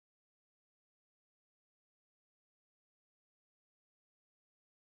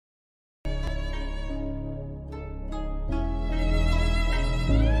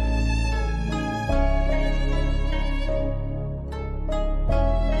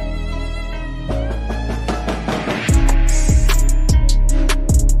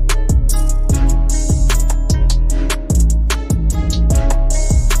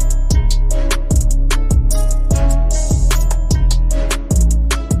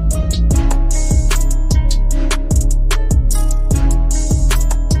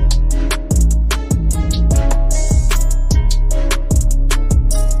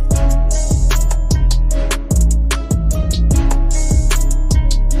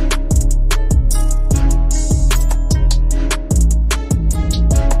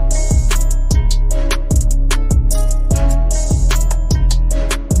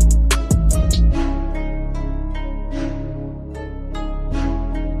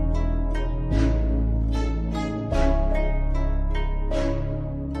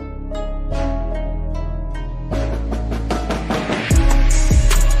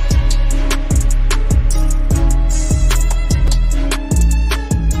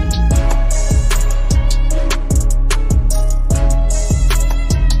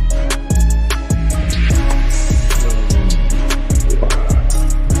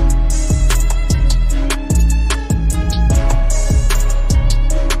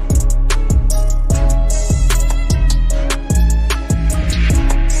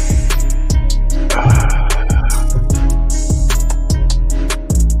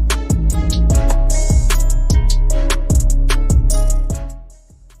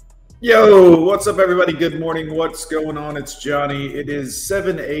Yo, what's up, everybody? Good morning. What's going on? It's Johnny. It is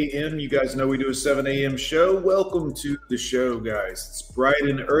 7 a.m. You guys know we do a 7 a.m. show. Welcome to the show, guys. It's bright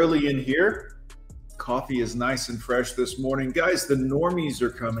and early in here. Coffee is nice and fresh this morning. Guys, the normies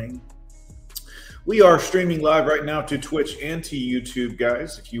are coming. We are streaming live right now to Twitch and to YouTube,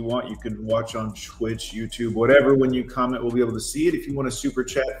 guys. If you want, you can watch on Twitch, YouTube, whatever. When you comment, we'll be able to see it. If you want to super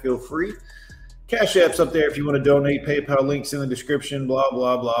chat, feel free. Cash App's up there if you want to donate. PayPal links in the description. Blah,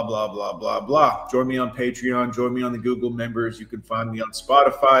 blah, blah, blah, blah, blah, blah. Join me on Patreon. Join me on the Google members. You can find me on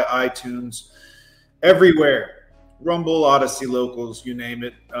Spotify, iTunes, everywhere. Rumble, Odyssey, Locals, you name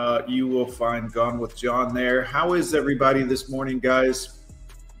it. You will find Gone with John there. How is everybody this morning, guys?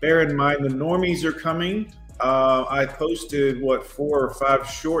 Bear in mind, the normies are coming. I posted, 4 or 5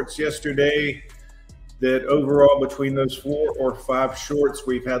 shorts yesterday. That overall between those 4 or 5 shorts,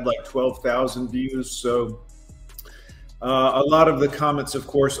 we've had like 12,000 views. So a lot of the comments, of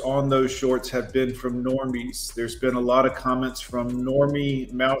course, on those shorts have been from normies. There's been a lot of comments from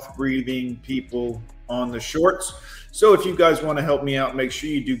normie mouth breathing people on the shorts. So if you guys want to help me out, make sure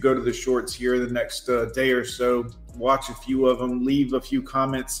you do go to the shorts here the next day or so. Watch a few of them, leave a few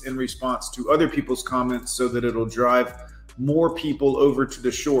comments in response to other people's comments so that it'll drive more people over to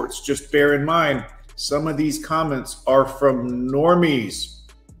the shorts. Just bear in mind, some of these comments are from normies.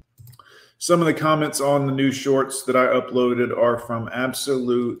 Some of the comments on the new shorts that I uploaded are from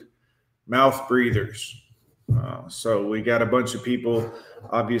absolute mouth breathers. So we got a bunch of people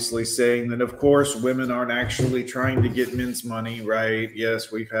obviously saying that, of course, women aren't actually trying to get men's money, right?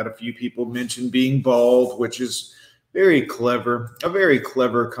 Yes, we've had a few people mention being bald, which is very clever, a very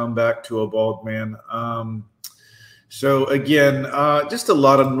clever comeback to a bald man. So again, just a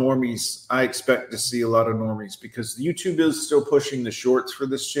lot of normies. I expect to see a lot of normies because YouTube is still pushing the shorts for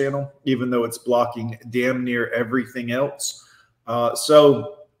this channel, even though it's blocking damn near everything else.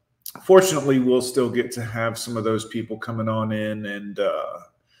 So fortunately, we'll still get to have some of those people coming on in and,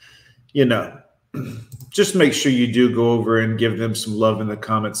 just make sure you do go over and give them some love in the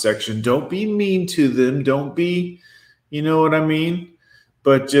comment section. Don't be mean to them. Don't be, you know what I mean?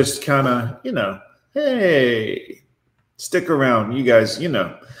 But just kind of, hey, stick around, you guys.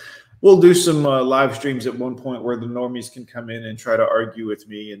 We'll do some live streams at one point where the normies can come in and try to argue with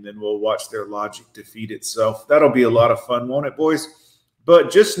me, and then we'll watch their logic defeat itself. That'll be a lot of fun, won't it, boys?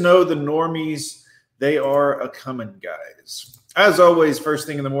 But just know the normies, they are a coming, guys. As always, first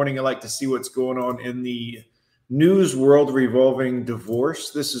thing in the morning, I like to see what's going on in the news world revolving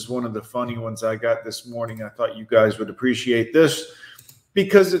divorce. This is one of the funny ones I got this morning. I thought you guys would appreciate this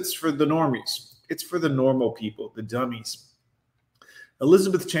because it's for the normies. It's for the normal people, the dummies.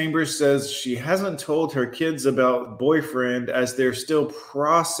 Elizabeth Chambers says she hasn't told her kids about boyfriend as they're still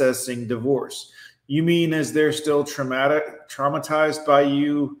processing divorce. You mean as they're still traumatized by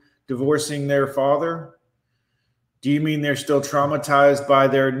you divorcing their father? Do you mean they're still traumatized by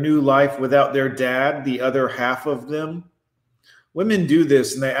their new life without their dad, the other half of them? Women do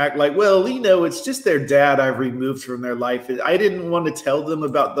this and they act like, well, it's just their dad I've removed from their life. I didn't want to tell them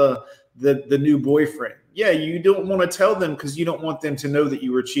about the new boyfriend. Yeah, you don't want to tell them because you don't want them to know that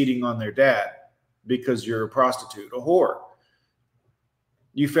you were cheating on their dad because you're a prostitute, a whore.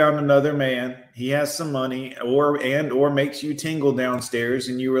 You found another man, he has some money or makes you tingle downstairs,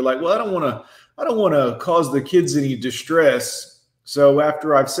 and you were like, well, I don't want to cause the kids any distress. So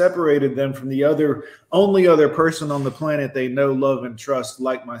after I've separated them from the only other person on the planet they know, love, and trust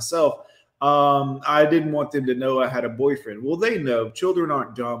like myself, I didn't want them to know I had a boyfriend. Well, they know. Children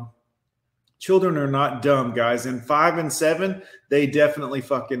aren't dumb. Children are not dumb, guys. And 5 and 7, they definitely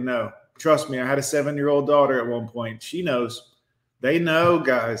fucking know. Trust me, I had a 7-year-old daughter at one point. She knows. They know,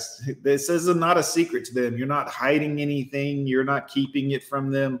 guys. This is not a secret to them. You're not hiding anything. You're not keeping it from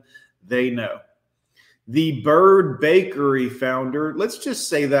them. They know. The Bird Bakery founder, let's just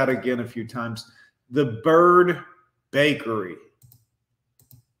say that again a few times. The Bird Bakery.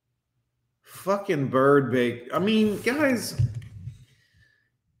 Fucking Bird Bake. I mean, guys,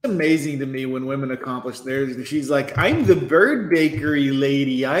 it's amazing to me when women accomplish theirs. She's like, I'm the Bird Bakery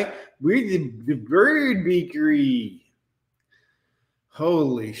lady. We're the Bird Bakery.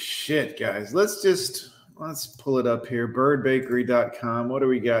 Holy shit, guys. Let's pull it up here. Birdbakery.com. What do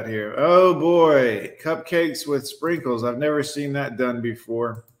we got here? Oh boy, cupcakes with sprinkles. I've never seen that done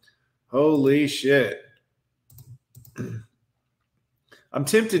before. Holy shit. I'm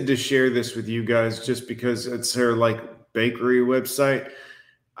tempted to share this with you guys just because it's her bakery website.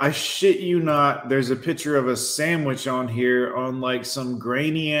 I shit you not. There's a picture of a sandwich on here on some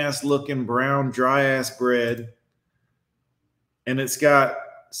grainy ass looking brown dry ass bread. And it's got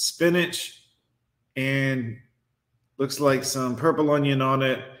spinach and looks like some purple onion on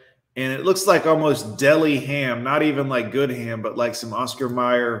it And it looks like almost deli ham, not even like good ham, but like some Oscar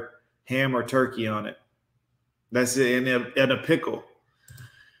Mayer ham or turkey on it. That's it, and a pickle.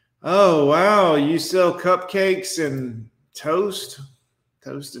 Oh, wow. You sell cupcakes and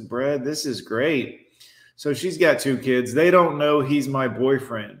toasted bread. This is great. So she's got 2 kids. They don't know he's my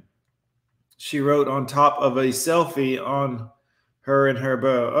boyfriend. She wrote on top of a selfie on her and her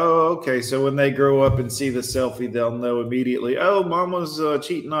beau. Oh, okay. So when they grow up and see the selfie, they'll know immediately. Oh, mom was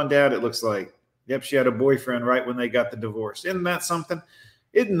cheating on dad, it looks like. Yep, she had a boyfriend right when they got the divorce. Isn't that something?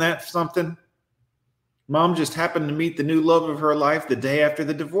 Isn't that something? Mom just happened to meet the new love of her life the day after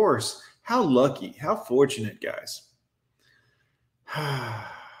the divorce. How lucky. How fortunate, guys.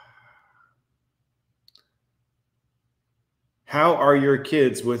 How are your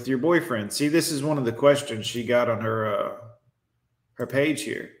kids with your boyfriend? See, this is one of the questions she got on her page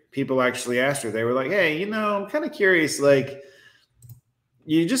here. People actually asked her. They were like, hey, I'm kind of curious, like,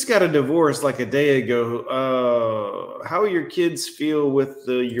 you just got a divorce like a day ago. How your kids feel with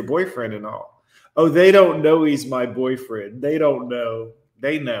your boyfriend and all? Oh, they don't know he's my boyfriend. They don't know.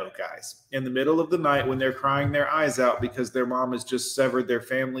 They know, guys. In the middle of the night when they're crying their eyes out because their mom has just severed their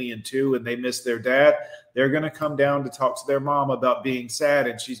family in 2 and they miss their dad, they're going to come down to talk to their mom about being sad,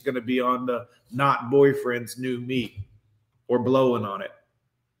 and she's going to be on the not boyfriend's new meat or blowing on it.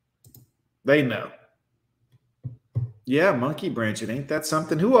 They know. Yeah, monkey branching. Ain't that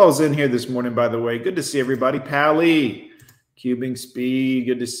something? Who all's in here this morning, by the way? Good to see everybody. Pally, Cubing Speed,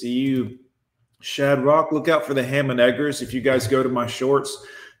 good to see you. Shad Rock, look out for the Ham and Eggers. If you guys go to my shorts,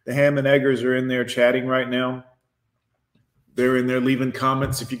 the Ham and Eggers are in there chatting right now. They're in there leaving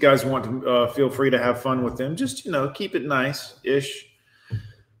comments. If you guys want to, feel free to have fun with them. Just, keep it nice-ish.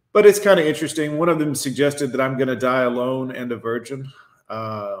 But it's kind of interesting. One of them suggested that I'm going to die alone and a virgin.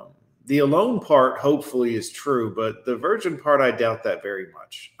 The alone part, hopefully, is true. But the virgin part, I doubt that very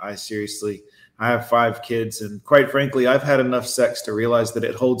much. I have 5 kids, and quite frankly, I've had enough sex to realize that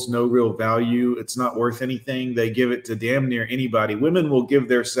it holds no real value. It's not worth anything. They give it to damn near anybody. Women will give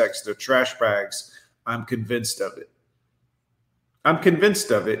their sex to trash bags. I'm convinced of it.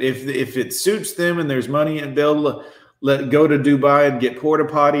 If it suits them and there's money, and they'll go to Dubai and get porta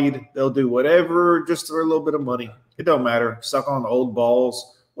pottied, they'll do whatever just for a little bit of money. It don't matter. Suck on old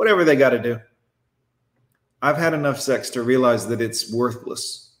balls, whatever they got to do. I've had enough sex to realize that it's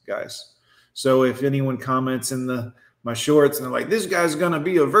worthless, guys. So if anyone comments in my shorts and they're like, this guy's going to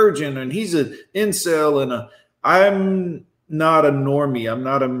be a virgin and he's an incel, and I'm not a normie. I'm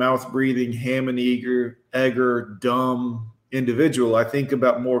not a mouth-breathing, ham and egger, dumb individual. I think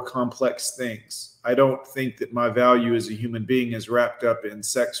about more complex things. I don't think that my value as a human being is wrapped up in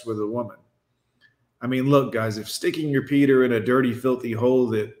sex with a woman. I mean, look, guys, if sticking your Peter in a dirty, filthy hole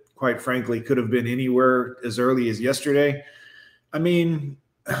that, quite frankly, could have been anywhere as early as yesterday, I mean,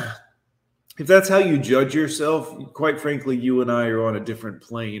 if that's how you judge yourself, quite frankly, you and I are on a different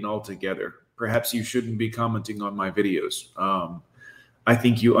plane altogether. Perhaps you shouldn't be commenting on my videos. I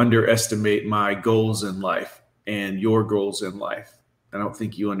think you underestimate my goals in life and your goals in life. I don't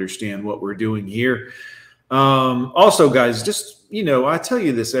think you understand what we're doing here. Also, guys, just, I tell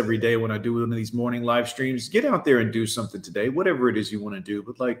you this every day when I do one of these morning live streams, get out there and do something today, whatever it is you want to do,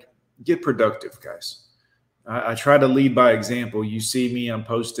 but get productive, guys. I try to lead by example. You see me, I'm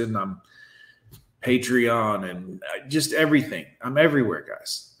posting, I'm Patreon and just everything. I'm everywhere,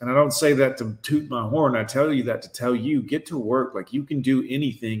 guys. And I don't say that to toot my horn. I tell you that to tell you, get to work. Like, you can do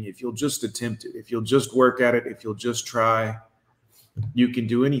anything if you'll just attempt it. If you'll just work at it, if you'll just try, you can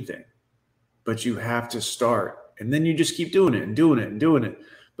do anything. But you have to start. And then you just keep doing it and doing it and doing it.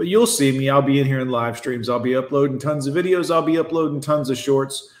 But you'll see me. I'll be in here in live streams. I'll be uploading tons of videos. I'll be uploading tons of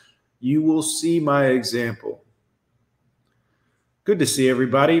shorts. You will see my example. Good to see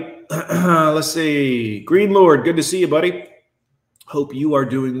everybody. Let's see. Green Lord, good to see you, buddy. Hope you are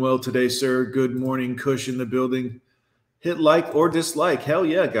doing well today, sir. Good morning, Kush in the building. Hit like or dislike. Hell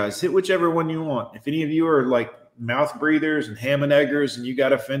yeah, guys. Hit whichever one you want. If any of you are like mouth breathers and ham and eggers and you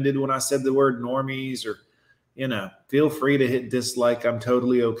got offended when I said the word normies, or, feel free to hit dislike. I'm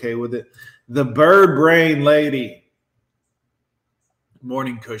totally okay with it. The bird brain lady.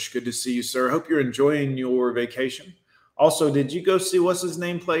 Morning, Kush. Good to see you, sir. Hope you're enjoying your vacation. Also, did you go see what's his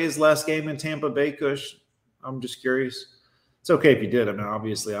name play his last game in Tampa Bay, Kush? I'm just curious. It's okay if you did. I mean,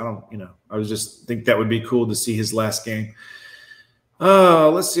 obviously, I don't, I was just think that would be cool to see his last game.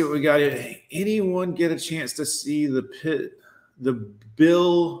 Let's see what we got here. Anyone get a chance to see the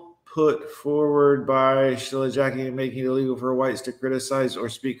bill put forward by Sheila Jackie making it illegal for whites to criticize or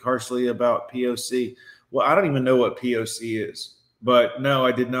speak harshly about POC? Well, I don't even know what POC is, but no,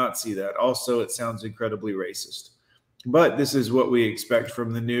 I did not see that. Also, it sounds incredibly racist. But this is what we expect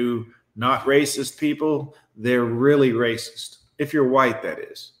from the new not racist people. They're really racist. If you're white, that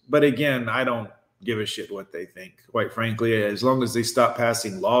is. But again, I don't give a shit what they think, quite frankly. As long as they stop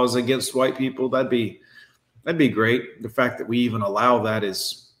passing laws against white people, that'd be great. The fact that we even allow that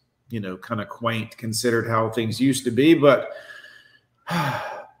is, kind of quaint considered how things used to be. But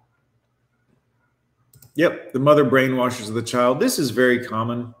yep, the mother brainwashes the child. This is very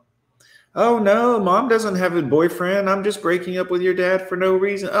common. Oh, no, mom doesn't have a boyfriend. I'm just breaking up with your dad for no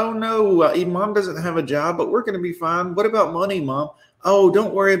reason. Oh, no, mom doesn't have a job, but we're going to be fine. What about money, mom? Oh,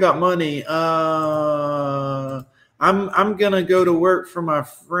 don't worry about money. I'm going to go to work for my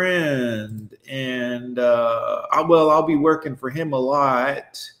friend, and I'll be working for him a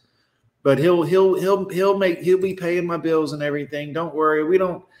lot, but he'll be paying my bills and everything. Don't worry.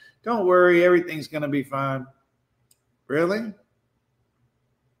 Don't worry. Everything's going to be fine. Really?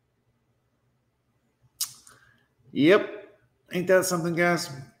 Yep. Ain't that something, guys?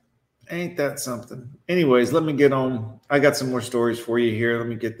 Ain't that something? Anyways, let me get on. I got some more stories for you here. Let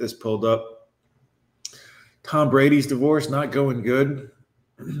me get this pulled up. Tom Brady's divorce not going good.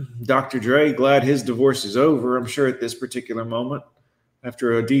 Dr. Dre, glad his divorce is over, I'm sure, at this particular moment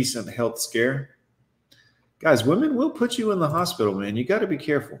after a decent health scare. Guys, women will put you in the hospital, man. You got to be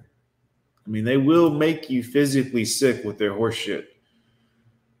careful. I mean, they will make you physically sick with their horse shit.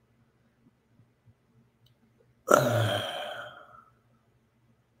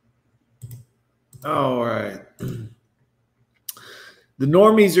 All right. The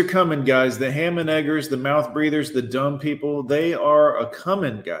normies are coming, guys. The ham and eggers, the mouth breathers, the dumb people, they are a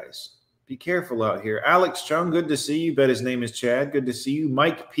coming, guys. Be careful out here. Alex Chung, good to see you. Bet his name is Chad. Good to see you.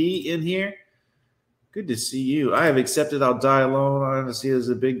 Mike P in here. Good to see you. I have accepted I'll die alone. I don't see it as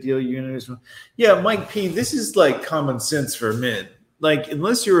a big deal. Yeah, Mike P, this is like common sense for men. Like,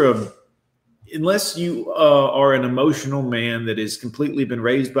 unless you are an emotional man that has completely been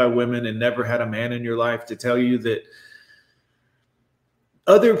raised by women and never had a man in your life to tell you that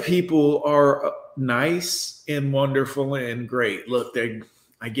other people are nice and wonderful and great. Look,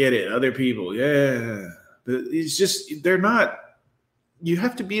 I get it. Other people, yeah. But it's just, they're not. You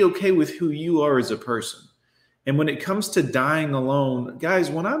have to be okay with who you are as a person. And when it comes to dying alone, guys,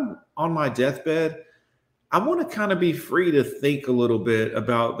 when I'm on my deathbed, I want to kind of be free to think a little bit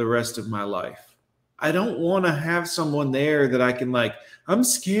about the rest of my life. I don't want to have someone there that I can I'm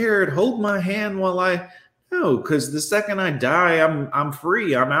scared, hold my hand no, because the second I die, I'm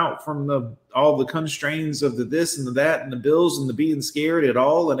free. I'm out from all the constraints of the this and the that and the bills and the being scared at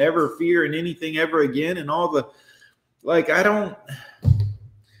all and ever fear and anything ever again and all the what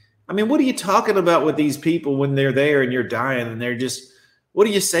are you talking about with these people when they're there and you're dying and they're just, what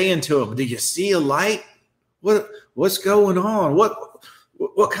are you saying to them? Do you see a light? What's going on?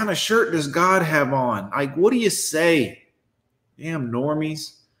 What kind of shirt does God have on? What do you say? Damn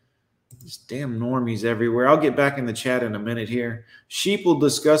normies. Just damn normies everywhere. I'll get back in the chat in a minute here. Sheeple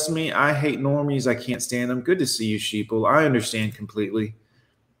disgust me. I hate normies. I can't stand them. Good to see you, Sheeple. I understand completely.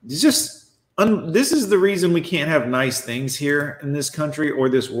 It's just this is the reason we can't have nice things here in this country or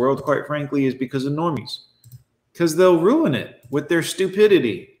this world, quite frankly, is because of normies. Because they'll ruin it with their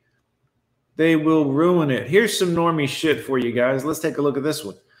stupidity. They will ruin it. Here's some normie shit for you guys. Let's take a look at this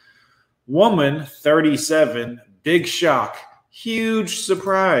one. Woman, 37, big shock. Huge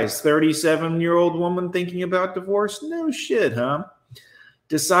surprise. 37-year-old woman thinking about divorce? No shit, huh?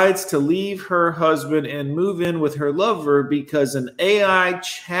 Decides to leave her husband and move in with her lover because an AI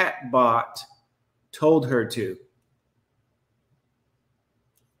chatbot told her to.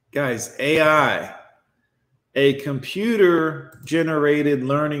 Guys, AI, a computer-generated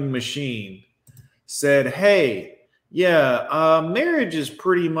learning machine, said, hey, marriage is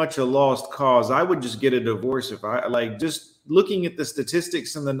pretty much a lost cause. I would just get a divorce if just looking at the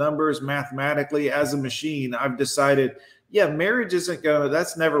statistics and the numbers mathematically as a machine, I've decided, marriage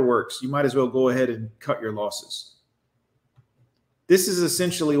that's never works. You might as well go ahead and cut your losses. This is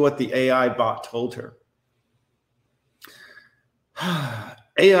essentially what the AI bot told her.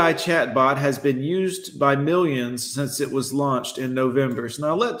 AI chatbot has been used by millions since it was launched in November. So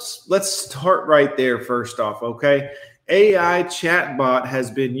now let's start right there first off, okay? AI chatbot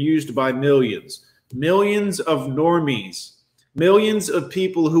has been used by millions. Millions of normies. Millions of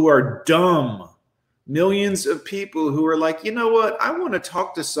people who are dumb. Millions of people who are like, you know what? I want to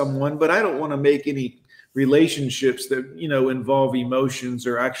talk to someone, but I don't want to make any relationships that, involve emotions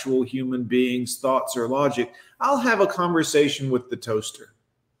or actual human beings, thoughts or logic. I'll have a conversation with the toaster.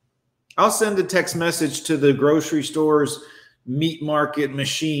 I'll send a text message to the grocery store's meat market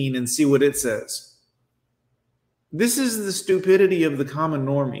machine and see what it says. This is the stupidity of the common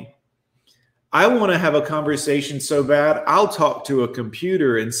normie. I want to have a conversation so bad, I'll talk to a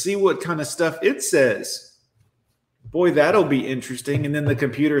computer and see what kind of stuff it says. Boy, that'll be interesting. And then the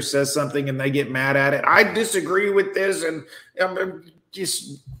computer says something and they get mad at it. I disagree with this. And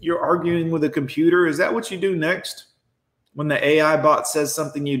you're arguing with a computer. Is that what you do next? When the AI bot says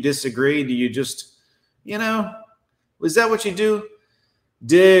something you disagree, do you just, is that what you do?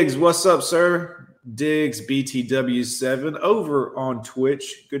 Diggs, what's up, sir? Diggs BTW7 over on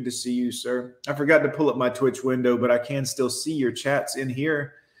Twitch. Good to see you, sir. I forgot to pull up my Twitch window, but I can still see your chats in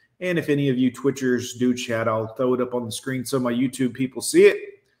here. And if any of you Twitchers do chat, I'll throw it up on the screen so my YouTube people see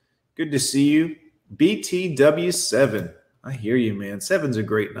it. Good to see you. BTW7. I hear you, man. 7's a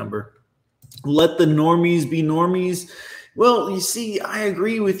great number. Let the normies be normies. Well, you see, I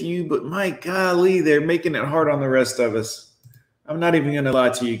agree with you, but my golly, they're making it hard on the rest of us. I'm not even going to lie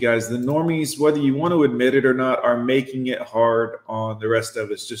to you guys. The normies, whether you want to admit it or not, are making it hard on the rest of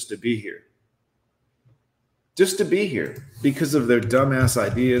us just to be here. Just to be here because of their dumbass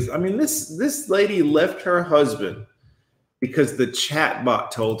ideas. I mean, this lady left her husband because the chat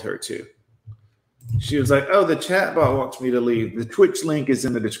bot told her to. She was like, oh, the chat bot wants me to leave. The Twitch link is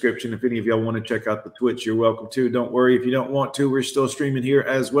in the description. If any of y'all want to check out the Twitch, you're welcome to. Don't worry if you don't want to. We're still streaming here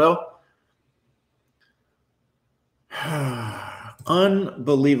as well.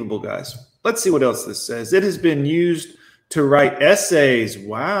 Unbelievable, guys. Let's see what else this says. It has been used to write essays.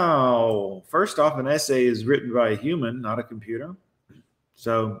 Wow. First off, an essay is written by a human, not a computer.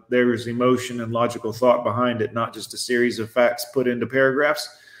 So there is emotion and logical thought behind it, not just a series of facts put into paragraphs.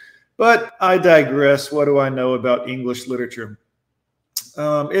 But I digress. What do I know about English literature?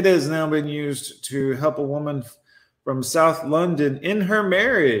 It has now been used to help a woman from South London in her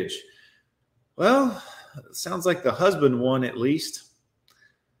marriage. Well, it sounds like the husband won at least.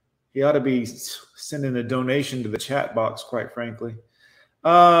 He ought to be sending a donation to the chat box, quite frankly.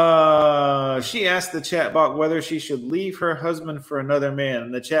 She asked the chat box whether she should leave her husband for another man.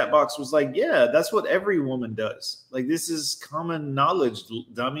 And the chat box was like, yeah, that's what every woman does. Like, this is common knowledge,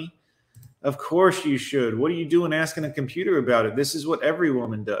 dummy. Of course you should. What are you doing asking a computer about it? This is what every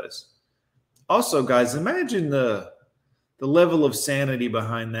woman does. Also, guys, imagine the level of sanity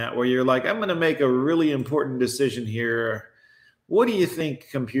behind that, where you're like, I'm going to make a really important decision here. What do you think,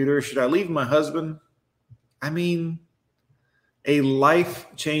 computer? Should I leave my husband? I mean, a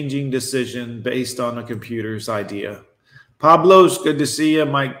life-changing decision based on a computer's idea. Pablo's, good to see you.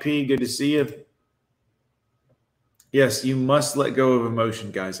 Mike P, good to see you. Yes, you must let go of emotion,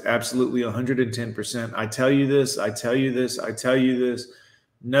 guys. Absolutely, 110%. I tell you this, I tell you this, I tell you this.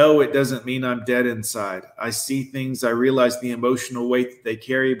 No, it doesn't mean I'm dead inside. I see things, I realize the emotional weight that they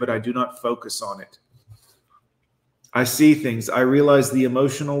carry, but I do not focus on it. I see things, I realize the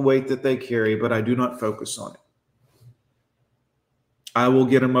emotional weight that they carry, but I do not focus on it. I will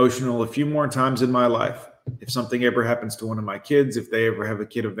get emotional a few more times in my life. If something ever happens to one of my kids, if they ever have a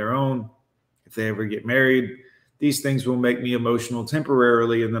kid of their own, if they ever get married, these things will make me emotional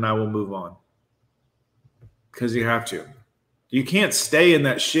temporarily, and then I will move on. Because you have to. You can't stay in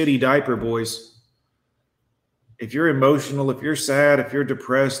that shitty diaper, boys. If you're emotional, if you're sad, if you're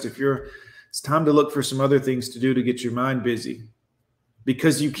depressed, it's time to look for some other things to do to get your mind busy.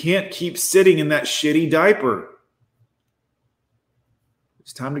 Because you can't keep sitting in that shitty diaper.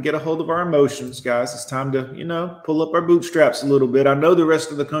 It's time to get a hold of our emotions, guys. It's time to, pull up our bootstraps a little bit. I know the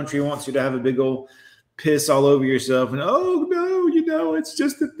rest of the country wants you to have a big old piss all over yourself and, oh, no, it's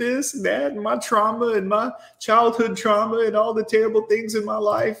just that this and that and my trauma and my childhood trauma and all the terrible things in my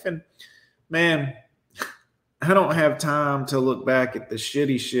life. And, man, I don't have time to look back at the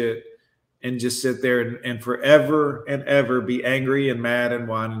shitty shit and just sit there and forever and ever be angry and mad and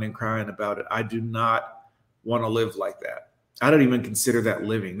whining and crying about it. I do not want to live like that. I don't even consider that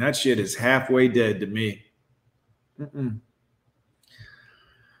living. That shit is halfway dead to me.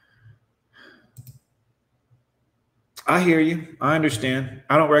 I hear you. I understand.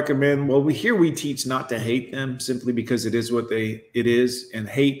 I don't recommend. Well, we teach not to hate them simply because it is what it is. And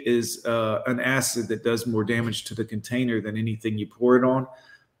hate is an acid that does more damage to the container than anything you pour it on.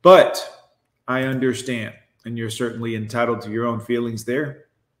 But I understand. And you're certainly entitled to your own feelings there.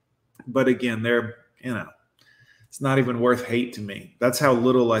 But again, it's not even worth hate to me. That's how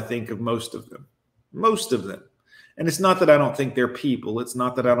little I think of most of them. Most of them. And it's not that I don't think they're people. It's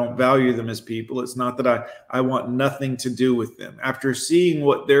not that I don't value them as people. It's not that I want nothing to do with them. After seeing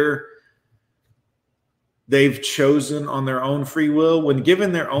what they've chosen on their own free will, when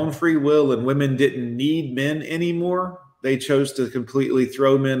given their own free will and women didn't need men anymore, they chose to completely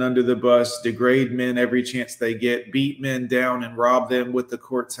throw men under the bus, degrade men every chance they get, beat men down and rob them with the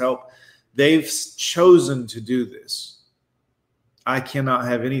court's help. They've chosen to do this. I cannot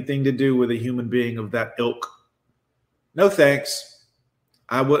have anything to do with a human being of that ilk. No thanks.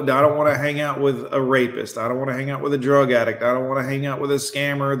 I don't want to hang out with a rapist. I don't want to hang out with a drug addict. I don't want to hang out with a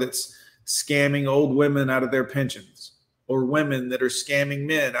scammer that's scamming old women out of their pensions, or women that are scamming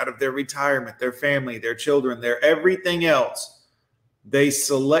men out of their retirement, their family, their children, their everything else. They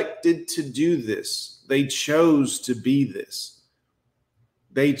selected to do this. They chose to be this.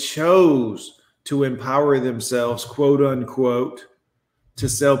 They chose to empower themselves, quote unquote, to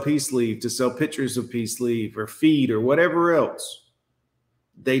sell peace leave, to sell pictures of peace leave or feed or whatever else.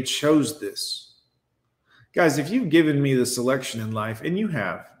 They chose this. Guys, if you've given me the selection in life, and you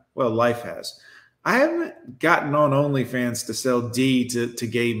have, well, life has, I haven't gotten on OnlyFans to sell D to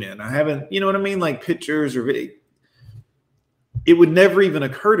gay men. I haven't, you know what I mean? Like pictures or video. It would never even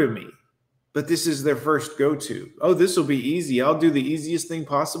occur to me, but this is their first go-to. Oh, this will be easy. I'll do the easiest thing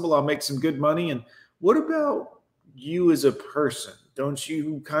possible. I'll make some good money. And what about you as a person? Don't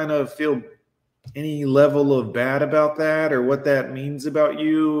you kind of feel any level of bad about that, or what that means about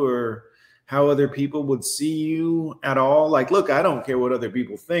you, or how other people would see you at all? Like, look, I don't care what other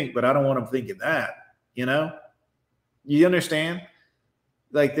people think, but I don't want them thinking that, you know? You understand?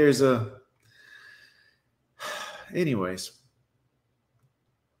 Like there's anyways.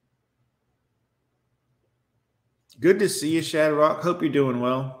 Good to see you, Shadrock. Hope you're doing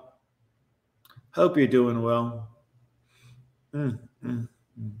well. Hope you're doing well.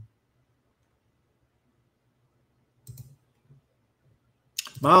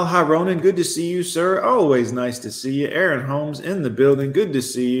 Mile High Ronan, good to see you, sir. Always nice to see you. Aaron Holmes in the building. Good to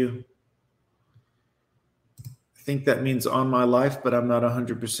see you. I think that means on my life, but I'm not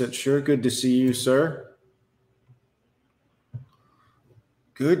 100% sure. Good to see you, sir.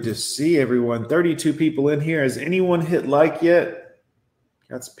 Good to see everyone. 32 people in here. Has anyone hit like yet?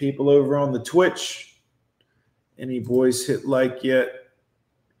 Got some people over on the Twitch. Any boys hit like yet?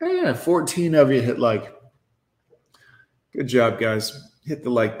 14 of you hit like. Good job, guys. Hit the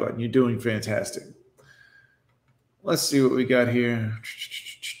like button. You're doing fantastic. Let's see what we got here.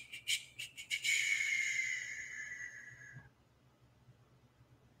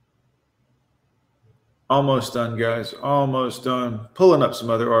 Almost done, guys. Almost done. Pulling up some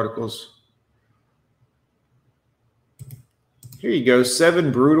other articles. Here you go.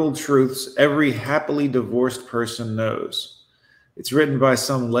 7 brutal truths every happily divorced person knows. It's written by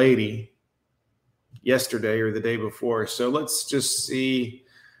some lady yesterday or the day before. So let's just see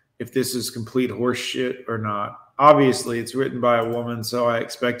if this is complete horse shit or not. Obviously, it's written by a woman, so I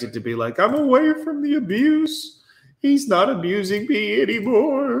expect it to be like, I'm away from the abuse. He's not abusing me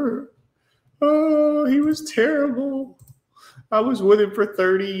anymore. Oh, he was terrible. I was with him for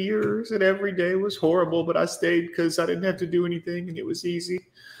 30 years, and every day was horrible, but I stayed because I didn't have to do anything, and it was easy.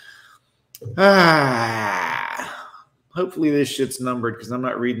 Hopefully this shit's numbered, because I'm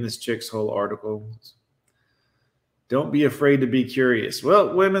not reading this chick's whole article. Don't be afraid to be curious.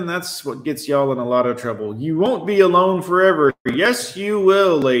 Well, women, that's what gets y'all in a lot of trouble. You won't be alone forever. Yes, you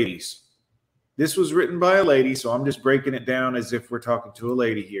will, ladies. This was written by a lady, so I'm just breaking it down as if we're talking to a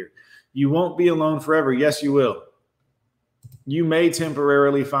lady here. You won't be alone forever. Yes, you will. You may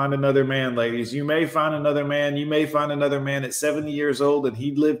temporarily find another man, ladies. You may find another man. You may find another man at 70 years old and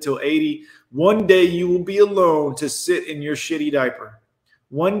he'd live till 80. One day you will be alone to sit in your shitty diaper.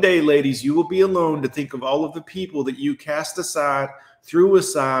 One day, ladies, you will be alone to think of all of the people that you cast aside, threw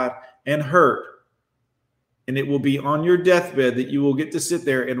aside, and hurt. And it will be on your deathbed that you will get to sit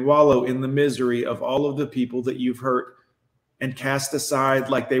there and wallow in the misery of all of the people that you've hurt and cast aside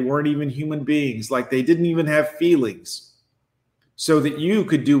like they weren't even human beings, like they didn't even have feelings, so that you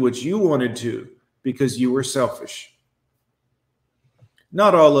could do what you wanted to because you were selfish.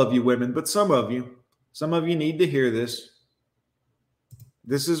 Not all of you women, but some of you. Some of you need to hear this.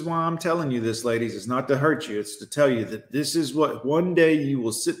 This is why I'm telling you this, ladies. It's not to hurt you. It's to tell you that this is what one day you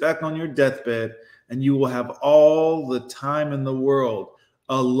will sit back on your deathbed and you will have all the time in the world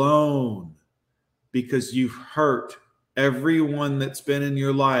alone because you've hurt everyone that's been in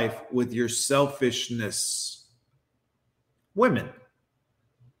your life with your selfishness. Women,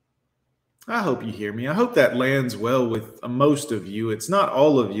 I hope you hear me. I hope that lands well with most of you. It's not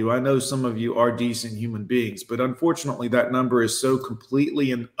all of you. I know some of you are decent human beings, but unfortunately that number is so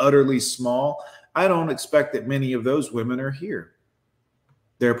completely and utterly small. I don't expect that many of those women are here.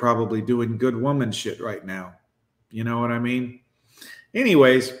 They're probably doing good woman shit right now. You know what I mean?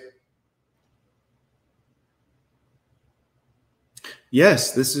 Anyways,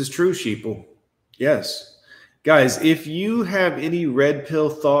 yes, this is true, sheeple. Yes. Guys, if you have any red pill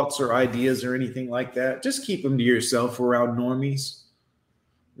thoughts or ideas or anything like that, just keep them to yourself around normies.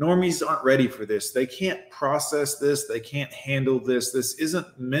 Normies aren't ready for this. They can't process this. They can't handle this. This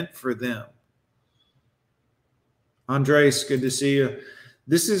isn't meant for them. Andres, good to see you.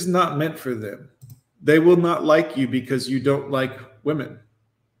 This is not meant for them. They will not like you because you don't like women.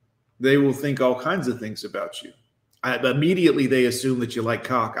 They will think all kinds of things about you. Immediately, they assume that you like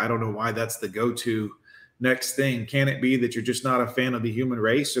cock. I don't know why that's the go-to next thing. Can it be that you're just not a fan of the human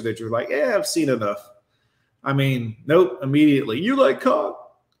race, or that you're like, yeah, I've seen enough? I mean, nope, immediately. You like cock?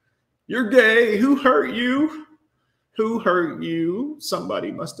 You're gay. Who hurt you? Who hurt you?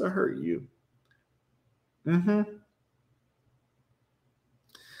 Somebody must have hurt you.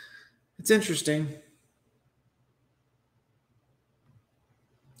 It's interesting.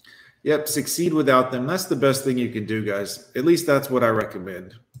 Yep, succeed without them. That's the best thing you can do, guys. At least that's what I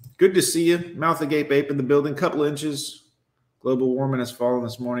recommend. Good to see you. Mouth agape ape in the building. Couple inches. Global warming has fallen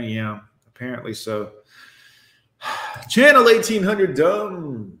this morning. Yeah, apparently so. Channel 1800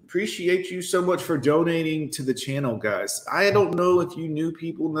 Dumb. Appreciate you so much for donating to the channel, guys. I don't know if you new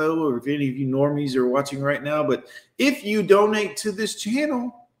people know, or if any of you normies are watching right now, but if you donate to this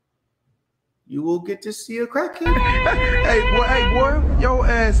channel, you will get to see a crackhead. Hey boy, your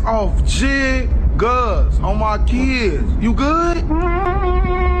ass off jiggers on my kids. You good?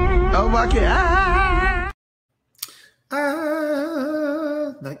 Oh my kid.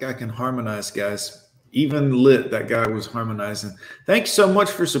 That guy can harmonize, guys. Even lit, that guy was harmonizing. Thanks so much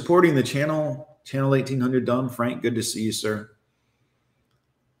for supporting the channel. Channel 1800 Dumb. Frank, good to see you, sir.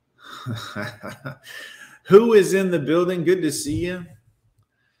 Who is in the building? Good to see you.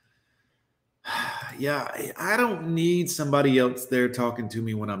 Yeah, I don't need somebody else there talking to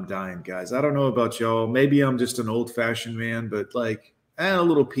me when I'm dying, guys. I don't know about y'all. Maybe I'm just an old-fashioned man, but like, a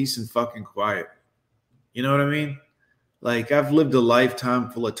little peace and fucking quiet. You know what I mean? Like, I've lived a lifetime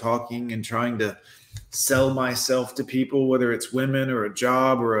full of talking and trying to sell myself to people, whether it's women or a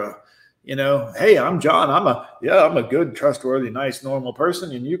job or a, you know, hey, I'm John. I'm a good, trustworthy, nice, normal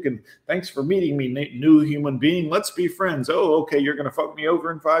person. And you can, thanks for meeting me, new human being. Let's be friends. Oh, okay. You're going to fuck me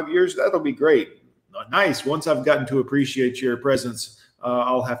over in 5 years. That'll be great. Nice. Once I've gotten to appreciate your presence,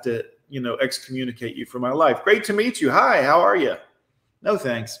 I'll have to, you know, excommunicate you from my life. Great to meet you. Hi, how are you? No,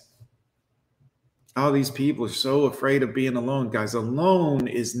 thanks. All these people are so afraid of being alone, guys. Alone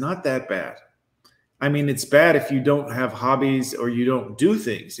is not that bad. I mean, it's bad if you don't have hobbies or you don't do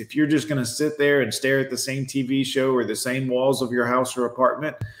things. If you're just going to sit there and stare at the same TV show or the same walls of your house or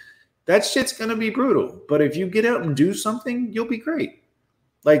apartment, that shit's going to be brutal. But if you get out and do something, you'll be great.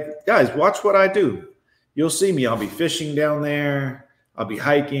 Like, guys, watch what I do. You'll see me. I'll be fishing down there. I'll be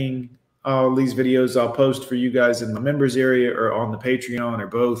hiking. All these videos I'll post for you guys in the members area or on the Patreon or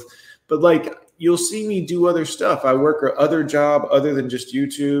both. But like, you'll see me do other stuff. I work a other job other than just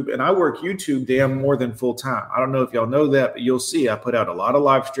YouTube, and I work YouTube damn more than full time. I don't know if y'all know that, but you'll see I put out a lot of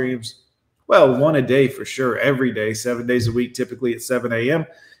live streams. Well, one a day for sure, every day, 7 days a week, typically at 7 a.m.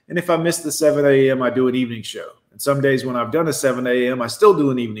 And if I miss the 7 a.m., I do an evening show. And some days when I've done a 7 a.m., I still do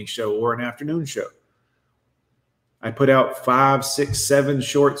an evening show or an afternoon show. I put out 5, 6, 7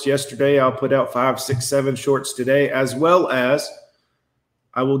 shorts yesterday. I'll put out 5, 6, 7 shorts today, as well as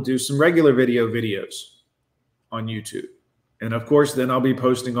I will do some regular videos on YouTube. And of course, then I'll be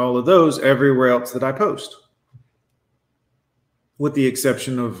posting all of those everywhere else that I post, with the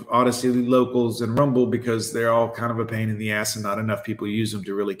exception of Odyssey Locals and Rumble, because they're all kind of a pain in the ass and not enough people use them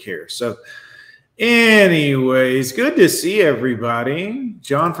to really care. So anyways, good to see everybody.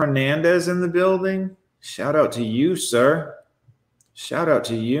 John Fernandez in the building. Shout out to you, sir. Shout out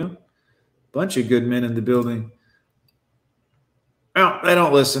to you. Bunch of good men in the building. No, they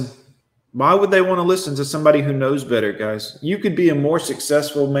don't listen. Why would they want to listen to somebody who knows better, guys? You could be a more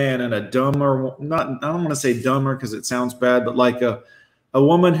successful man and a dumber, I don't want to say dumber because it sounds bad, but like a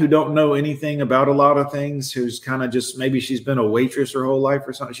woman who don't know anything about a lot of things, who's kind of just, maybe she's been a waitress her whole life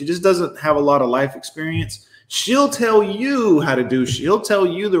or something. She just doesn't have a lot of life experience. She'll tell you how to do. She'll tell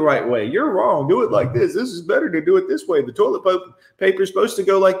you the right way. You're wrong. Do it like this. This is better to do it this way. The toilet paper is supposed to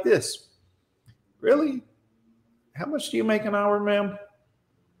go like this. Really? How much do you make an hour, ma'am?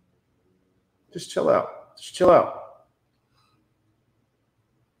 Just chill out. Just chill out.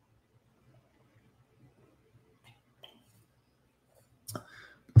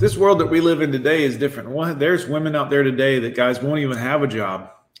 This world that we live in today is different. There's women out there today that guys won't even have a job.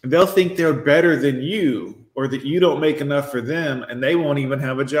 They'll think they're better than you, or that you don't make enough for them, and they won't even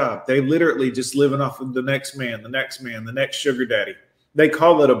have a job. They literally just living off of the next man, the next man, the next sugar daddy. They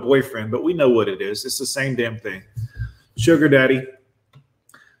call it a boyfriend, but we know what it is. It's the same damn thing. Sugar daddy.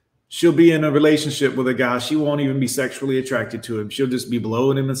 She'll be in a relationship with a guy. She won't even be sexually attracted to him. She'll just be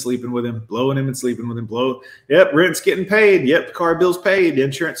blowing him and sleeping with him, blowing him and sleeping with him. Yep, rent's getting paid. Yep, car bill's paid.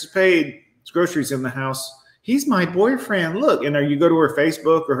 Insurance is paid. There's groceries in the house. He's my boyfriend. Look, and you go to her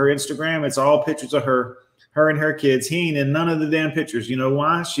Facebook or her Instagram, it's all pictures of her and her kids. He ain't in none of the damn pictures. You know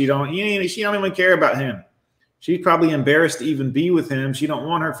why? She don't even care about him. She's probably embarrassed to even be with him. She don't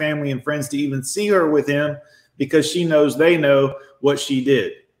want her family and friends to even see her with him because she knows they know what she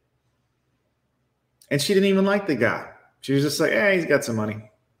did. And she didn't even like the guy. She was just like, hey, he's got some money.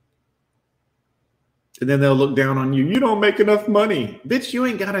 And then they'll look down on you. You don't make enough money. Bitch, you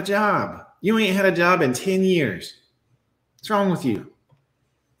ain't got a job. You ain't had a job in 10 years. What's wrong with you?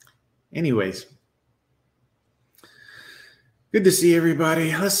 Anyways. Good to see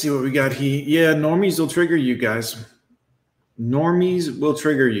everybody. Let's see what we got here. Yeah, normies will trigger you guys. Normies will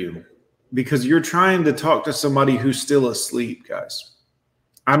trigger you because you're trying to talk to somebody who's still asleep, guys.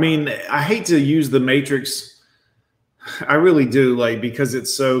 I mean, I hate to use the Matrix. I really do, because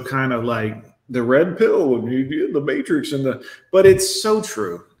it's so kind of like the red pill and you get the Matrix but it's so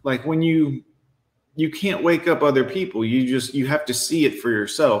true. Like when you can't wake up other people, you have to see it for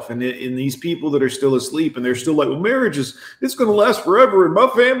yourself. And in these people that are still asleep and they're still like, well, marriage it's going to last forever in my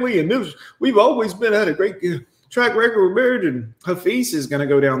family. And we've always had a great track record with marriage. And Hafiz is going to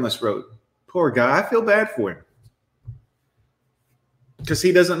go down this road. Poor guy. I feel bad for him. Because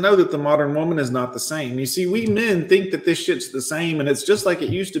he doesn't know that the modern woman is not the same. You see, we men think that this shit's the same, and it's just like it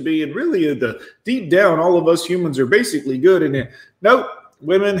used to be. And really, deep down, all of us humans are basically good. And nope,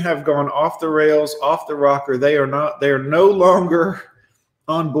 women have gone off the rails, off the rocker. They are no longer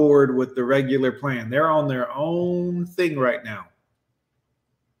on board with the regular plan. They're on their own thing right now.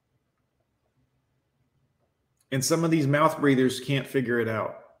 And some of these mouth breathers can't figure it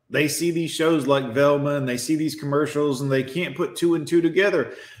out. They see these shows like Velma and they see these commercials and they can't put two and two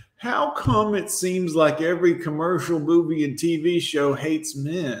together. How come it seems like every commercial, movie, and TV show hates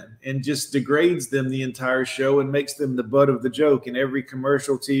men and just degrades them the entire show and makes them the butt of the joke in every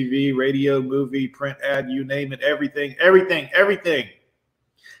commercial, TV, radio, movie, print ad, you name it, everything.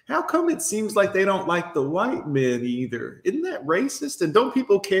 How come it seems like they don't like the white men either? Isn't that racist? And don't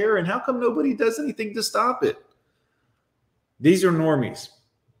people care? And how come nobody does anything to stop it? These are normies.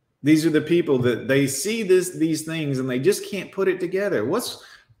 These are the people that they see these things and they just can't put it together.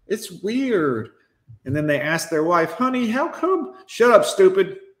 It's weird. And then they ask their wife, honey, how come? Shut up,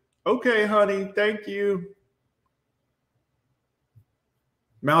 stupid. Okay, honey, thank you.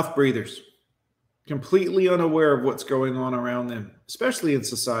 Mouth breathers, completely unaware of what's going on around them, especially in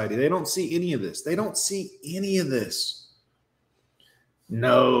society. They don't see any of this.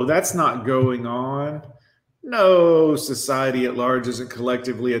 No, that's not going on. No, society at large isn't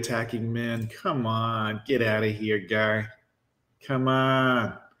collectively attacking men. Come on, get out of here, guy. Come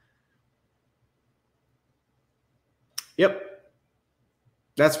on. Yep.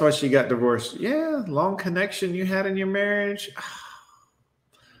 That's why she got divorced. Yeah, long connection you had in your marriage.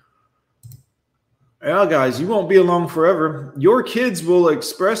 Well, guys, you won't be alone forever. Your kids will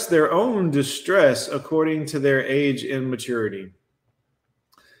express their own distress according to their age and maturity.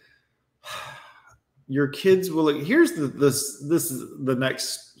 Your kids will. Here's this is the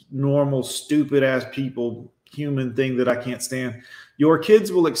next normal stupid ass people human thing that I can't stand. Your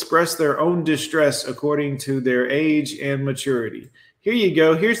kids will express their own distress according to their age and maturity. Here you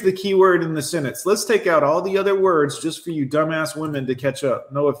go. Here's the key word in the sentence. Let's take out all the other words just for you dumbass women to catch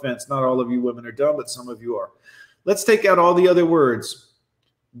up. No offense. Not all of you women are dumb, but some of you are. Let's take out all the other words.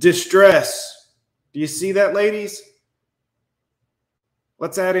 Distress. Do you see that, ladies?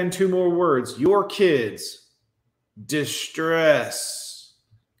 Let's add in two more words. Your kids. Distress.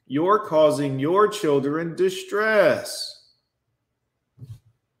 You're causing your children distress.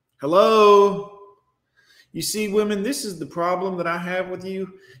 Hello? You see, women, this is the problem that I have with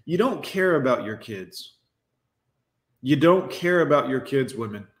you. You don't care about your kids. You don't care about your kids,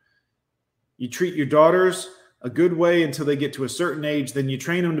 women. You treat your daughters a good way until they get to a certain age. Then you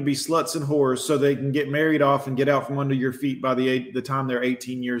train them to be sluts and whores so they can get married off and get out from under your feet by the time they're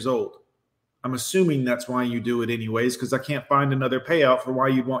 18 years old. I'm assuming that's why you do it anyways, because I can't find another payout for why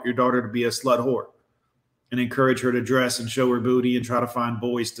you'd want your daughter to be a slut whore and encourage her to dress and show her booty and try to find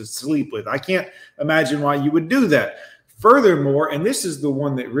boys to sleep with. I can't imagine why you would do that. Furthermore, and this is the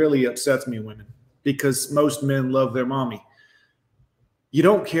one that really upsets me, women, because most men love their mommy. You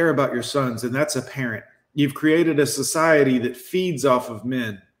don't care about your sons, and that's apparent. You've created a society that feeds off of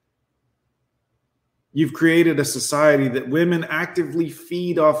men. You've created a society that women actively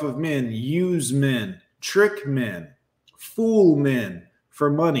feed off of men, use men, trick men, fool men for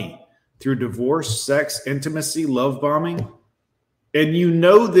money through divorce, sex, intimacy, love bombing. and you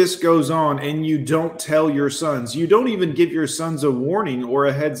know this goes on, and you don't tell your sons. You don't even give your sons a warning or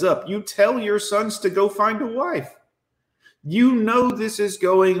a heads up. You tell your sons to go find a wife. You know this is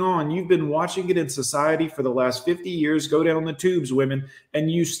going on. You've been watching it in society for the last 50 years go down the tubes, women,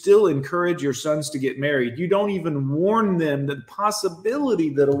 and you still encourage your sons to get married. You don't even warn them the possibility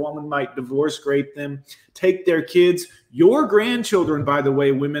that a woman might divorce, rape them, take their kids, your grandchildren, by the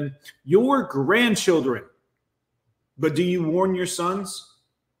way, women, your grandchildren. But do you warn your sons?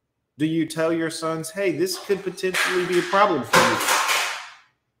 Do you tell your sons, hey, this could potentially be a problem for you?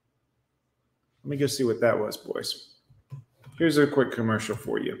 Let me go see what that was, boys. Here's a quick commercial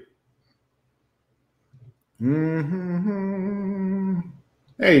for you.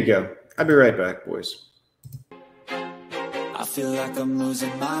 There you go. I'll be right back, boys. I feel like I'm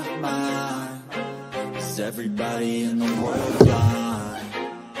losing my mind. Is everybody in the world blind?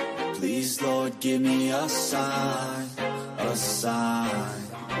 Please, Lord, give me a sign, a sign.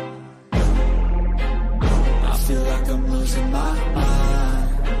 I feel like I'm losing my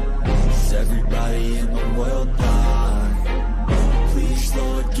mind. Is everybody in the world blind? Please,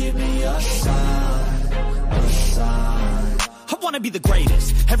 Lord, give me a sign, a sign. I wanna be the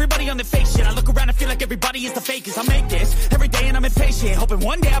greatest. Everybody on the fake shit. I look around and feel like everybody is the fakest. I make this every day and I'm impatient, hoping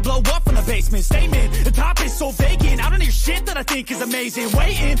one day I blow up from the basement. Statement, the top is so vacant. I don't hear shit that I think is amazing.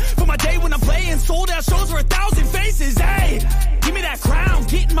 Waiting for my day when I'm playing sold out shows for 1,000 faces. Hey, give me that crown,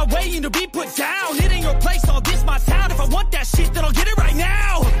 get in my way and to be put down. It ain't your place, all this my town. If I want that shit, then I'll get it right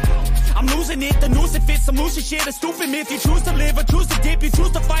now. I'm losing it, the noose it fits. I'm losing shit, a stupid myth. You choose to live or choose to dip. You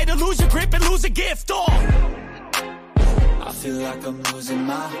choose to fight or lose your grip and lose a gift. Oh, I feel like I'm losing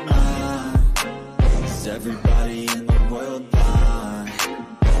my mind. Is everybody in the world blind?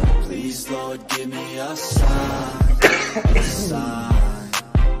 Please, Lord, give me a sign, a sign.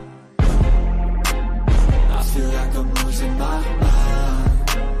 I feel like I'm losing my mind.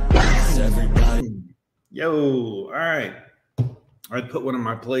 Is everybody... Yo, all right. I put one of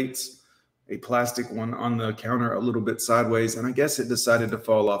my plates, a plastic one, on the counter a little bit sideways, and I guess it decided to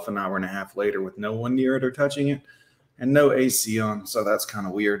fall off an hour and a half later with no one near it or touching it. And no AC on, so that's kind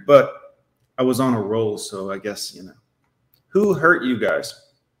of weird. But I was on a roll, so I guess, you know. Who hurt you guys?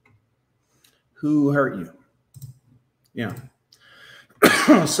 Who hurt you? Yeah.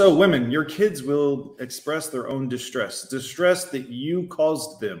 So women, your kids will express their own distress. Distress that you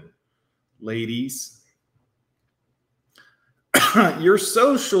caused them, ladies. Your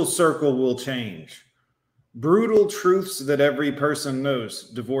social circle will change. Brutal truths that every person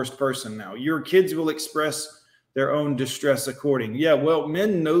knows. Divorced person now. Your kids will express their own distress according. Yeah, well,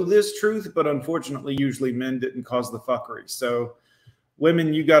 men know this truth, but unfortunately, usually men didn't cause the fuckery. So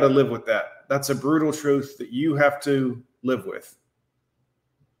women, you got to live with that. That's a brutal truth that you have to live with.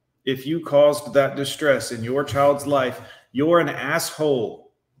 If you caused that distress in your child's life, you're an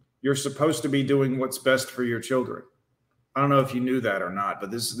asshole. You're supposed to be doing what's best for your children. I don't know if you knew that or not,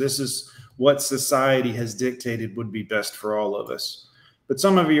 but this is what society has dictated would be best for all of us. But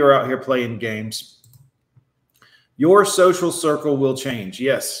some of you are out here playing games. Your social circle will change.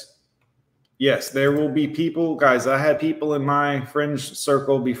 Yes. Yes, there will be people. Guys, I had people in my friend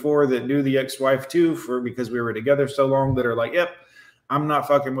circle before that knew the ex-wife too, because we were together so long, that are like, yep, I'm not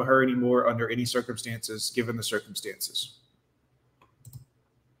fucking with her anymore under any circumstances, given the circumstances.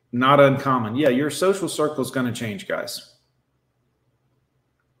 Not uncommon. Yeah, your social circle is going to change, guys.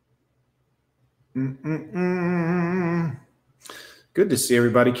 Good to see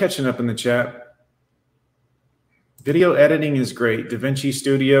everybody catching up in the chat. Video editing is great. DaVinci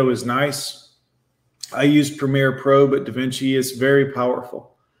Studio is nice. I use Premiere Pro, but DaVinci is very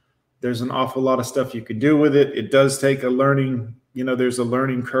powerful. There's an awful lot of stuff you can do with it. It does take a learning, you know, there's a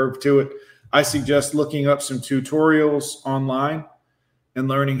learning curve to it. I suggest looking up some tutorials online and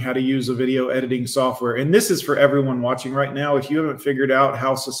learning how to use a video editing software. And this is for everyone watching right now. If you haven't figured out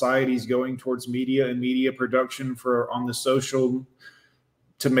how society is going towards media and media production for on the social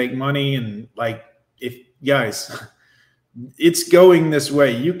to make money, and like, if guys, it's going this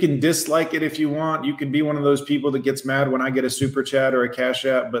way. You can dislike it if you want. You can be one of those people that gets mad when I get a super chat or a cash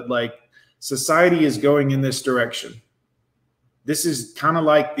app, but like, society is going in this direction. This is kind of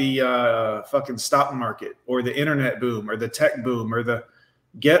like the fucking stock market or the internet boom or the tech boom or the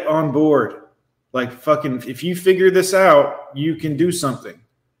get on board. Like, fucking, if you figure this out, you can do something.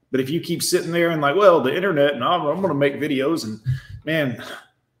 But if you keep sitting there and like, well, the internet, and I'm going to make videos, and man,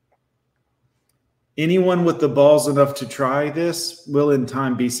 anyone with the balls enough to try this will in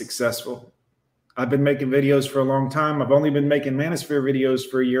time be successful. I've been making videos for a long time. I've only been making Manosphere videos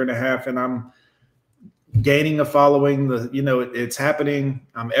for 1.5 years, and I'm gaining a following. You know, it's happening.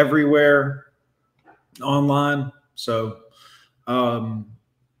 I'm everywhere online. So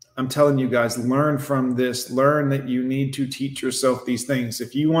I'm telling you guys, learn from this. Learn that you need to teach yourself these things.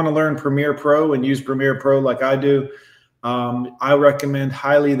 If you want to learn Premiere Pro and use Premiere Pro like I do, I recommend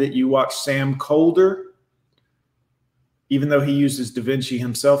highly that you watch Sam Colder, even though he uses DaVinci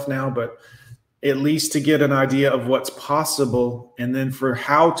himself now, but at least to get an idea of what's possible. And then for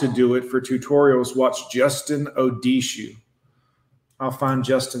how to do it for tutorials, watch Justin Odishu. I'll find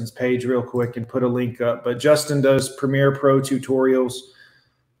Justin's page real quick and put a link up. But Justin does Premiere Pro tutorials.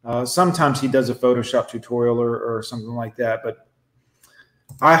 Sometimes he does a Photoshop tutorial or something like that. But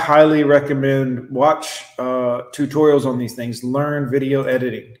I highly recommend watch tutorials on these things. Learn video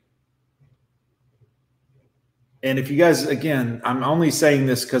editing. And if you guys, again, I'm only saying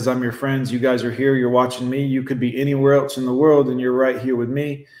this because I'm your friends. You guys are here. You're watching me. You could be anywhere else in the world, and you're right here with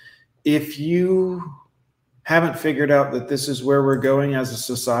me. If you haven't figured out that this is where we're going as a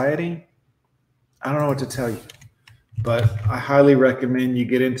society, I don't know what to tell you. But I highly recommend you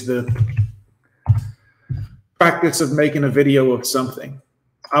get into the practice of making a video of something.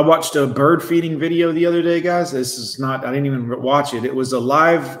 I watched a bird feeding video the other day, guys. This is not, I didn't even watch it. It was a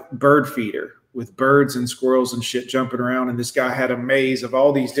live bird feeder with birds and squirrels and shit jumping around. And this guy had a maze of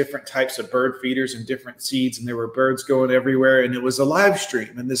all these different types of bird feeders and different seeds. And there were birds going everywhere. And it was a live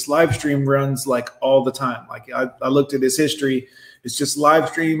stream. And this live stream runs like all the time. Like I looked at his history. It's just live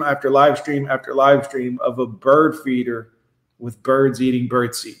stream after live stream after live stream of a bird feeder with birds eating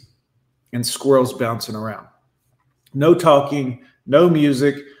birdseed and squirrels bouncing around. No talking, no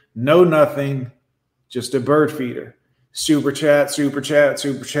music, no nothing, just a bird feeder. Super chat, super chat,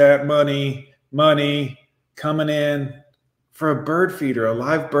 super chat, money coming in for a bird feeder, a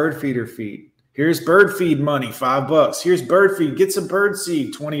live bird feeder feed. Here's bird feed money, $5. Here's bird feed, get some bird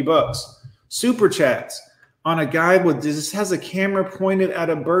seed, $20. Super chats on a guy with this has a camera pointed at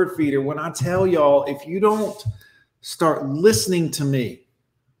a bird feeder. When I tell y'all, if you don't start listening to me,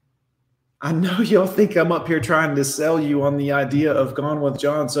 I know y'all think I'm up here trying to sell you on the idea of Gone with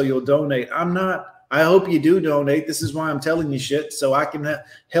John so you'll donate. I'm not. I hope you do donate. This is why I'm telling you shit, so I can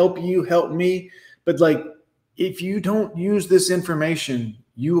help you, help me. But like, if you don't use this information,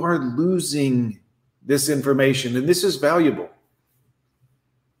 you are losing this information. And this is valuable.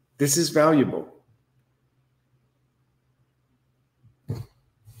 This is valuable.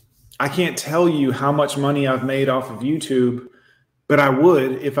 I can't tell you how much money I've made off of YouTube, but I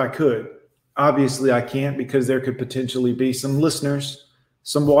would if I could. Obviously, I can't because there could potentially be some listeners,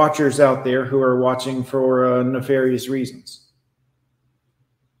 some watchers out there who are watching for nefarious reasons.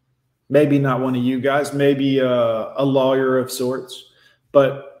 Maybe not one of you guys, maybe a lawyer of sorts,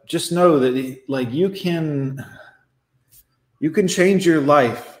 but just know that like you can change your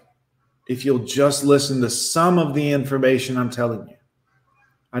life if you'll just listen to some of the information I'm telling you.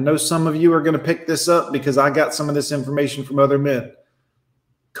 I know some of you are going to pick this up because I got some of this information from other men.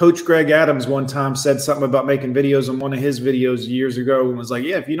 Coach Greg Adams one time said something about making videos on one of his videos years ago and was like,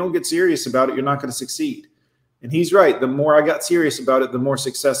 yeah, if you don't get serious about it, you're not going to succeed. And he's right. The more I got serious about it, the more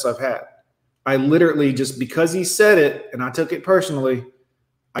success I've had. I literally just because he said it and I took it personally,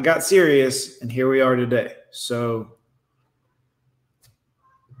 I got serious and here we are today. So,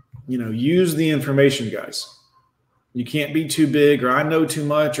 use the information, guys. You can't be too big, or I know too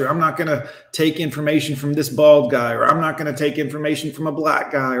much, or I'm not going to take information from this bald guy, or I'm not going to take information from a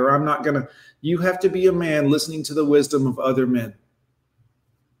black guy, or I'm not going to. You have to be a man listening to the wisdom of other men.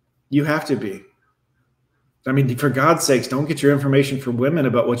 You have to be. I mean, for God's sakes, don't get your information from women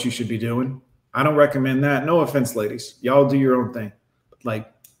about what you should be doing. I don't recommend that. No offense, ladies. Y'all do your own thing. But like,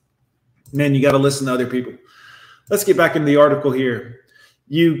 men, you got to listen to other people. Let's get back into the article here.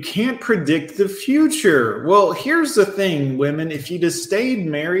 You can't predict the future. Well, here's the thing, women. If you just stayed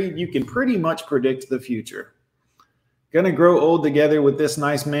married, you can pretty much predict the future. Gonna grow old together with this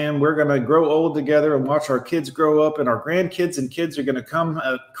nice man. We're gonna grow old together and watch our kids grow up, and our grandkids and kids are gonna come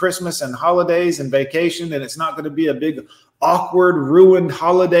at Christmas and holidays and vacation, and it's not gonna be a big, awkward, ruined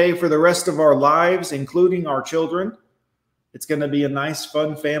holiday for the rest of our lives, including our children. It's gonna be a nice,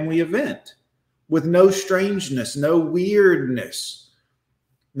 fun family event with no strangeness, no weirdness.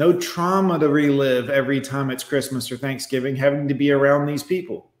 No trauma to relive every time it's Christmas or Thanksgiving, having to be around these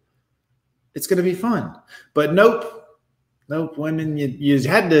people. It's going to be fun. But nope, women, you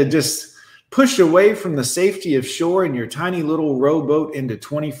had to just push away from the safety of shore in your tiny little rowboat into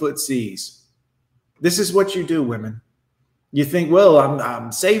 20-foot seas. This is what you do, women. You think, well,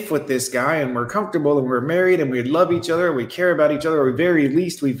 I'm safe with this guy and we're comfortable and we're married and we love each other, we care about each other, or at the very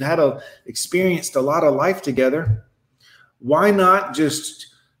least we've experienced a lot of life together. Why not just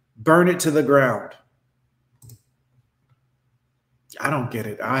burn it to the ground? I don't get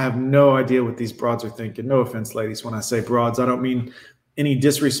it. I have no idea what these broads are thinking. No offense, ladies. When I say broads, I don't mean any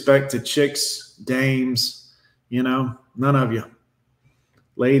disrespect to chicks, dames, none of you.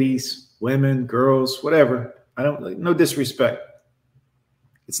 Ladies, women, girls, whatever. No disrespect.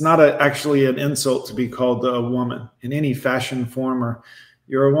 It's not actually an insult to be called a woman in any fashion, form, or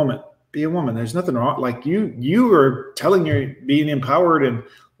you're a woman. Be a woman. There's nothing wrong. Like you are telling you're being empowered, and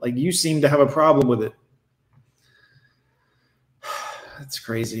like you seem to have a problem with it. That's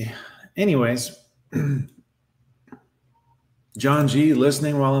crazy. Anyways, John G,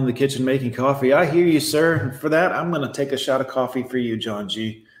 listening while in the kitchen making coffee. I hear you, sir. And for that, I'm going to take a shot of coffee for you, John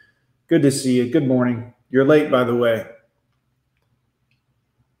G. Good to see you. Good morning. You're late, by the way.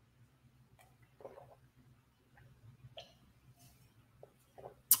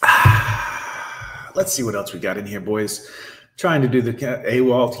 Let's see what else we got in here, boys. Trying to do the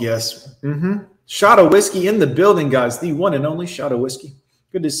AWOLT, yes. Shot of whiskey in the building, guys. The one and only shot of whiskey.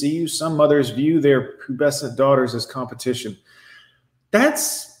 Good to see you. Some mothers view their pubescent daughters as competition.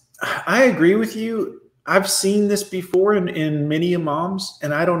 I agree with you. I've seen this before in many moms,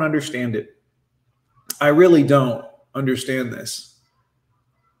 and I don't understand it. I really don't understand this.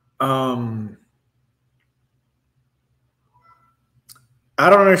 I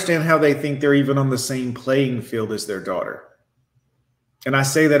don't understand how they think they're even on the same playing field as their daughter. And I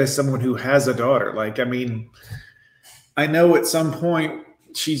say that as someone who has a daughter. I know at some point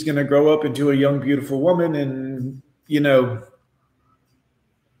she's going to grow up into a young, beautiful woman, and,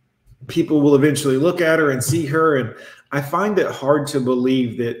 people will eventually look at her and see her. And I find it hard to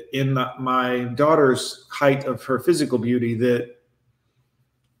believe that in my daughter's height of her physical beauty, that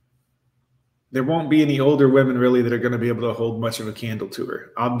there won't be any older women really that are going to be able to hold much of a candle to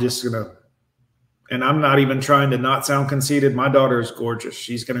her. And I'm not even trying to not sound conceited. My daughter is gorgeous.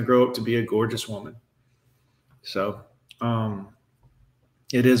 She's going to grow up to be a gorgeous woman. So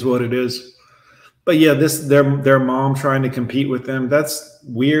it is what it is. But yeah, their mom trying to compete with them, that's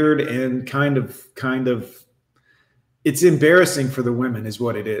weird and kind of it's embarrassing for the women is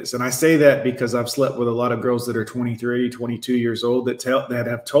what it is. And I say that because I've slept with a lot of girls that are 23, 22 years old that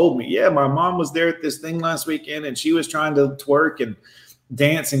have told me, yeah, my mom was there at this thing last weekend and she was trying to twerk and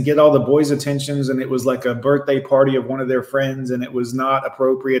dance and get all the boys' attentions, and it was like a birthday party of one of their friends, and it was not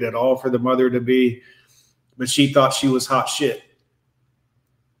appropriate at all for the mother to be, but she thought she was hot shit.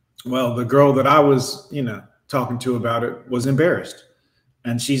 Well, the girl that I was, talking to about it was embarrassed.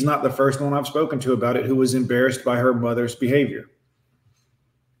 And she's not the first one I've spoken to about it who was embarrassed by her mother's behavior.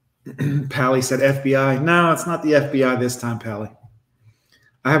 Pally said FBI. No, it's not the FBI this time, Pally.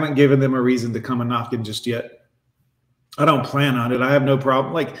 I haven't given them a reason to come a knocking just yet. I don't plan on it. I have no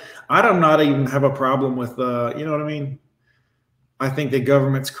problem. I do not even have a problem with, you know what I mean? I think the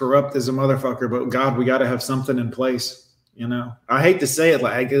government's corrupt as a motherfucker, but God, we got to have something in place. I hate to say it,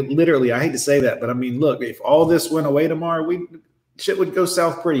 I hate to say that, but I mean, look, if all this went away tomorrow, shit would go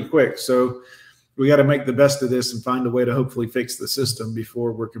south pretty quick. So we got to make the best of this and find a way to hopefully fix the system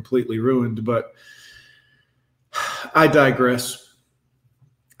before we're completely ruined. But I digress.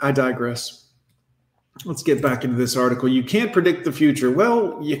 Let's get back into this article. You can't predict the future.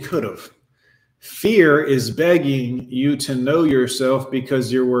 Well, you could have. Fear is begging you to know yourself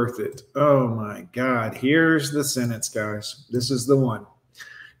because you're worth it. Oh my God. Here's the sentence, guys. This is the one.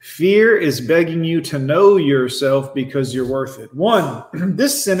 Fear is begging you to know yourself because you're worth it. One,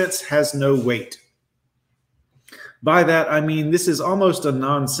 this sentence has no weight. By that, I mean, this is almost a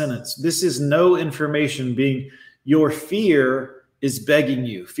non-sentence. This is no information being, your fear is begging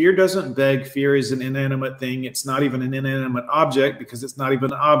you. Fear doesn't beg. Fear is an inanimate thing. It's not even an inanimate object because it's not even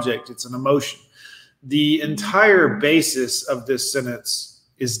an object. It's an emotion. The entire basis of this sentence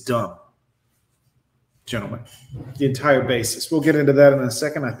is dumb, gentlemen. The entire basis. We'll get into that in a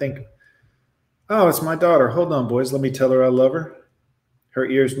second. I think, oh, it's my daughter. Hold on, boys. Let me tell her I love her. Her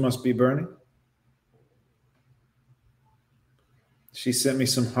ears must be burning. She sent me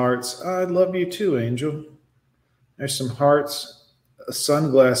some hearts. I love you too, Angel. There's some hearts,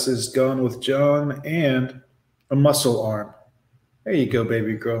 sunglasses gone with John, and a muscle arm. There you go,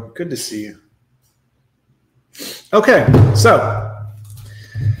 baby girl. Good to see you. Okay, so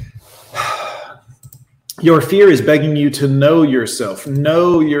your fear is begging you to know yourself.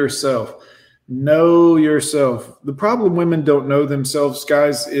 Know yourself. Know yourself. The problem women don't know themselves,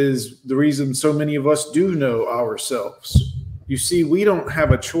 guys, is the reason so many of us do know ourselves. You see, we don't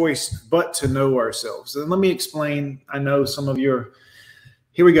have a choice but to know ourselves. And let me explain. I know some of you are.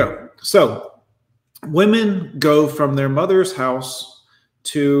 Here we go. So women go from their mother's house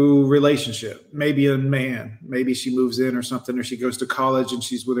to relationship, maybe a man, maybe she moves in or something, or she goes to college and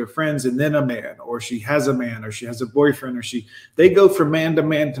she's with her friends and then a man, or she has a man, or she has a boyfriend, or they go from man to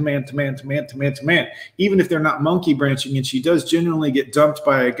man to man to man to man to man to man. Even if they're not monkey branching and she does genuinely get dumped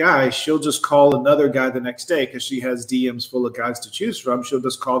by a guy, she'll just call another guy the next day because she has DMs full of guys to choose from. She'll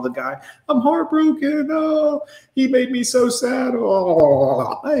just call the guy, I'm heartbroken. Oh, he made me so sad.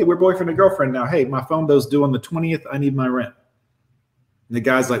 Oh, hey, we're boyfriend and girlfriend now. Hey, my phone bill's due on the 20th. I need my rent. And the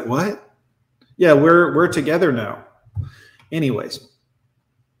guy's like, what? Yeah, we're together now. Anyways,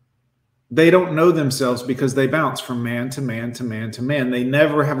 they don't know themselves because they bounce from man to man to man to man. They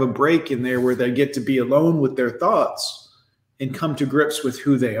never have a break in there where they get to be alone with their thoughts and come to grips with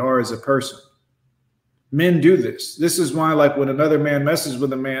who they are as a person. Men do this. This is why, like, when another man messes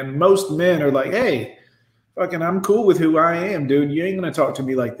with a man, most men are like, hey, fucking, I'm cool with who I am, dude. You ain't going to talk to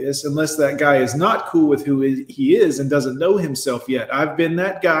me like this unless that guy is not cool with who he is and doesn't know himself yet. I've been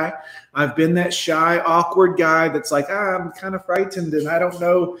that guy. I've been that shy, awkward guy that's like, I'm kind of frightened and I don't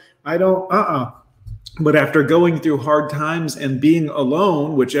know. But after going through hard times and being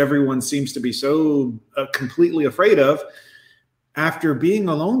alone, which everyone seems to be so completely afraid of, after being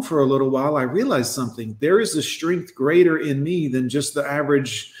alone for a little while, I realized something. There is a strength greater in me than just the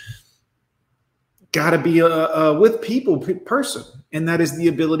average got to be a with people person. And that is the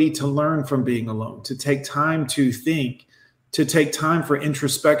ability to learn from being alone, to take time to think, to take time for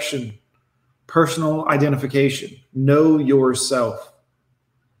introspection, personal identification, know yourself.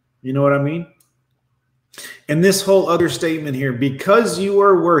 You know what I mean? And this whole other statement here, because you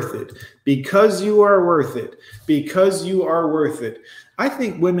are worth it, because you are worth it, because you are worth it. I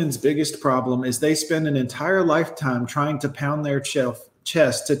think women's biggest problem is they spend an entire lifetime trying to pound their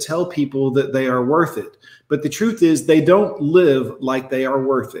chest to tell people that they are worth it. But the truth is they don't live like they are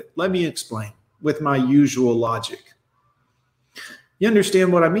worth it. Let me explain with my usual logic. You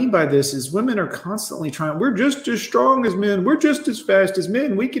understand what I mean by this is women are constantly trying. We're just as strong as men. We're just as fast as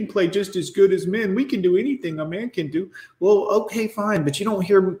men. We can play just as good as men. We can do anything a man can do. Well, okay, fine. But you don't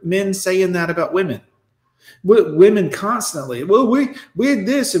hear men saying that about women. Women constantly, well, we're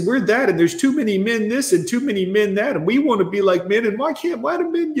this and we're that, and there's too many men this and too many men that, and we want to be like men, and why do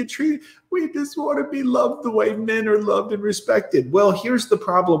men get treated? We just want to be loved the way men are loved and respected. Well, here's the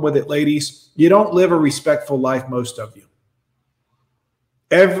problem with it, ladies. You don't live a respectful life, most of you.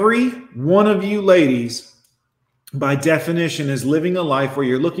 Every one of you ladies, by definition, is living a life where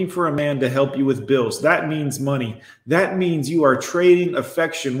you're looking for a man to help you with bills. That means money. That means you are trading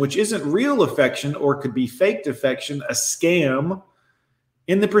affection, which isn't real affection or could be faked affection, a scam,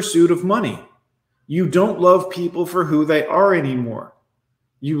 in the pursuit of money. You don't love people for who they are anymore.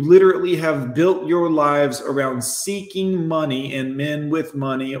 You literally have built your lives around seeking money and men with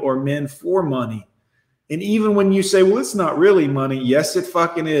money or men for money. And even when you say, well, it's not really money. Yes, it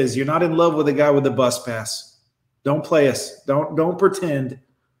fucking is. You're not in love with a guy with a bus pass. Don't play us. Don't pretend.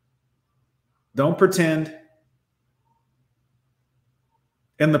 Don't pretend.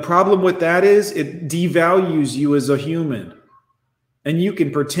 And the problem with that is it devalues you as a human. And you can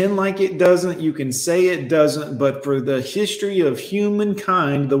pretend like it doesn't. You can say it doesn't. But for the history of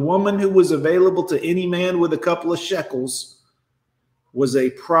humankind, the woman who was available to any man with a couple of shekels was a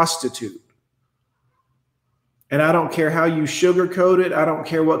prostitute. And I don't care how you sugarcoat it. I don't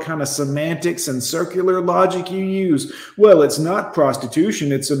care what kind of semantics and circular logic you use. Well, it's not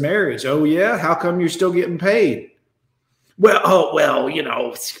prostitution. It's a marriage. Oh, yeah? How come you're still getting paid? Well,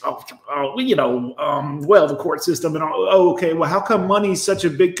 the court system and all. Oh, okay. Well, how come money's such a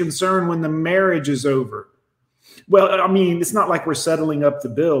big concern when the marriage is over? Well, I mean, it's not like we're settling up the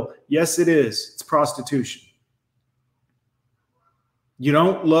bill. Yes, it is. It's prostitution. You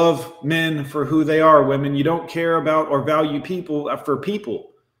don't love men for who they are, women. You don't care about or value people for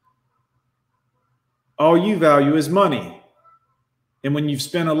people. All you value is money. And when you've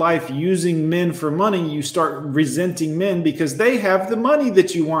spent a life using men for money, you start resenting men because they have the money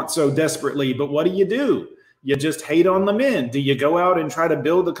that you want so desperately. But what do? You just hate on the men. Do you go out and try to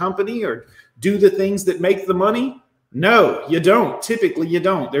build a company or do the things that make the money? No, you don't. Typically, you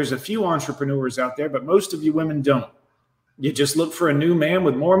don't. There's a few entrepreneurs out there, but most of you women don't. You just look for a new man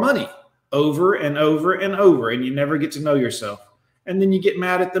with more money over and over and over, and you never get to know yourself. And then you get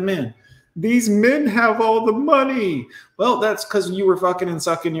mad at the men. These men have all the money. Well, that's because you were fucking and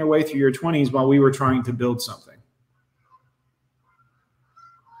sucking your way through your 20s while we were trying to build something.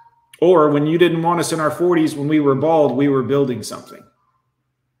 Or when you didn't want us in our 40s when we were bald, we were building something.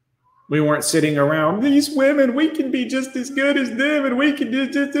 We weren't sitting around, these women, we can be just as good as them, and we can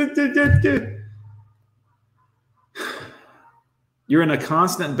do. You're in a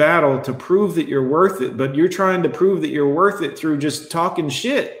constant battle to prove that you're worth it, but you're trying to prove that you're worth it through just talking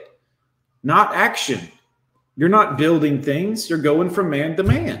shit, not action. You're not building things. You're going from man to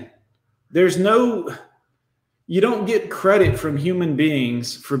man. You don't get credit from human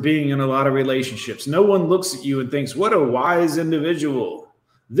beings for being in a lot of relationships. No one looks at you and thinks, what a wise individual.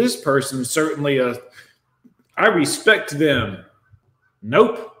 This person certainly I respect them.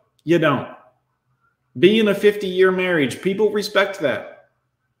 Nope, you don't. Being a 50-year marriage, people respect that.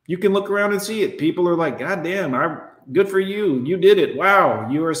 You can look around and see it. People are like, God damn, good for you. You did it. Wow,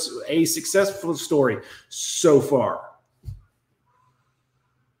 you are a successful story so far.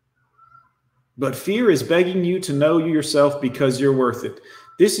 But fear is begging you to know yourself because you're worth it.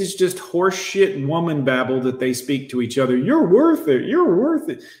 This is just horseshit woman babble that they speak to each other. You're worth it. You're worth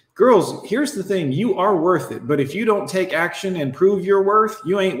it. Girls, here's the thing. You are worth it. But if you don't take action and prove your worth,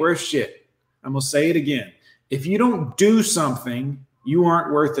 you ain't worth shit. I'm going to say it again. If you don't do something, you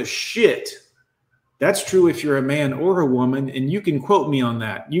aren't worth a shit. That's true if you're a man or a woman, and you can quote me on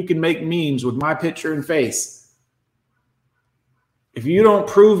that. You can make memes with my picture and face. If you don't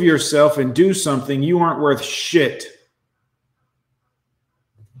prove yourself and do something, you aren't worth shit.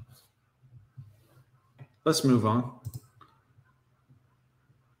 Let's move on.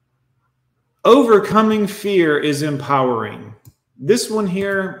 Overcoming fear is empowering. This one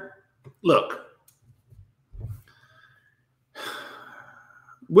here, look,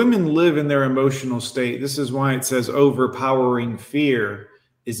 women live in their emotional state. This is why it says overpowering fear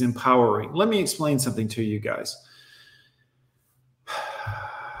is empowering. Let me explain something to you guys.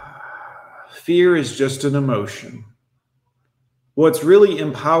 Fear is just an emotion. What's really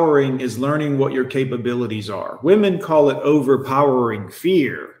empowering is learning what your capabilities are. Women call it overpowering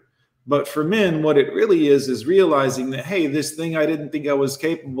fear. But for men, what it really is realizing that, hey, this thing I didn't think I was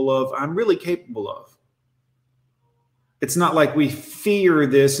capable of, I'm really capable of. It's not like we fear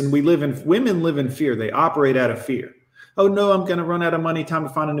this and women live in fear. They operate out of fear. Oh, no, I'm going to run out of money. Time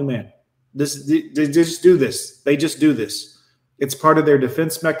to find a new man. They just do this. They just do this. It's part of their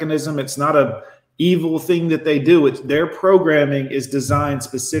defense mechanism. It's not a evil thing that they do. It's their programming is designed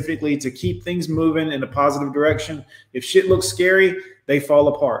specifically to keep things moving in a positive direction. If shit looks scary, they fall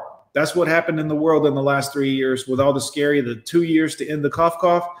apart. That's what happened in the world in the last 3 years with all the scary, the 2 years to end the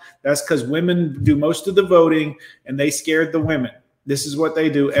cough. That's because women do most of the voting and they scared the women. This is what they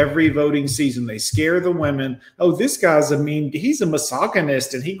do every voting season. They scare the women. Oh, this guy's he's a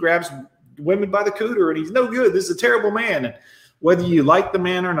misogynist and he grabs women by the cooter and he's no good. This is a terrible man. And whether you like the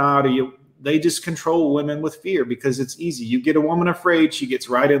man or not, they just control women with fear because it's easy. You get a woman afraid, she gets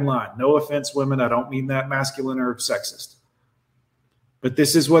right in line. No offense, women. I don't mean that masculine or sexist. But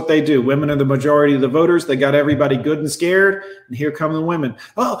this is what they do. Women are the majority of the voters. They got everybody good and scared. And here come the women.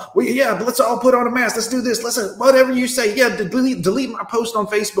 Oh, well, yeah, let's all put on a mask. Let's do this. Listen, whatever you say. Yeah, delete my post on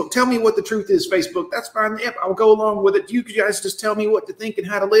Facebook. Tell me what the truth is, Facebook. That's fine. Yep, I'll go along with it. You guys just tell me what to think and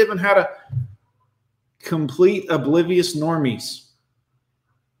how to live and how to complete oblivious normies.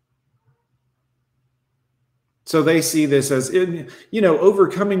 So they see this as,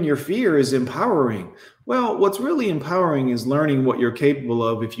 overcoming your fear is empowering. Well, what's really empowering is learning what you're capable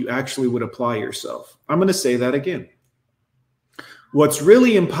of if you actually would apply yourself. I'm going to say that again. What's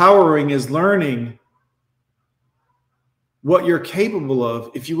really empowering is learning what you're capable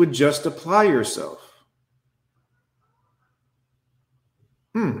of if you would just apply yourself.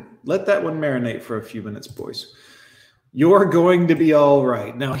 Let that one marinate for a few minutes, boys. You're going to be all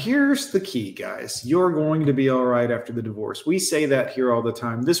right. Now, here's the key, guys. You're going to be all right after the divorce. We say that here all the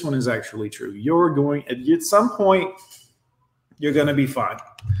time. This one is actually true. At some point, you're going to be fine.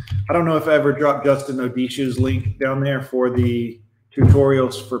 I don't know if I ever dropped Justin Odishu's link down there for the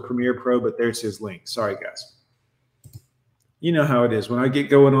tutorials for Premiere Pro, but there's his link. Sorry, guys. You know how it is. When I get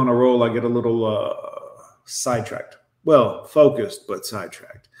going on a roll, I get a little sidetracked. Well, focused, but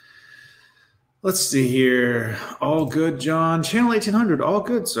sidetracked. Let's see here. All good, John. Channel 1800. All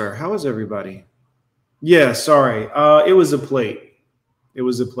good, sir. How is everybody? Yeah, sorry. It was a plate. It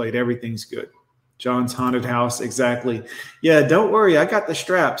was a plate. Everything's good. John's haunted house. Exactly. Yeah, don't worry. I got the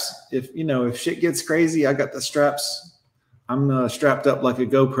straps. If shit gets crazy, I got the straps. I'm strapped up like a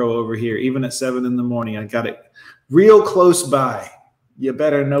GoPro over here. Even at 7 in the morning, I got it real close by. You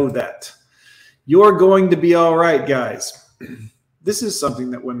better know that. You're going to be all right, guys. This is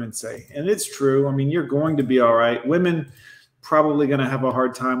something that women say, and it's true. I mean, you're going to be all right. Women probably going to have a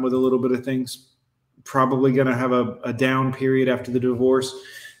hard time with a little bit of things, probably going to have a down period after the divorce,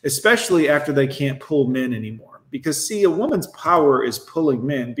 especially after they can't pull men anymore. Because, see, a woman's power is pulling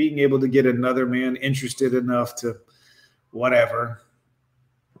men, being able to get another man interested enough to whatever.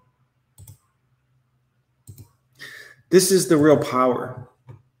 This is the real power.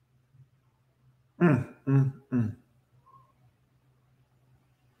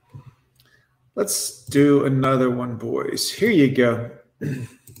 Let's do another one, boys. Here you go.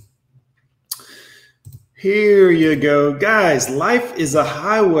 Here you go. Guys, life is a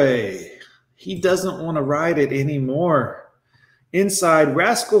highway. He doesn't want to ride it anymore. Inside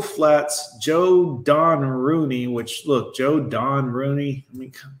Rascal Flatts, Joe Don Rooney, which, look, Joe Don Rooney. I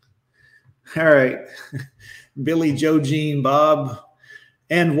mean, all right. Billy Joe Jean Bob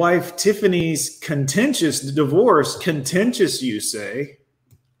and wife Tiffany's contentious divorce. Contentious, you say?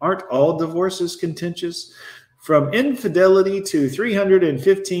 Aren't all divorces contentious? From infidelity to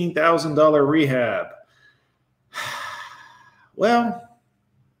 $315,000 rehab. Well,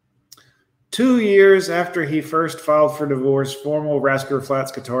 2 years after he first filed for divorce, former Rascal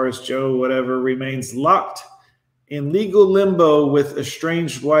Flatts guitarist Joe whatever remains locked in legal limbo with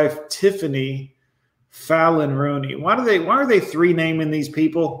estranged wife Tiffany Fallon Rooney. Why are they three naming these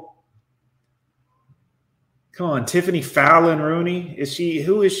people? Come on, Tiffany Fallon Rooney.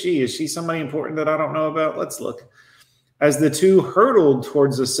 Who is she? Is she somebody important that I don't know about? Let's look. As the two hurtled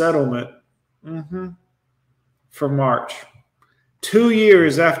towards a settlement for March. 2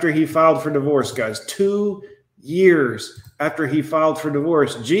 years after he filed for divorce, guys. 2 years after he filed for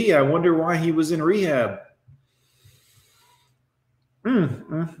divorce. Gee, I wonder why he was in rehab.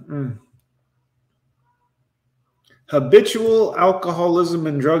 Habitual alcoholism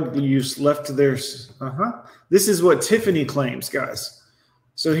and drug use left to their... This is what Tiffany claims, guys.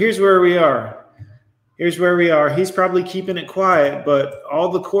 So here's where we are. Here's where we are. He's probably keeping it quiet, but all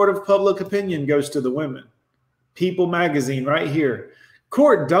the court of public opinion goes to the women. People magazine right here.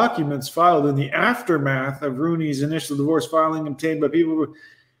 Court documents filed in the aftermath of Rooney's initial divorce filing obtained by people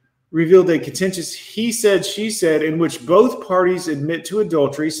revealed a contentious he said, she said, in which both parties admit to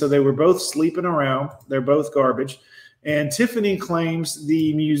adultery. So they were both sleeping around. They're both garbage. And Tiffany claims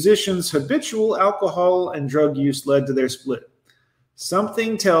the musician's habitual alcohol and drug use led to their split.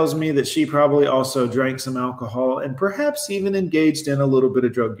 Something tells me that she probably also drank some alcohol and perhaps even engaged in a little bit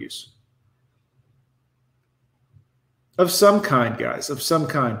of drug use. Of some kind, guys, of some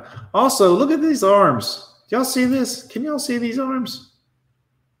kind. Also, look at these arms. Y'all see this? Can y'all see these arms?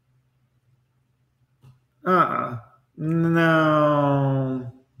 No.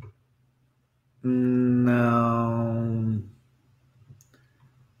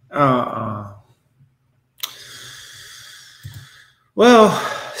 Well,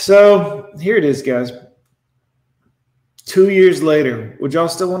 so here it is, guys. 2 years later. Would y'all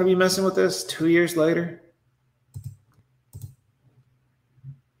still want to be messing with this 2 years later?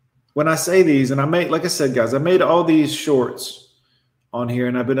 When I say these, and I made, like I said, guys, I made all these shorts on here,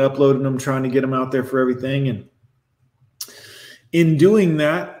 and I've been uploading them, trying to get them out there for everything. And in doing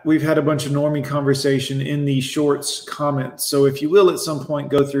that, we've had a bunch of normie conversation in the shorts comments. So if you will, at some point,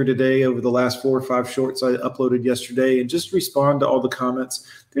 go through today over the last 4 or 5 shorts I uploaded yesterday and just respond to all the comments.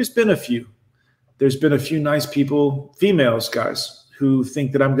 There's been a few. There's been a few nice people, females, guys, who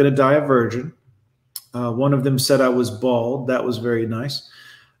think that I'm going to die a virgin. One of them said I was bald. That was very nice.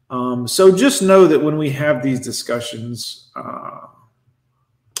 So just know that when we have these discussions,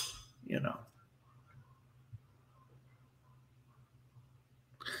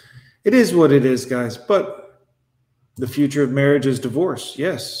 it is what it is, guys. But the future of marriage is divorce.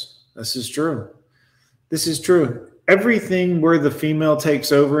 Yes, this is true. This is true. Everything where the female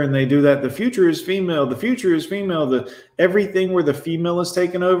takes over and they do that, the future is female. The future is female. Everything where the female is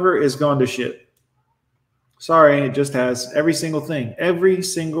taken over is gone to shit. Sorry, it just has. Every single thing. Every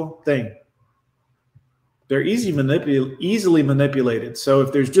single thing. They're easily manipulated. So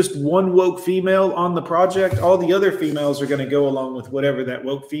if there's just one woke female on the project, all the other females are going to go along with whatever that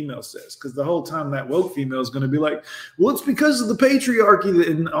woke female says. Because the whole time that woke female is going to be like, well, it's because of the patriarchy.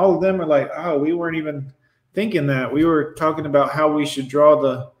 And all of them are like, oh, we weren't even thinking that. We were talking about how we should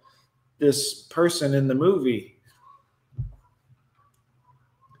draw this person in the movie.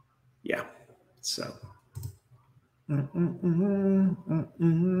 Yeah. So...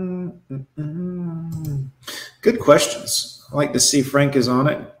 Good questions. I like to see Frank is on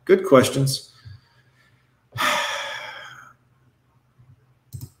it. Good questions.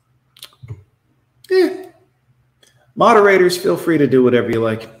 Moderators, feel free to do whatever you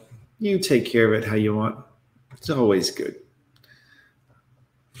like. You take care of it how you want. It's always good.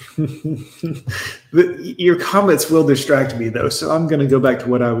 Your comments will distract me, though, so I'm going to go back to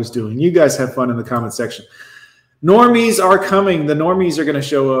what I was doing. You guys have fun in the comment section. Normies are coming. The normies are going to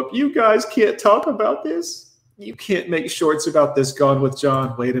show up. You guys can't talk about this. You can't make shorts about this. Gone with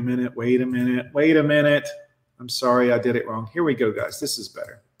John. Wait a minute. Wait a minute. Wait a minute. I'm sorry. I did it wrong. Here we go, guys. This is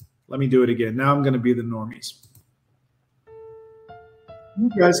better. Let me do it again. Now I'm going to be the normies. You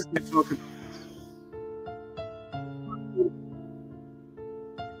guys can't talk about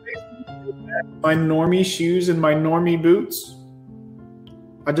my normie shoes and my normie boots.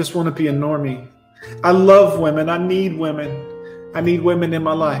 I just want to be a normie. I love women. I need women. I need women in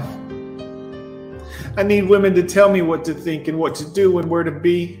my life. I need women to tell me what to think and what to do and where to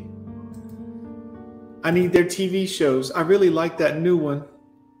be. I need their TV shows. I really like that new one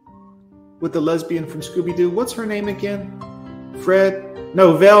with the lesbian from Scooby-Doo. What's her name again? Fred?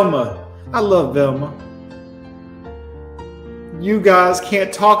 No, Velma. I love Velma. You guys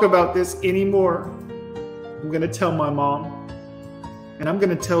can't talk about this anymore. I'm going to tell my mom. And I'm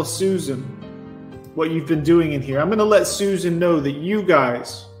going to tell Susan what you've been doing in here. I'm going to let Susan know that you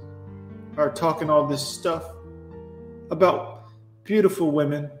guys are talking all this stuff about beautiful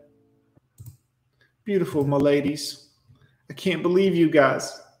women. Beautiful, my ladies. I can't believe you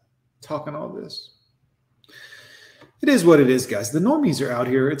guys talking all this. It is what it is, guys. The normies are out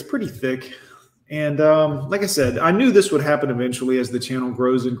here. It's pretty thick. And like I said, I knew this would happen eventually as the channel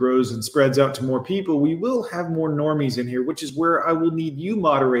grows and grows and spreads out to more people. We will have more normies in here, which is where I will need you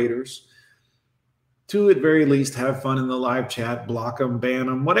moderators to at very least have fun in the live chat, block them, ban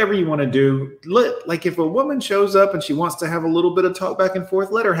them, whatever you want to do. Like if a woman shows up and she wants to have a little bit of talk back and forth,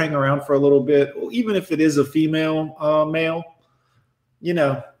 let her hang around for a little bit. Even if it is a female male, you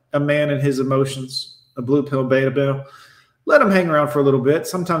know, a man and his emotions, a blue pill, beta pill. Let them hang around for a little bit.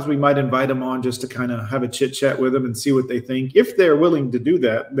 Sometimes we might invite them on just to kind of have a chit chat with them and see what they think. If they're willing to do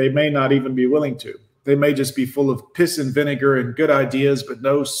that, they may not even be willing to. They may just be full of piss and vinegar and good ideas, but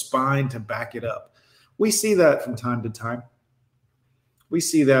no spine to back it up. We see that from time to time. We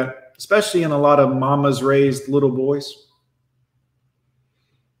see that, especially in a lot of mamas raised little boys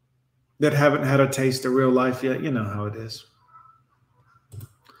that haven't had a taste of real life yet. You know how it is.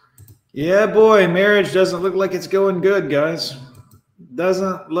 Yeah, boy, marriage doesn't look like it's going good, guys.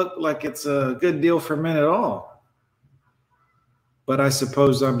 Doesn't look like it's a good deal for men at all. But I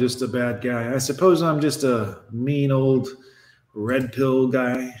suppose I'm just a bad guy. I suppose I'm just a mean old red pill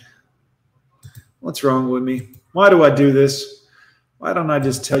guy. What's wrong with me? Why do I do this? Why don't I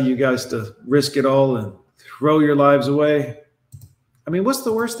just tell you guys to risk it all and throw your lives away? I mean, what's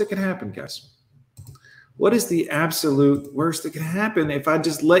the worst that can happen, guys? What is the absolute worst that can happen if I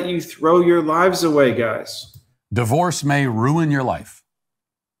just let you throw your lives away, guys? Divorce may ruin your life.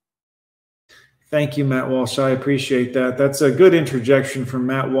 Thank you, Matt Walsh. I appreciate that. That's a good interjection from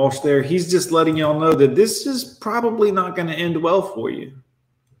Matt Walsh there. He's just letting y'all know that this is probably not going to end well for you.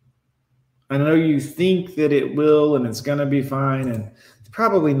 I know you think that it will and it's going to be fine, and it's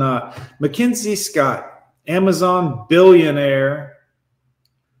probably not. Mackenzie Scott, Amazon billionaire.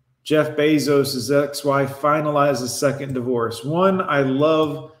 Jeff Bezos' ex-wife finalizes second divorce. One, I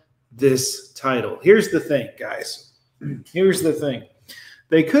love this title. Here's the thing, guys. Here's the thing.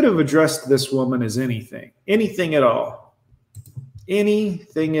 They could have addressed this woman as anything at all.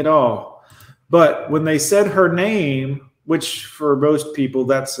 Anything at all. But when they said her name, which for most people,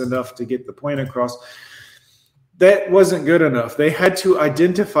 that's enough to get the point across, that wasn't good enough. They had to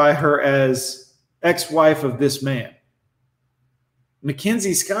identify her as ex-wife of this man.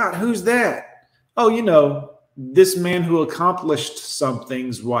 Mackenzie Scott, who's that? Oh, you know, this man who accomplished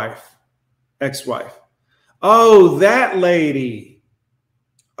something's wife, ex-wife. Oh, that lady.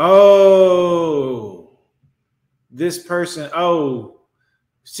 Oh, this person. Oh,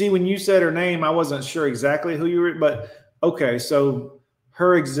 see, when you said her name, I wasn't sure exactly who you were, but okay, so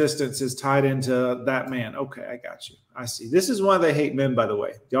her existence is tied into that man. Okay, I got you. I see. This is why they hate men, by the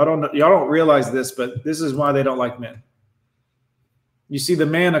way. Y'all don't realize this, but this is why they don't like men. You see, the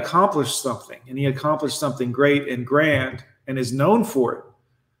man accomplished something, and he accomplished something great and grand and is known for it.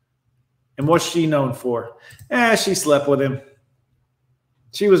 And what's she known for? She slept with him.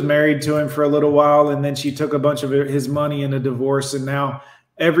 She was married to him for a little while, and then she took a bunch of his money in a divorce, and now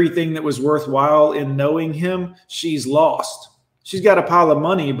everything that was worthwhile in knowing him, she's lost. She's got a pile of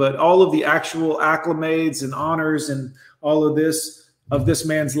money, but all of the actual acclimates and honors and all of this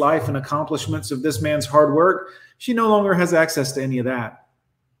man's life and accomplishments of this man's hard work, she no longer has access to any of that.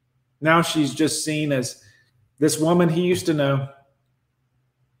 Now she's just seen as this woman he used to know.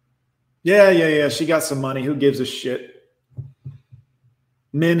 Yeah. She got some money. Who gives a shit?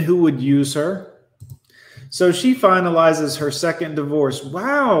 Men who would use her. So she finalizes her second divorce.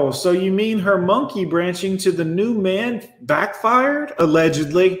 Wow. So you mean her monkey branching to the new man backfired?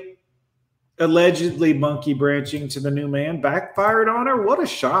 Allegedly. Allegedly monkey branching to the new man backfired on her? What a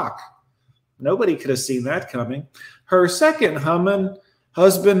shock. Nobody could have seen that coming. Her second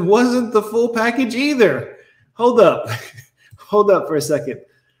husband wasn't the full package either. Hold up. Hold up for a second.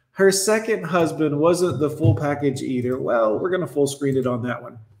 Her second husband wasn't the full package either. Well, we're going to full screen it on that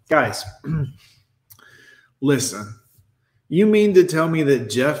one. Guys, listen. You mean to tell me that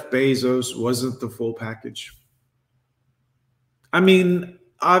Jeff Bezos wasn't the full package? I mean,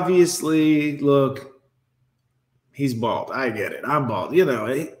 obviously, look, he's bald. I get it. I'm bald. You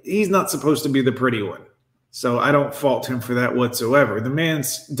know, he's not supposed to be the pretty one. So I don't fault him for that whatsoever. The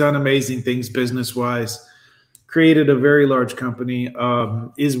man's done amazing things business-wise, created a very large company,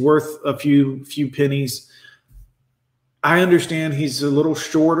 is worth a few pennies. I understand he's a little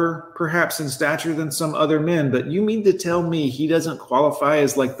shorter, perhaps, in stature than some other men, but you mean to tell me he doesn't qualify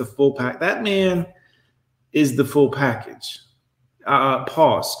as like the full pack? That man is the full package.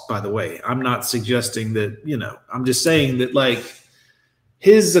 Pause, by the way. I'm not suggesting that, you know, I'm just saying that, like,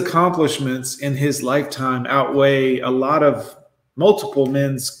 his accomplishments in his lifetime outweigh a lot of multiple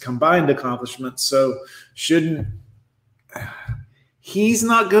men's combined accomplishments. So he's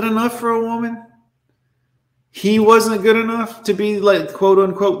not good enough for a woman? He wasn't good enough to be, like, quote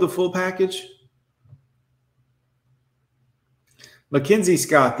unquote, the full package? Mackenzie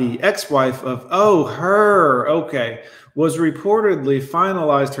Scott, the ex-wife of, her, okay, was reportedly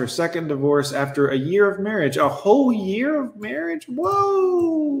finalized her second divorce after a year of marriage. A whole year of marriage?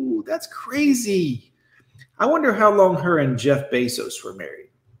 Whoa, that's crazy. I wonder how long her and Jeff Bezos were married.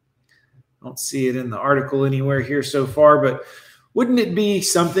 I don't see it in the article anywhere here so far, but wouldn't it be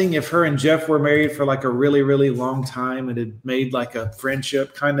something if her and Jeff were married for like a really, really long time and had made like a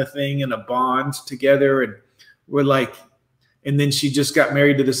friendship kind of thing and a bond together, and were like, and then she just got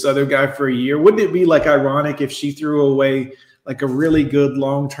married to this other guy for a year? Wouldn't it be like ironic if she threw away like a really good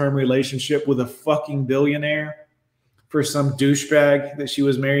long-term relationship with a fucking billionaire for some douchebag that she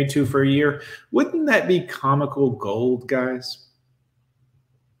was married to for a year? Wouldn't that be comical gold, guys?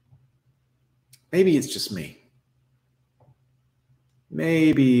 Maybe it's just me.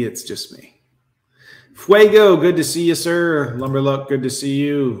 Maybe it's just me. Fuego, good to see you, sir. Lumberluck, good to see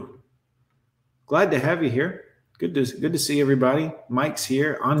you. Glad to have you here. Good to see everybody. Mike's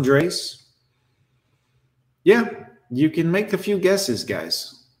here. Andres. Yeah, you can make a few guesses,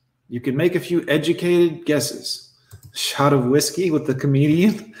 guys. You can make a few educated guesses. Shot of whiskey with the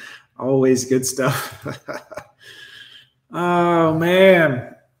comedian. Always good stuff. Oh,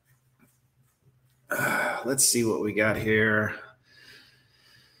 man. Let's see what we got here.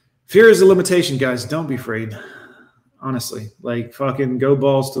 Fear is a limitation, guys. Don't be afraid. Honestly, like, fucking go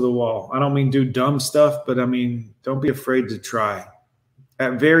balls to the wall. I don't mean do dumb stuff, but I mean, don't be afraid to try.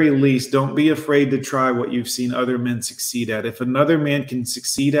 At very least, don't be afraid to try what you've seen other men succeed at. If another man can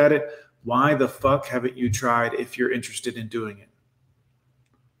succeed at it, why the fuck haven't you tried if you're interested in doing it?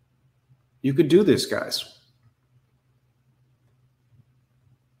 You could do this, guys.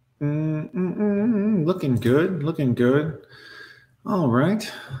 Looking good. Looking good. All right.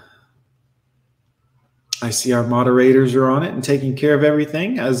 I see our moderators are on it and taking care of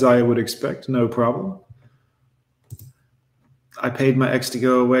everything, as I would expect. No problem. I paid my ex to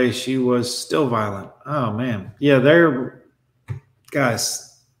go away. She was still violent. Oh, man. Yeah,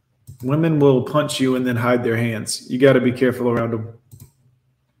 guys, women will punch you and then hide their hands. You got to be careful around them.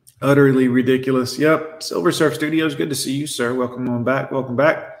 Utterly ridiculous. Yep. Silver Surf Studios, good to see you, sir. Welcome on back. Welcome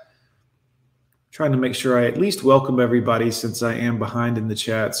back. Trying to make sure I at least welcome everybody since I am behind in the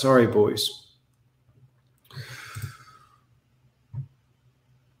chat. Sorry, boys.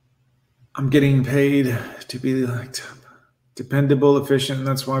 I'm getting paid to be like dependable, efficient, and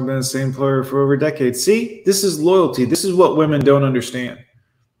that's why I've been the same employer for over decades. See, this is loyalty. This is what women don't understand.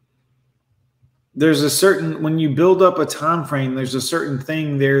 There's a certain, when you build up a time frame, there's a certain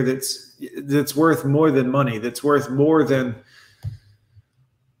thing there that's worth more than money. That's worth more than,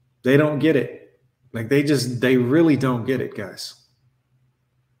 they don't get it. Like they really don't get it, guys.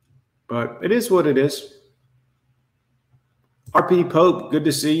 But it is what it is. RP Pope, good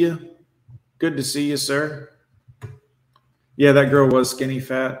to see you. Good to see you, sir. Yeah, that girl was skinny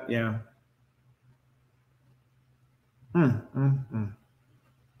fat. Yeah.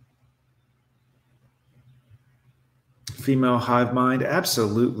 Female hive mind.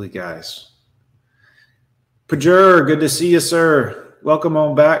 Absolutely, guys. Pajur, good to see you, sir. Welcome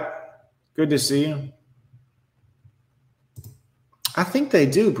on back. Good to see you. I think they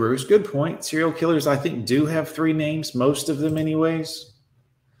do, Bruce. Good point. Serial killers, I think, do have 3 names. Most of them anyways.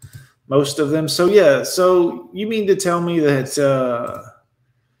 Most of them. So, yeah. So you mean to tell me that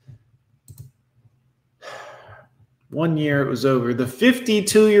 1 year it was over. The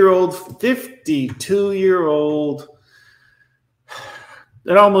 52-year-old,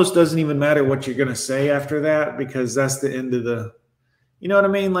 it almost doesn't even matter what you're going to say after that, because that's the end of the, you know what I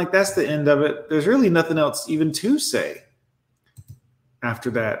mean? Like, that's the end of it. There's really nothing else even to say. after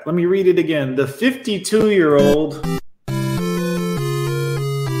that. Let me read it again. The 52-year-old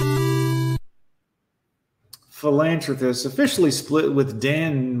philanthropist officially split with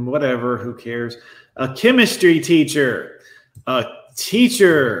Dan, whatever, who cares, a chemistry teacher, a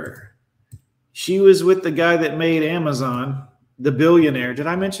teacher. She was with the guy that made Amazon, the billionaire. Did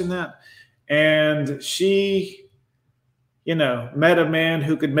I mention that? And she, met a man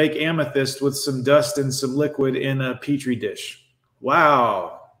who could make amethyst with some dust and some liquid in a petri dish.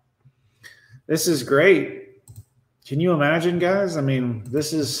 Wow. This is great. Can you imagine, guys? I mean,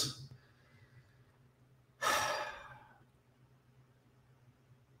 this is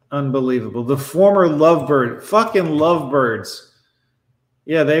unbelievable. The former fucking lovebirds.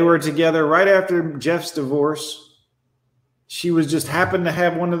 Yeah, they were together right after Jeff's divorce. She was just happened to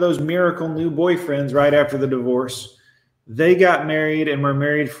have one of those miracle new boyfriends right after the divorce. They got married and were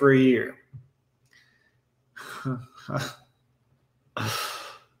married for a year.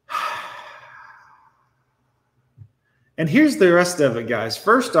 And here's the rest of it, guys.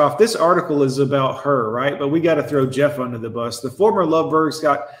 First off, this article is about her, right? But we got to throw Jeff under the bus. The former lovebirds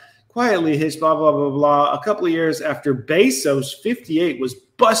got quietly hitched, blah, blah, blah, blah. A couple of years after Bezos, 58, was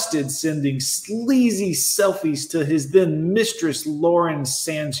busted sending sleazy selfies to his then mistress, Lauren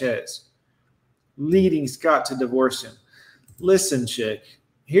Sanchez, leading Scott to divorce him. Listen, chick,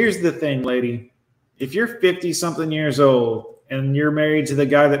 here's the thing, lady. If you're 50-something years old and you're married to the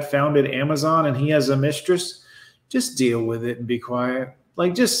guy that founded Amazon and he has a mistress, just deal with it and be quiet.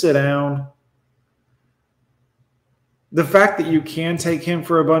 Like, just sit down. The fact that you can take him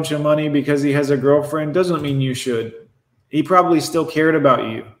for a bunch of money because he has a girlfriend doesn't mean you should. He probably still cared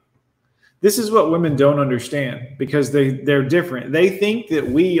about you. This is what women don't understand because they're different. They think that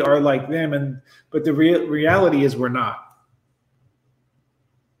we are like them, but the reality is we're not.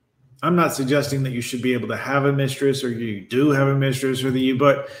 I'm not suggesting that you should be able to have a mistress or you do have a mistress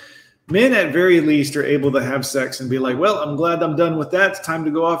but men at very least are able to have sex and be like, well, I'm glad I'm done with that. It's time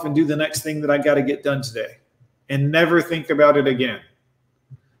to go off and do the next thing that I got to get done today and never think about it again.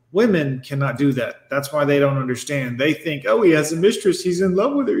 Women cannot do that. That's why they don't understand. They think, oh, he has a mistress. He's in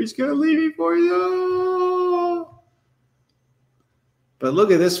love with her. He's going to leave me for you. But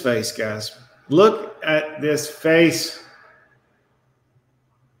look at this face, guys. Look at this face.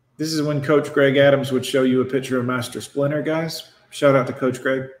 This is when Coach Greg Adams would show you a picture of Master Splinter, guys. Shout out to Coach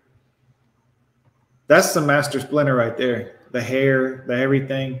Greg. That's the Master Splinter right there. The hair, the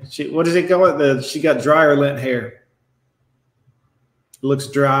everything. What does it call it? She got dryer lint hair. It looks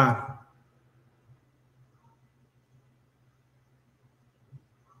dry.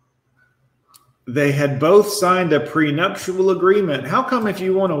 They had both signed a prenuptial agreement. How come if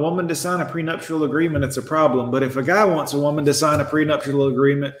you want a woman to sign a prenuptial agreement, it's a problem? But if a guy wants a woman to sign a prenuptial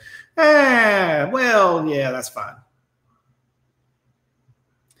agreement, well, yeah, that's fine.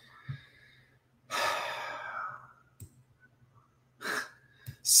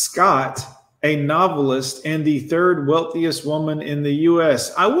 Scott, a novelist and the third wealthiest woman in the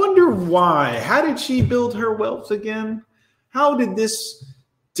U.S. I wonder why. How did she build her wealth again? How did this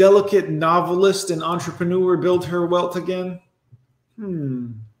delicate novelist and entrepreneur build her wealth again?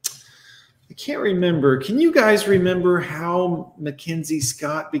 I can't remember. Can you guys remember how Mackenzie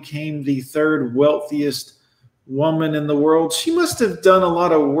Scott became the third wealthiest woman in the world? She must have done a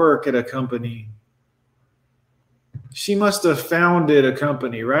lot of work at a company. She must have founded a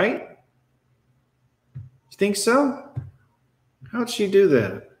company, right? You think so? How'd she do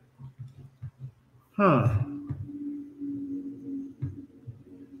that?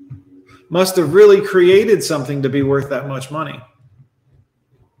 Must have really created something to be worth that much money.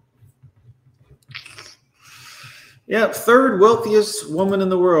 Yep, third wealthiest woman in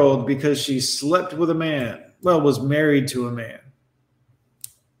the world because she slept with a man. Well, was married to a man.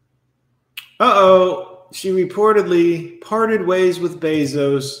 She reportedly parted ways with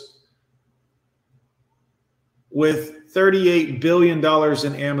Bezos with $38 billion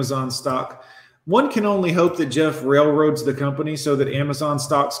in Amazon stock. One can only hope that Jeff railroads the company so that Amazon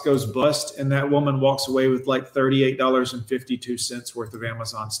stocks goes bust and that woman walks away with like $38.52 worth of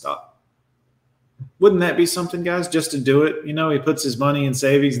Amazon stock. Wouldn't that be something, guys, just to do it? You know, he puts his money in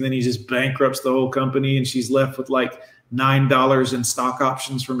savings and then he just bankrupts the whole company and she's left with like $9 in stock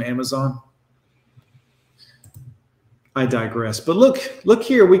options from Amazon. I digress. But look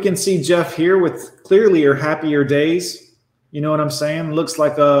here. We can see Jeff here with clearly her happier days. You know what I'm saying? Looks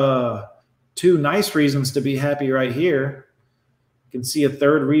like two nice reasons to be happy right here. You can see a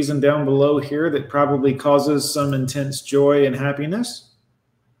third reason down below here that probably causes some intense joy and happiness.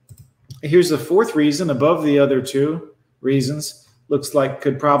 Here's the fourth reason above the other two reasons. Looks like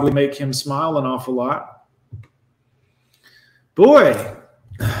could probably make him smile an awful lot. Boy,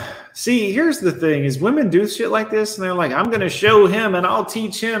 see, here's the thing is women do shit like this and they're like, I'm going to show him and I'll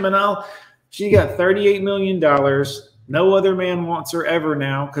teach him she got $38 million. No other man wants her ever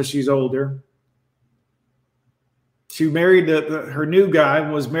now because she's older. She married her new guy,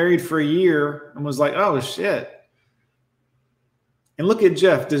 was married for a year and was like, oh shit. And look at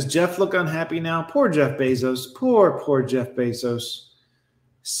Jeff. Does Jeff look unhappy now? Poor Jeff Bezos. Poor Jeff Bezos.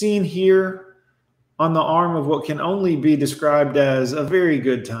 Seen here on the arm of what can only be described as a very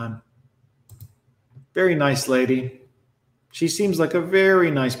good time. Very nice lady. She seems like a very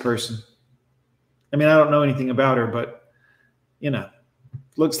nice person. I mean, I don't know anything about her, but,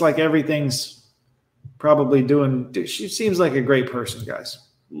 looks like everything's probably doing. She seems like a great person, guys.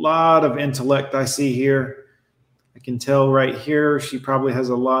 A lot of intellect I see here. I can tell right here she probably has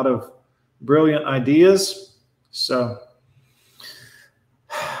a lot of brilliant ideas. So,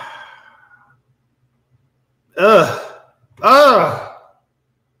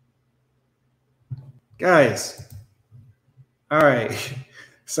 guys. All right.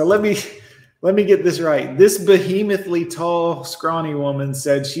 So let me get this right. This behemothly tall, scrawny woman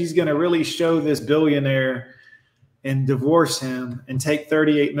said she's going to really show this billionaire and divorce him and take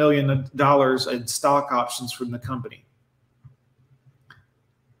 $38 million in stock options from the company.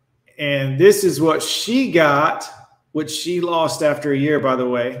 And this is what she got, which she lost after a year, by the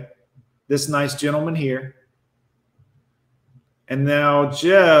way. This nice gentleman here. And now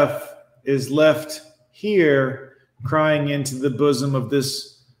Jeff is left here crying into the bosom of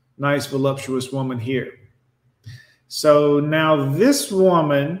this nice, voluptuous woman here. So now this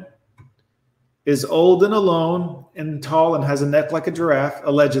woman is old and alone and tall and has a neck like a giraffe,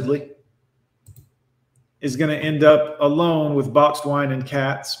 allegedly, is going to end up alone with boxed wine and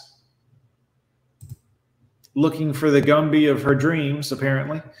cats, looking for the Gumby of her dreams,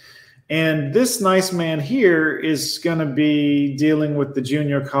 apparently. And this nice man here is going to be dealing with the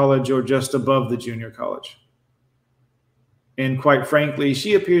junior college or just above the junior college. And quite frankly,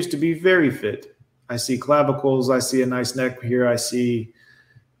 she appears to be very fit. I see clavicles. I see a nice neck here. I see,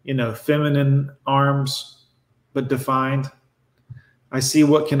 feminine arms, but defined. I see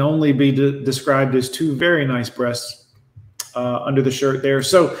what can only be described as two very nice breasts under the shirt there.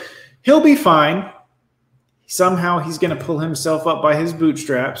 So he'll be fine. Somehow he's going to pull himself up by his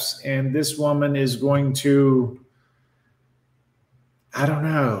bootstraps, and this woman is going to, I don't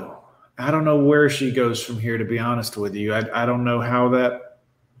know where she goes from here, to be honest with you. I don't know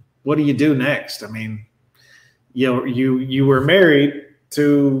what do you do next? I mean, you were married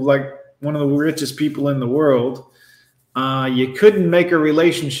to like one of the richest people in the world. You couldn't make a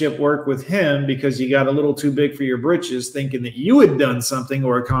relationship work with him because you got a little too big for your britches, thinking that you had done something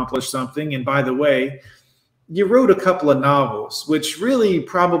or accomplished something. And by the way, you wrote a couple of novels, which really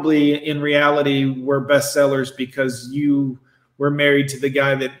probably in reality were bestsellers because you were married to the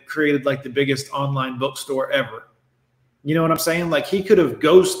guy that created like the biggest online bookstore ever. You know what I'm saying? Like he could have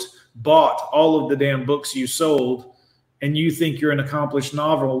ghost bought all of the damn books you sold, and you think you're an accomplished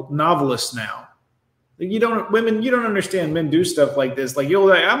novelist now. You don't understand. Men do stuff like this. Like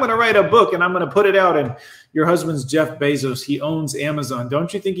I'm going to write a book and I'm going to put it out. And your husband's Jeff Bezos. He owns Amazon.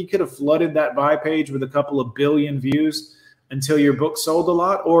 Don't you think he could have flooded that buy page with a couple of billion views until your book sold a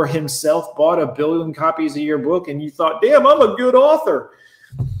lot, or himself bought 1 billion copies of your book and you thought, damn, I'm a good author.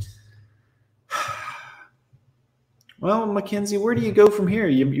 Well, Mackenzie, where do you go from here?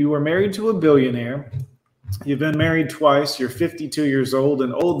 You were married to a billionaire. You've been married twice. You're 52 years old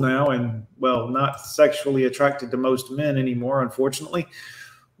and old now, and, well, not sexually attracted to most men anymore, unfortunately.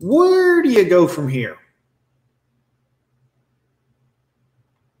 Where do you go from here?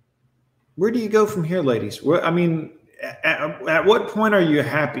 Where do you go from here, ladies? At what point are you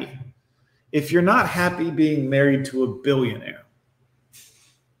happy? If you're not happy being married to a billionaire,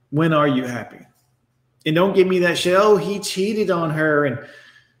 when are you happy? And don't give me that shit, oh, he cheated on her. And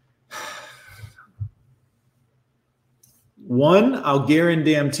one, I'll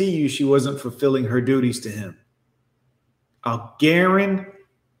guarantee you she wasn't fulfilling her duties to him. I'll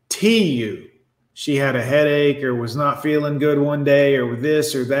guarantee you she had a headache or was not feeling good one day or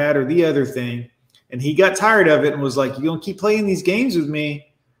this or that or the other thing. And he got tired of it and was like, you're going to keep playing these games with me?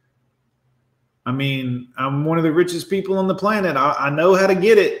 I mean, I'm one of the richest people on the planet. I know how to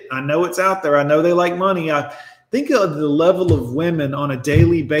get it. I know it's out there. I know they like money. I think of the level of women on a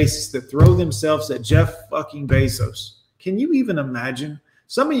daily basis that throw themselves at Jeff fucking Bezos. Can you even imagine?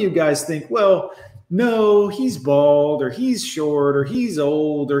 Some of you guys think, well, no, he's bald or he's short or he's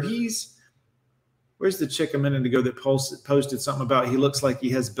old or he's... Where's the chick a minute ago that posted something about he looks like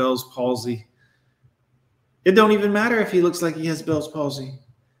he has Bell's palsy? It don't even matter if he looks like he has Bell's palsy.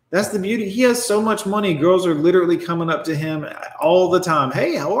 That's the beauty. He has so much money. Girls are literally coming up to him all the time.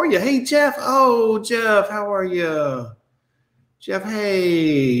 Hey, how are you? Hey, Jeff. Oh, Jeff, how are you? Jeff,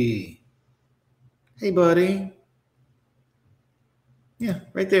 hey. Hey, buddy. Yeah,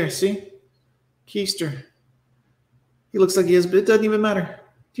 right there. See? Keister. He looks like he is, but it doesn't even matter.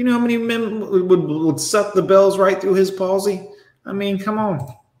 Do you know how many men would suck the bells right through his palsy? I mean, come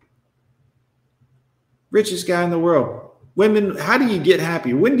on. Richest guy in the world. Women, how do you get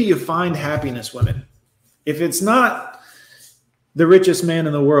happy? When do you find happiness, women? If it's not the richest man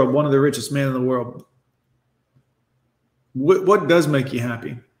in the world, one of the richest men in the world, what does make you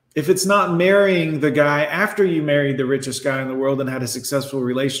happy? If it's not marrying the guy after you married the richest guy in the world and had a successful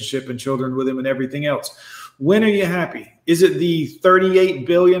relationship and children with him and everything else, when are you happy? Is it the $38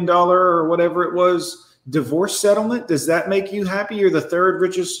 billion or whatever it was divorce settlement? Does that make you happy? You're the third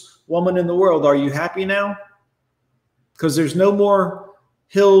richest woman in the world. Are you happy now? Because there's no more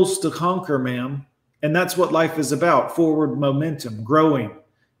hills to conquer, ma'am. And that's what life is about. Forward momentum, growing,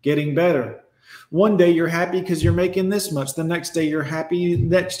 getting better. One day you're happy because you're making this much. The next day you're happy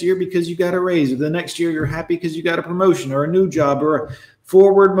next year because you got a raise. Or the next year you're happy because you got a promotion or a new job or a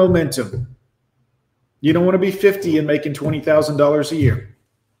forward momentum. You don't want to be 50 and making $20,000 a year.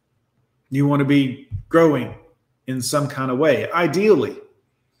 You want to be growing in some kind of way, ideally.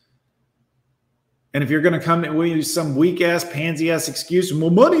 And if you're going to come in with some weak-ass, pansy-ass excuse, well,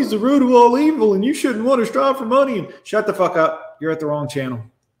 money's the root of all evil, and you shouldn't want to strive for money. Shut the fuck up. You're at the wrong channel.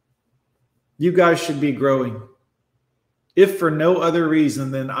 You guys should be growing. If for no other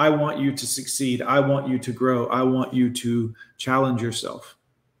reason than I want you to succeed, I want you to grow, I want you to challenge yourself.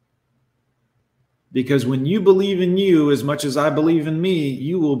 Because when you believe in you as much as I believe in me,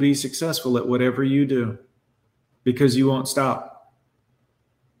 you will be successful at whatever you do. Because you won't stop.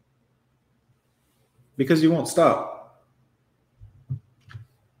 Because you won't stop.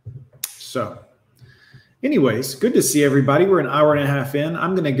 So, anyways, good to see everybody. We're an hour and a half in.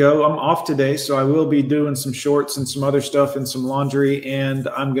 I'm going to go. I'm off today, so I will be doing some shorts and some other stuff and some laundry, and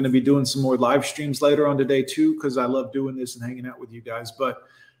I'm going to be doing some more live streams later on today too, because I love doing this and hanging out with you guys. But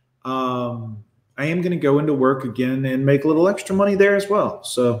I am going to go into work again and make a little extra money there as well.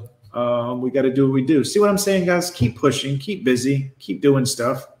 So we got to do what we do. See what I'm saying, guys? Keep pushing, keep busy, keep doing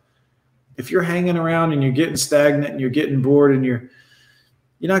stuff. If you're hanging around and you're getting stagnant and you're getting bored and you're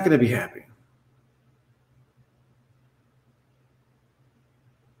not going to be happy.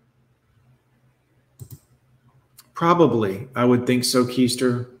 Probably, I would think so,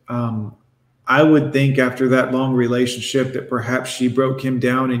 Keister. I would think after that long relationship that perhaps she broke him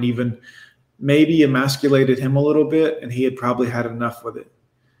down and even maybe emasculated him a little bit, and he had probably had enough with it.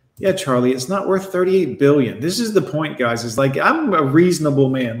 Yeah, Charlie, it's not worth $38 billion. This is the point, guys. Is like, I'm a reasonable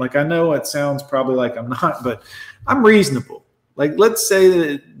man. Like, I know it sounds probably like I'm not, but I'm reasonable. Like, let's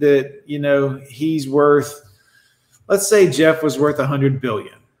say that you know, he's worth, let's say Jeff was worth $100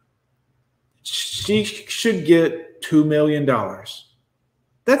 billion. She should get $2 million.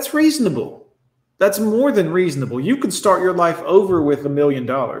 That's reasonable. That's more than reasonable. You could start your life over with $1 million.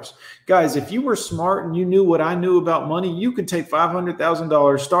 Guys, if you were smart and you knew what I knew about money, you could take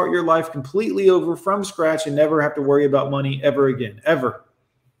 $500,000, start your life completely over from scratch and never have to worry about money ever again. Ever.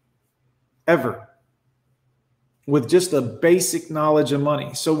 Ever. With just a basic knowledge of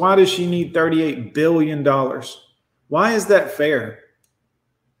money. So why does she need $38 billion? Why is that fair?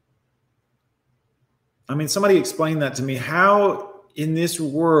 I mean, somebody explain that to me. How in this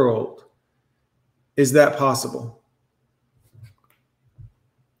world is that possible?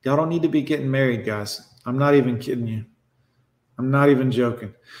 Y'all don't need to be getting married, guys. I'm not even kidding you. I'm not even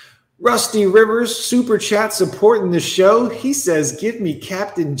joking. Rusty Rivers, super chat supporting the show. He says, give me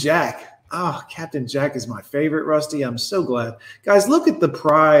Captain Jack. Oh, Captain Jack is my favorite, Rusty. I'm so glad. Guys, look at the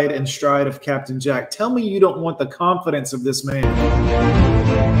pride and stride of Captain Jack. Tell me you don't want the confidence of this man.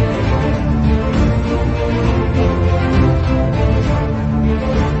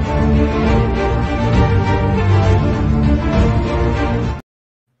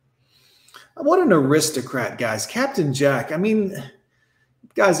 What an aristocrat, guys. Captain Jack. I mean,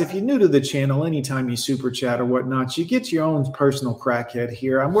 guys, if you're new to the channel, anytime you super chat or whatnot, you get your own personal crackhead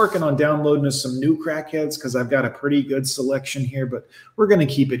here. I'm working on downloading some new crackheads because I've got a pretty good selection here, but we're going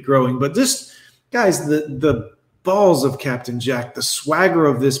to keep it growing. But this, guys, the balls of Captain Jack, the swagger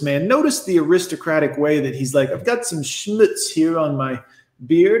of this man. Notice the aristocratic way that he's like, I've got some schmutz here on my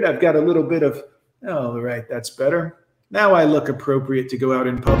beard. I've got a little bit of, oh, right, that's better. Now I look appropriate to go out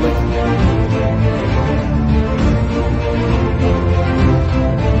in public.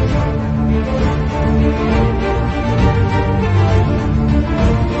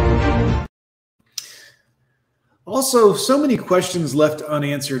 Also, so many questions left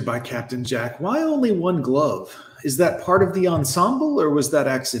unanswered by Captain Jack. Why only one glove? Is that part of the ensemble or was that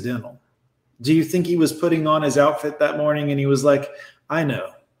accidental? Do you think he was putting on his outfit that morning and he was like, I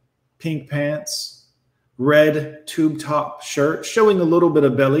know, pink pants, red tube top shirt, showing a little bit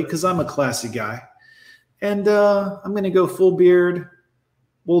of belly because I'm a classy guy. And I'm going to go full beard.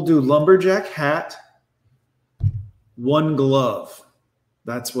 We'll do lumberjack hat, one glove.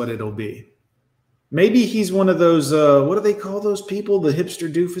 That's what it'll be. Maybe he's one of those, what do they call those people? The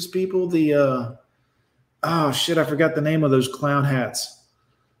hipster doofus people? The, oh shit, I forgot the name of those clown hats.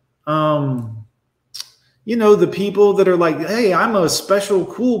 You know, the people that are like, hey, I'm a special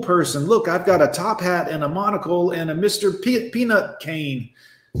cool person. Look, I've got a top hat and a monocle and a Mr. Peanut cane.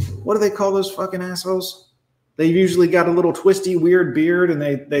 What do they call those fucking assholes? They've usually got a little twisty, weird beard and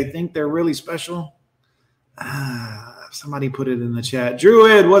they think they're really special. Somebody put it in the chat.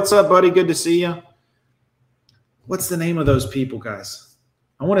 Druid, what's up, buddy? Good to see you. What's the name of those people, guys?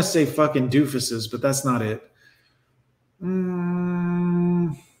 I want to say fucking doofuses, but that's not it.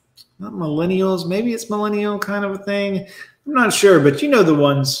 Not millennials. Maybe it's millennial kind of a thing. I'm not sure, but you know the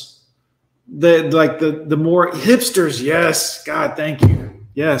ones that like the more hipsters. Yes. God, thank you.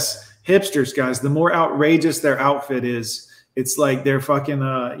 Yes. Hipsters, guys. The more outrageous their outfit is, it's like they're fucking,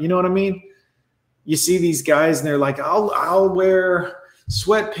 you know what I mean? You see these guys and they're like, I'll wear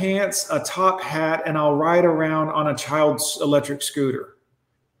sweatpants, a top hat, and I'll ride around on a child's electric scooter.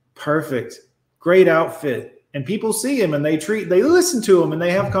 Perfect. Great outfit. And people see him and they listen to him and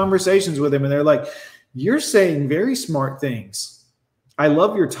they have conversations with him and they're like, you're saying very smart things. I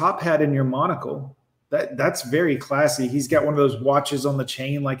love your top hat and your monocle. That's very classy. He's got one of those watches on the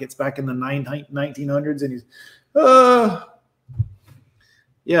chain like it's back in the 1900s and he's,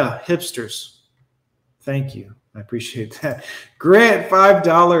 yeah, hipsters. Thank you. I appreciate that. Grant,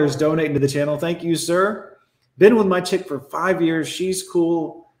 $5 donating to the channel. Thank you, sir. Been with my chick for 5 years. She's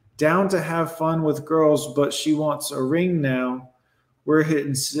cool. Down to have fun with girls, but she wants a ring now. We're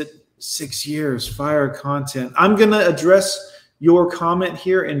hitting 6 years. Fire content. I'm going to address your comment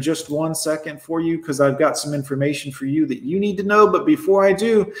here in just 1 second for you because I've got some information for you that you need to know. But before I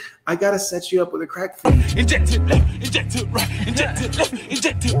do, I got to set you up with a crack fiend. Inject it left, inject it right, inject it left,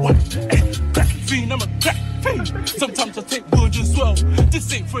 inject it right. Crack fiend, I'm a crack fiend. Sometimes I take wood as well.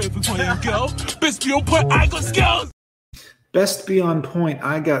 This ain't for everyone, girl. Best be on point, I got skills. Best be on point.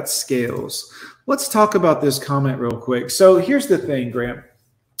 I got scales. Let's talk about this comment real quick. So here's the thing, Grant.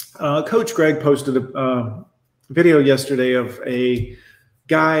 Coach Greg posted a video yesterday of a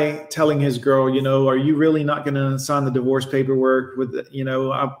guy telling his girl, you know, are you really not going to sign the divorce paperwork with, you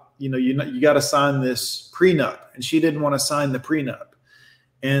got to sign this prenup. And she didn't want to sign the prenup.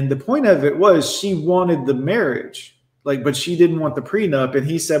 And the point of it was she wanted the marriage, but she didn't want the prenup. And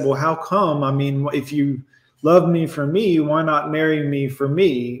he said, well, how come? I mean, if you love me for me, why not marry me for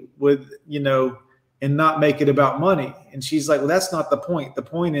me and not make it about money? And she's like, well, that's not the point. The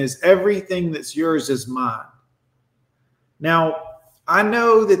point is everything that's yours is mine. Now, I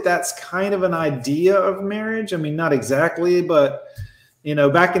know that that's kind of an idea of marriage. I mean, not exactly, but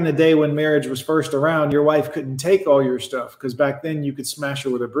back in the day when marriage was first around, your wife couldn't take all your stuff because back then you could smash her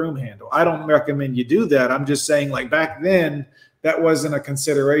with a broom handle. I don't recommend you do that. I'm just saying back then, that wasn't a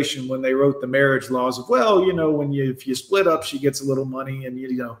consideration when they wrote the marriage laws of, well, if you split up, she gets a little money and,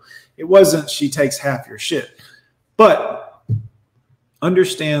 it wasn't she takes half your shit. But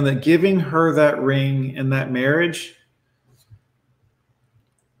understand that giving her that ring and that marriage,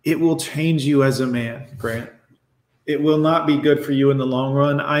 it will change you as a man, Grant. It will not be good for you in the long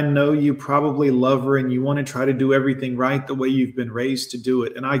run. I know you probably love her and you want to try to do everything right the way you've been raised to do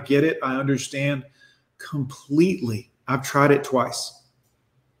it. And I get it. I understand completely. I've tried it twice.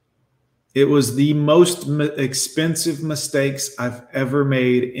 It was the most expensive mistakes I've ever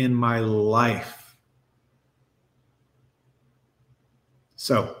made in my life.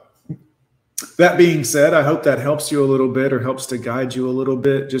 So that being said, I hope that helps you a little bit or helps to guide you a little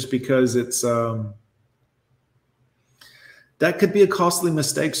bit just because it's that could be a costly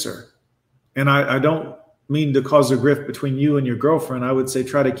mistake, sir. And I don't mean to cause a rift between you and your girlfriend. I would say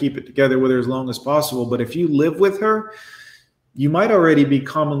try to keep it together with her as long as possible. But if you live with her, you might already be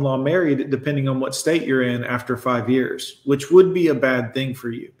common law married, depending on what state you're in after 5 years, which would be a bad thing for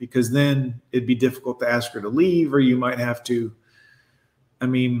you because then it'd be difficult to ask her to leave, or you might have to. I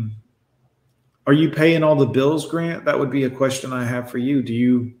mean, are you paying all the bills, Grant? That would be a question I have for you. Do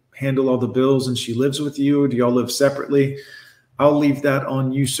you handle all the bills and she lives with you, or do y'all live separately? I'll leave that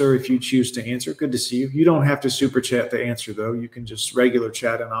on you, sir, if you choose to answer. Good to see you. You don't have to super chat to answer, though. You can just regular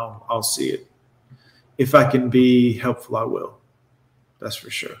chat, and I'll see it. If I can be helpful, I will. That's for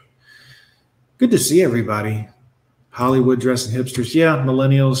sure. Good to see everybody. Hollywood dressing hipsters. Yeah,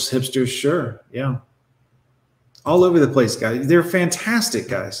 millennials, hipsters, sure. Yeah. All over the place, guys. They're fantastic,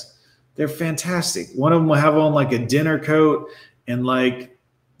 guys. They're fantastic. One of them will have on like a dinner coat and like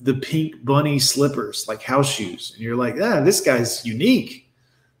the pink bunny slippers, like house shoes. And you're like, this guy's unique.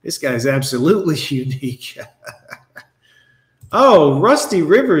 This guy's absolutely unique. Oh, Rusty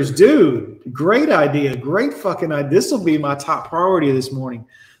Rivers, dude. Great idea. Great fucking idea. This will be my top priority this morning.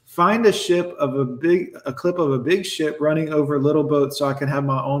 Find a clip of a big ship running over a little boat so I can have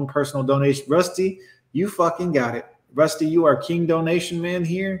my own personal donation. Rusty, you fucking got it. Rusty, you are king donation man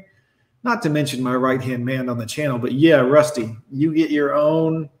here. Not to mention my right-hand man on the channel, but yeah, Rusty, you get your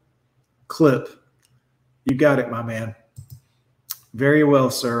own clip. You got it, my man. Very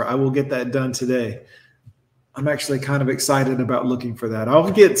well, sir. I will get that done today. I'm actually kind of excited about looking for that.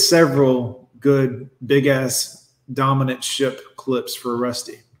 I'll get several good, big-ass dominant ship clips for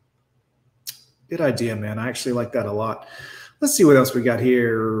Rusty. Good idea, man. I actually like that a lot. Let's see what else we got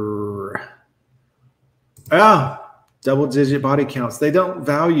here. Double-digit body counts. They don't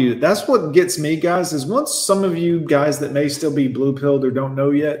value. That's what gets me, guys, is once some of you guys that may still be blue-pilled or don't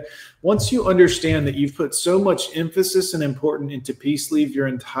know yet, once you understand that you've put so much emphasis and importance into peace leave your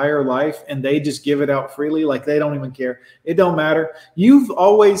entire life and they just give it out freely, like they don't even care. It don't matter. You've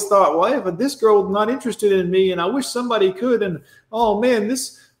always thought, well, if this girl's not interested in me and I wish somebody could, and oh, man,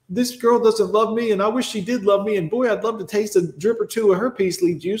 this girl doesn't love me and I wish she did love me, and boy, I'd love to taste a drip or two of her peace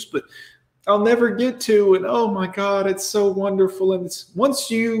leaf juice, but I'll never get to, and oh my God, it's so wonderful. And it's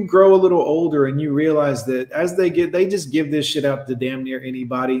once you grow a little older and you realize that as they just give this shit out to damn near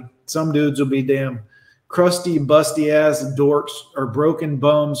anybody. Some dudes will be damn crusty, busty ass dorks or broken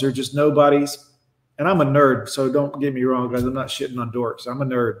bums or just nobodies. And I'm a nerd, so don't get me wrong, guys. I'm not shitting on dorks. I'm a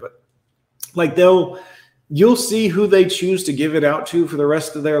nerd, but like you'll see who they choose to give it out to for the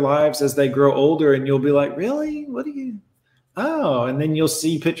rest of their lives as they grow older, and you'll be like, really? What do you? Oh, and then you'll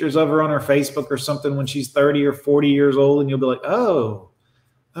see pictures of her on her Facebook or something when she's 30 or 40 years old, and you'll be like, oh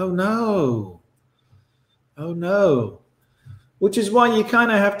no. Which is why you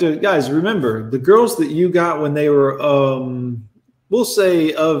kind of have to, guys, remember, the girls that you got when they were, we'll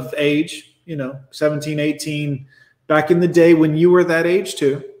say of age, 17, 18, back in the day when you were that age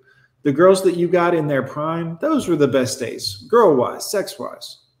too, the girls that you got in their prime, those were the best days, girl-wise,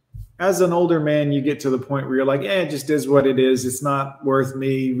 sex-wise. As an older man, you get to the point where you're like, it just is what it is. It's not worth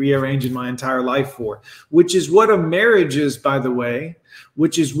me rearranging my entire life for, which is what a marriage is, by the way.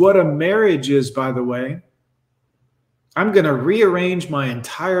 I'm going to rearrange my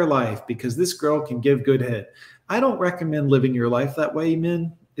entire life because this girl can give good head. I don't recommend living your life that way,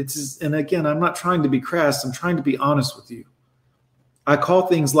 men. And again, I'm not trying to be crass. I'm trying to be honest with you. I call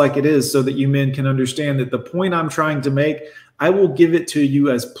things like it is so that you men can understand that the point I'm trying to make, I will give it to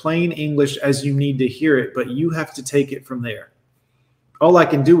you as plain English as you need to hear it, but you have to take it from there. All I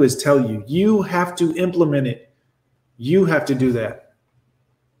can do is tell you, you have to implement it. You have to do that.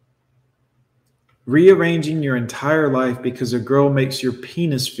 Rearranging your entire life because a girl makes your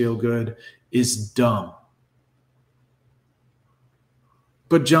penis feel good is dumb.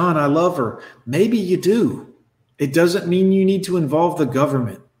 But John, I love her. Maybe you do. It doesn't mean you need to involve the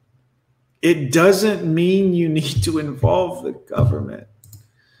government. It doesn't mean you need to involve the government.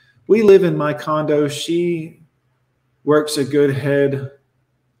 We live in my condo. She works a good head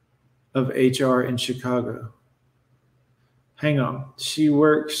of HR in Chicago. Hang on. She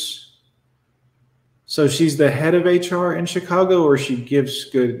works. So she's the head of HR in Chicago, or she gives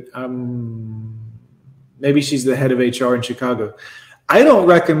good. Maybe she's the head of HR in Chicago. I don't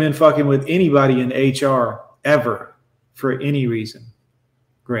recommend fucking with anybody in HR ever for any reason.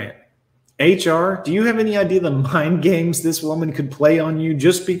 Grant. HR, do you have any idea the mind games this woman could play on you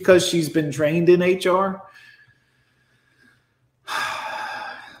just because she's been trained in HR?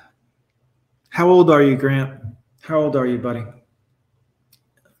 How old are you, Grant? How old are you, buddy? A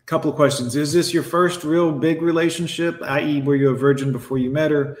couple of questions. Is this your first real big relationship, i.e. were you a virgin before you met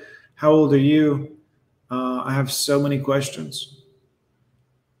her? How old are you? I have so many questions.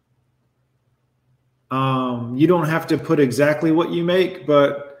 You don't have to put exactly what you make,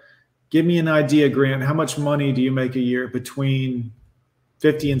 but give me an idea, Grant. How much money do you make a year? Between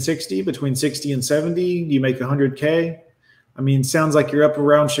 50 and 60? Between 60 and 70? Do you make 100K? I mean, sounds like you're up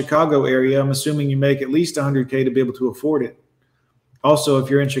around Chicago area. I'm assuming you make at least 100K to be able to afford it. Also, if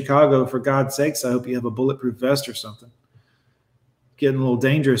you're in Chicago, for God's sakes, I hope you have a bulletproof vest or something. Getting a little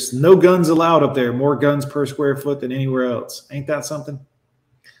dangerous. No guns allowed up there. More guns per square foot than anywhere else. Ain't that something?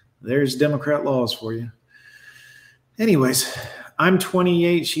 There's Democrat laws for you. Anyways, I'm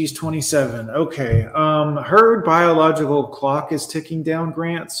 28. She's 27. Okay. Her biological clock is ticking down,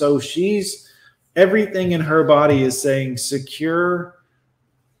 Grant. So she's Everything in her body is saying, secure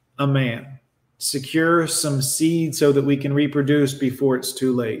a man, secure some seed so that we can reproduce before it's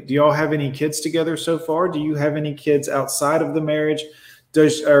too late. Do y'all have any kids together so far? Do you have any kids outside of the marriage?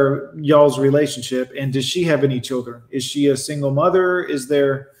 Or y'all's relationship? And does she have any children? Is she a single mother? Is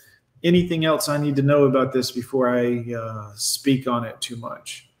there anything else I need to know about this before I speak on it too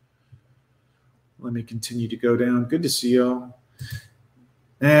much? Let me continue to go down. Good to see y'all.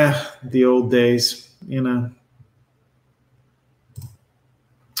 The old days, you know.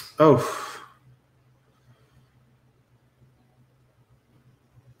 Oh.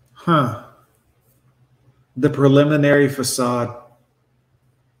 The preliminary facade.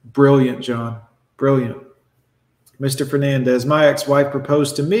 Brilliant, John. Brilliant. Mr. Fernandez, my ex-wife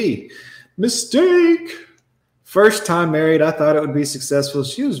proposed to me. Mistake. First time married, I thought it would be successful.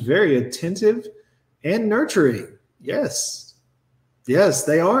 She was very attentive and nurturing. Yes. Yes,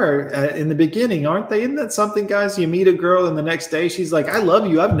 they are in the beginning, aren't they? Isn't that something, guys? You meet a girl and the next day she's like, I love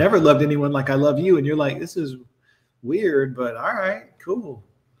you. I've never loved anyone like I love you. And you're like, this is weird, but all right, cool.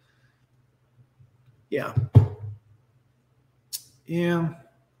 Yeah. Yeah.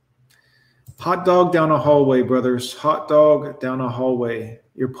 Hot dog down a hallway, brothers. Hot dog down a hallway.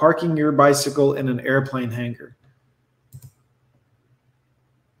 You're parking your bicycle in an airplane hangar.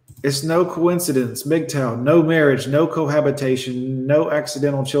 It's no coincidence. MGTOW, no marriage, no cohabitation, no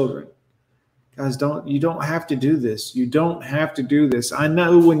accidental children. Guys, you don't have to do this. You don't have to do this. I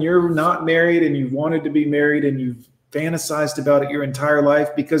know when you're not married and you've wanted to be married and you've fantasized about it your entire life,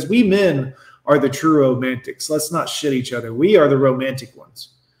 because we men are the true romantics. Let's not shit each other. We are the romantic ones.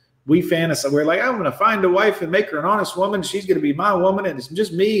 We fantasize. We're like, I'm going to find a wife and make her an honest woman. She's going to be my woman, and it's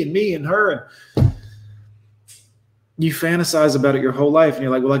just me and her. And you fantasize about it your whole life, and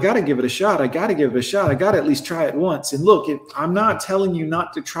you're like, well, I got to give it a shot. I got to give it a shot. I got to at least try it once. And look, I'm not telling you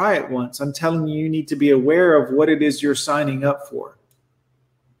not to try it once. I'm telling you need to be aware of what it is you're signing up for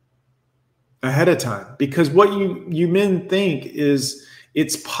ahead of time. Because what you men think is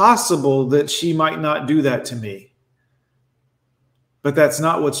it's possible that she might not do that to me. But that's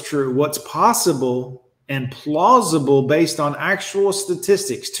not what's true. What's possible and plausible based on actual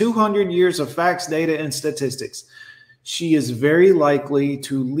statistics, 200 years of facts, data, and statistics. She is very likely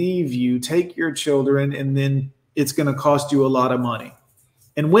to leave you, take your children, and then it's going to cost you a lot of money.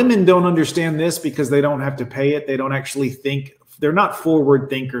 And women don't understand this because they don't have to pay it. They don't actually think. They're not forward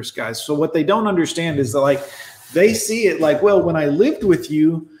thinkers, guys. So what they don't understand is that, like, they see it like, well, when I lived with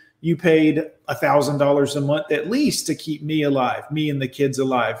you, you paid $1,000 a month at least to keep me alive, me and the kids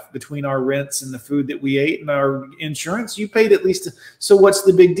alive, between our rents and the food that we ate and our insurance. You paid at least. So what's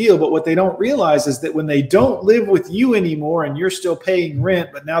the big deal? But what they don't realize is that when they don't live with you anymore and you're still paying rent,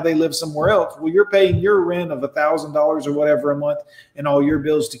 but now they live somewhere else, well, you're paying your rent of $1,000 or whatever a month and all your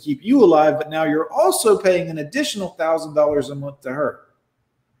bills to keep you alive. But now you're also paying an additional $1,000 a month to her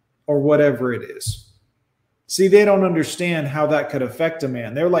or whatever it is. See, they don't understand how that could affect a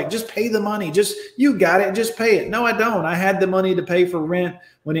man. They're like, just pay the money. You got it. Just pay it. No, I don't. I had the money to pay for rent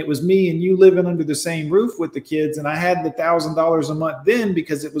when it was me and you living under the same roof with the kids. And I had the $1,000 a month then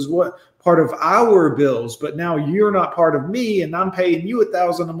because it was part of our bills. But now you're not part of me and I'm paying you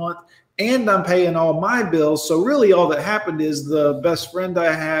 $1,000 a month and I'm paying all my bills. So really all that happened is the best friend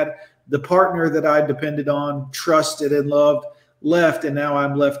I had, the partner that I depended on, trusted and loved, left. And now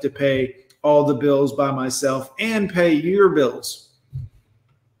I'm left to pay all the bills by myself and pay your bills.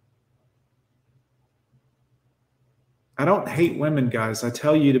 I don't hate women, guys. I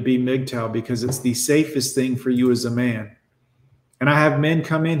tell you to be MGTOW because it's the safest thing for you as a man. And I have men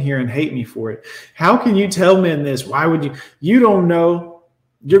come in here and hate me for it. How can you tell men this? Why would you? You don't know.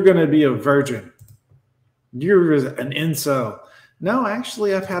 You're going to be a virgin. You're an incel. No,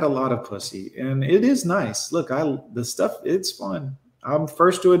 actually, I've had a lot of pussy, and it is nice. Look, the stuff, it's fun. I'm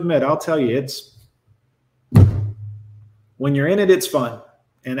first to admit, I'll tell you, when you're in it, it's fun.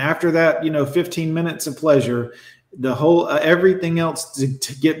 And after that, 15 minutes of pleasure, the whole, everything else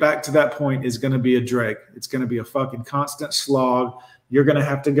to get back to that point is going to be a drag. It's going to be a fucking constant slog. You're going to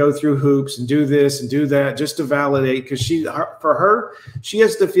have to go through hoops and do this and do that just to validate. Because she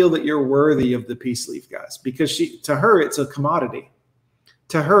has to feel that you're worthy of the peace leaf, guys, because to her, it's a commodity.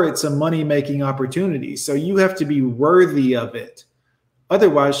 To her, it's a money-making opportunity. So you have to be worthy of it.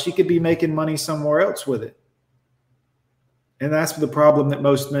 Otherwise, she could be making money somewhere else with it. And that's the problem that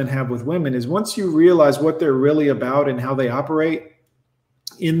most men have with women is once you realize what they're really about and how they operate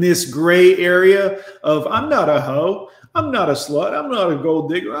in this gray area of I'm not a hoe, I'm not a slut, I'm not a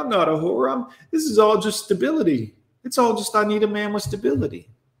gold digger, I'm not a whore. This is all just stability. It's all just I need a man with stability.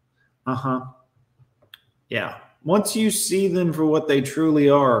 Yeah. Once you see them for what they truly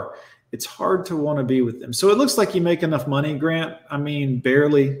are it's hard to want to be with them. So it looks like you make enough money, Grant. I mean,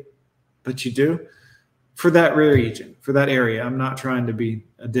 barely, but you do for that region, for that area. I'm not trying to be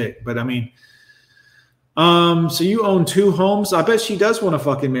a dick, but I mean, so you own 2 homes. I bet she does want to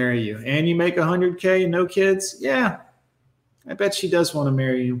fucking marry you. And you make $100K, no kids. Yeah. I bet she does want to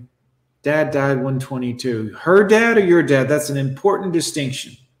marry you. Dad died 122. Her dad or your dad? That's an important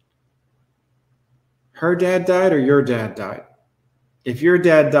distinction. Her dad died or your dad died? If your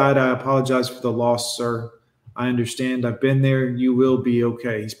dad died, I apologize for the loss, sir. I understand. I've been there. You will be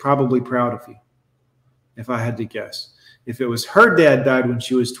okay. He's probably proud of you, if I had to guess. If it was her dad died when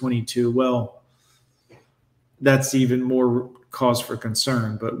she was 22, well, that's even more cause for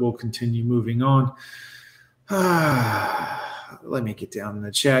concern, but we'll continue moving on. Let me get down in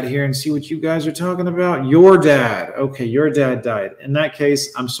the chat here and see what you guys are talking about. Your dad. Okay, your dad died. In that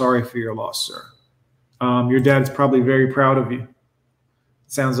case, I'm sorry for your loss, sir. Your dad's probably very proud of you.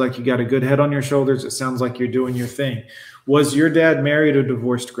 Sounds like you got a good head on your shoulders. It sounds like you're doing your thing. Was your dad married or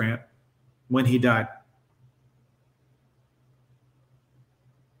divorced, Grant, when he died?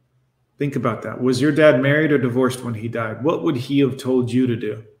 Think about that. Was your dad married or divorced when he died? What would he have told you to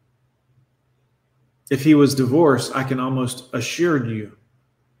do? If he was divorced, I can almost assure you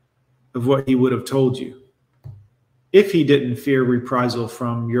of what he would have told you. If he didn't fear reprisal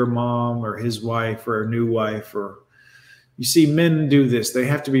from your mom or his wife or a new wife, or you see, men do this. They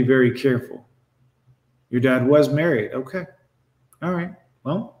have to be very careful. Your dad was married. Okay. All right.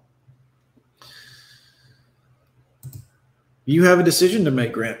 Well, you have a decision to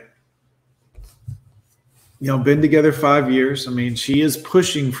make, Grant. Been together 5 years. I mean, she is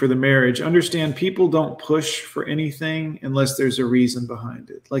pushing for the marriage. Understand, people don't push for anything unless there's a reason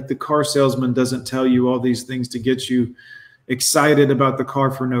behind it. Like the car salesman doesn't tell you all these things to get you excited about the car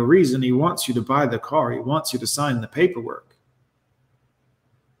for no reason. He wants you to buy the car. He wants you to sign the paperwork.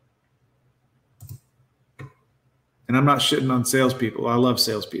 And I'm not shitting on salespeople. I love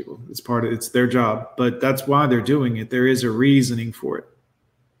salespeople. It's their job, but that's why they're doing it. There is a reasoning for it.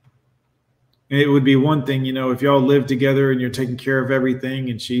 It would be one thing, if y'all live together and you're taking care of everything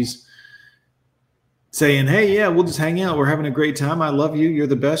and she's saying, hey, yeah, we'll just hang out. We're having a great time. I love you. You're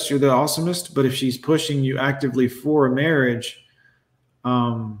the best. You're the awesomest. But if she's pushing you actively for a marriage,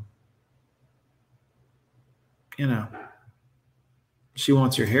 she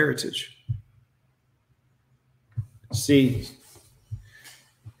wants your heritage. See,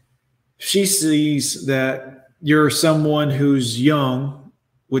 she sees that you're someone who's young,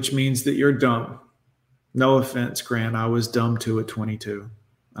 which means that you're dumb. No offense, Grant. I was dumb too at 22.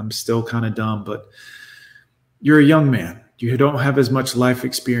 I'm still kind of dumb, but you're a young man. You don't have as much life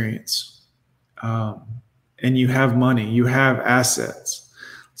experience. And you have money. You have assets.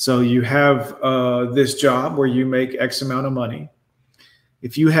 So you have this job where you make X amount of money.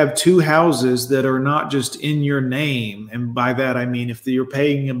 If you have 2 houses that are not just in your name, and by that I mean if you're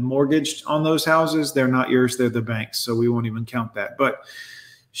paying a mortgage on those houses, they're not yours, they're the bank's. So we won't even count that. But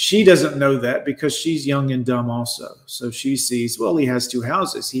she doesn't know that because she's young and dumb also. So she sees, well, he has 2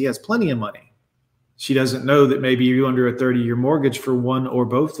 houses. He has plenty of money. She doesn't know that maybe you're under a 30-year mortgage for one or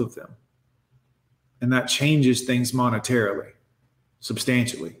both of them. And that changes things monetarily,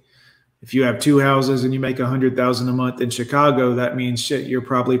 substantially. If you have 2 houses and you make $100,000 a month in Chicago, that means shit, you're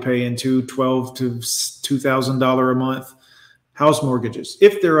probably paying $12,000 to $2,000 a month house mortgages.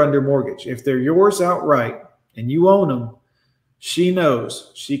 If they're under mortgage, if they're yours outright and you own them, she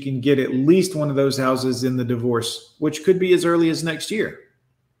knows she can get at least one of those houses in the divorce, which could be as early as next year.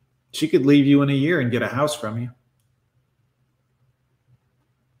 She could leave you in a year and get a house from you.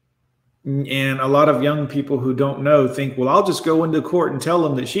 And a lot of young people who don't know think, well, I'll just go into court and tell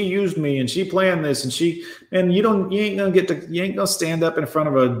them that she used me and she planned this and you ain't gonna stand up in front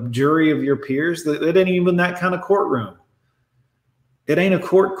of a jury of your peers. That ain't even that kind of courtroom. It ain't a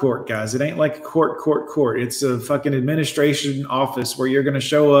court, guys. It ain't like a court. It's a fucking administration office where you're going to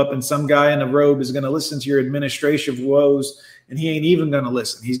show up and some guy in a robe is going to listen to your administrative woes, and he ain't even going to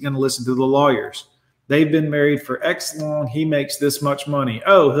listen. He's going to listen to the lawyers. They've been married for X long. He makes this much money.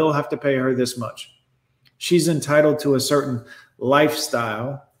 Oh, he'll have to pay her this much. She's entitled to a certain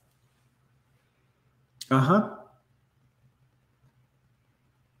lifestyle.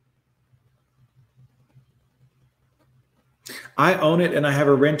 I own it and I have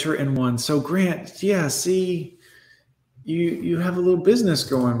a renter in one. So Grant, yeah, see, you have a little business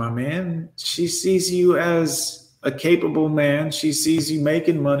going, my man. She sees you as a capable man. She sees you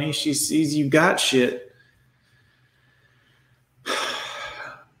making money. She sees you got shit.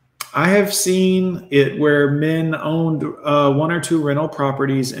 I have seen it where men owned 1 or 2 rental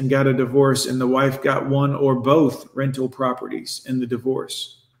properties and got a divorce, and the wife got 1 or both rental properties in the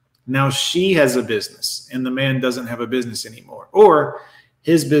divorce. Now she has a business and the man doesn't have a business anymore. Or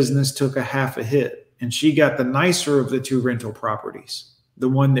his business took a half a hit and she got the nicer of the two rental properties, the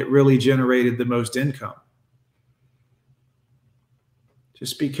one that really generated the most income.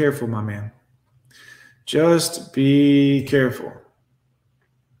 Just be careful, my man. Just be careful.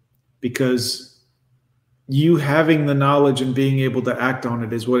 Because you having the knowledge and being able to act on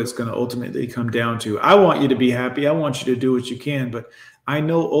it is what it's going to ultimately come down to. I want you to be happy. I want you to do what you can. But I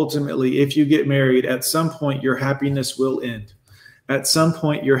know ultimately if you get married, at some point your happiness will end. At some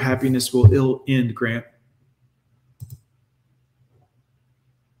point your happiness will end, Grant.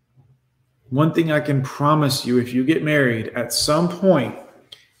 One thing I can promise you, if you get married, at some point,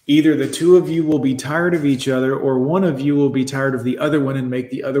 either the two of you will be tired of each other or one of you will be tired of the other one and make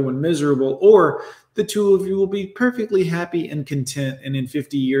the other one miserable, or the two of you will be perfectly happy and content, and in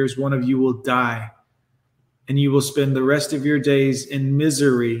 50 years, one of you will die and you will spend the rest of your days in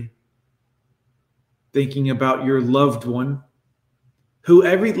misery thinking about your loved one who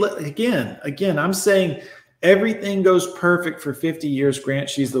again, I'm saying everything goes perfect for 50 years, Grant.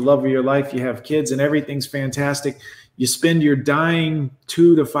 She's the love of your life. You have kids and everything's fantastic. You spend your dying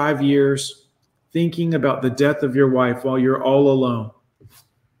 2 to 5 years thinking about the death of your wife while you're all alone.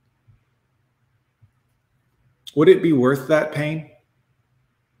 Would it be worth that pain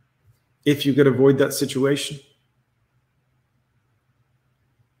if you could avoid that situation?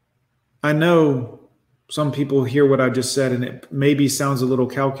 I know some people hear what I just said and it maybe sounds a little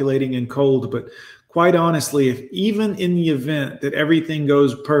calculating and cold, but quite honestly, if even in the event that everything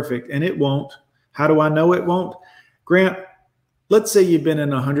goes perfect, and it won't, how do I know it won't? Grant, let's say you've been in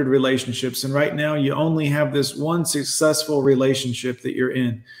 100 relationships and right now you only have this one successful relationship that you're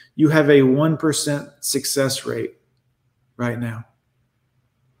in. You have a 1% success rate right now.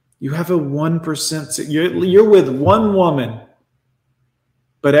 You have a 1%. You're with one woman,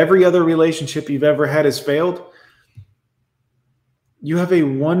 but every other relationship you've ever had has failed. You have a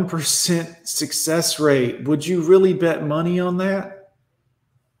 1% success rate. Would you really bet money on that?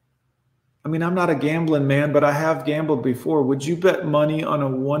 I mean, I'm not a gambling man, but I have gambled before. Would you bet money on a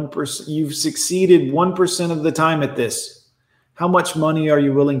 1%? You've succeeded 1% of the time at this. How much money are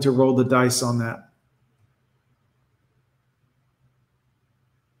you willing to roll the dice on that?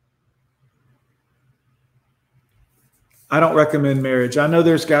 I don't recommend marriage. I know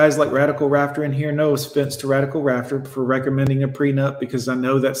there's guys like Radical Rafter in here. No offense to Radical Rafter for recommending a prenup, because I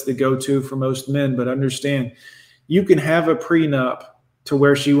know that's the go-to for most men. But understand, you can have a prenup to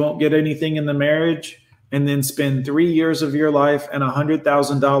where she won't get anything in the marriage and then spend 3 years of your life and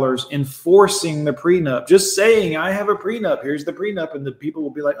 $100,000 enforcing the prenup. Just saying, I have a prenup. Here's the prenup. And the people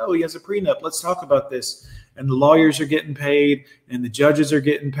will be like, oh, he has a prenup. Let's talk about this. And the lawyers are getting paid and the judges are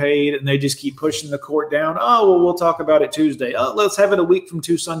getting paid and they just keep pushing the court down. Oh, well, we'll talk about it Tuesday. Oh, let's have it a week from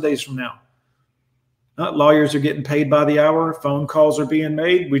 2 Sundays from now. Lawyers are getting paid by the hour. Phone calls are being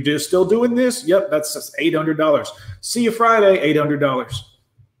made. We just still doing this? Yep, that's $800. See you Friday, $800.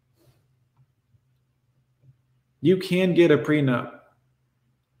 You can get a prenup,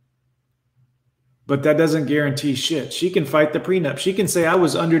 but that doesn't guarantee shit. She can fight the prenup. She can say, I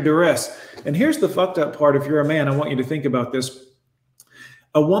was under duress. And here's the fucked up part. If you're a man, I want you to think about this.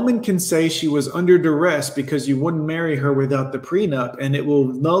 A woman can say she was under duress because you wouldn't marry her without the prenup, and it will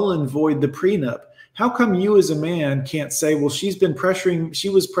null and void the prenup. How come you as a man can't say, well, she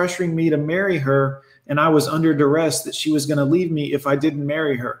was pressuring me to marry her, and I was under duress that she was going to leave me if I didn't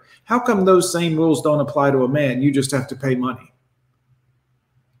marry her? How come those same rules don't apply to a man? You just have to pay money.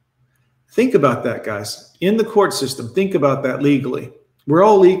 Think about that, guys. In the court system, think about that legally. We're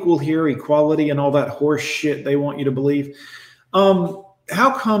all equal here, equality and all that horse shit they want you to believe.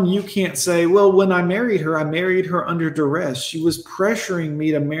 How come you can't say, well, when I married her under duress. She was pressuring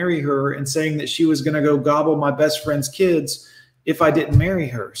me to marry her and saying that she was going to go gobble my best friend's kids if I didn't marry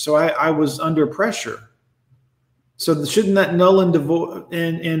her. So I was under pressure. So shouldn't that null and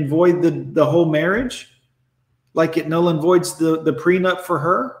void the whole marriage? Like it null and voids the prenup for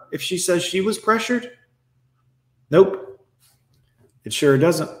her if she says she was pressured? Nope. It sure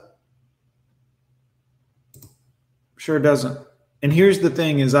doesn't. Sure doesn't. And here's the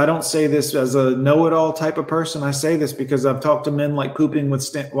thing is, I don't say this as a know-it-all type of person. I say this because I've talked to men like pooping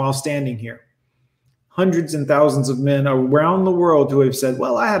while standing here. Hundreds and thousands of men around the world who have said,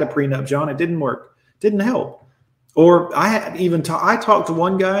 well, I had a prenup, John. It didn't work. Didn't help. Or I talked to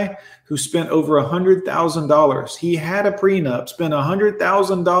one guy who spent over $100,000. He had a prenup, spent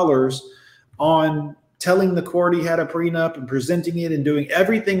 $100,000 on telling the court he had a prenup and presenting it and doing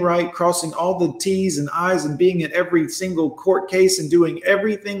everything right, crossing all the T's and I's and being in every single court case and doing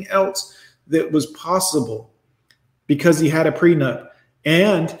everything else that was possible because he had a prenup.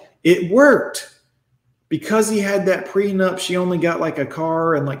 And It worked. Because he had that prenup, she only got like a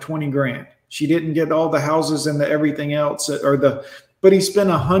car and like 20 grand. She didn't get all the houses and the everything else, but he spent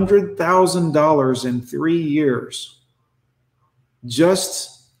 $100,000 in 3 years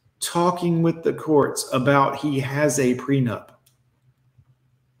just talking with the courts about he has a prenup.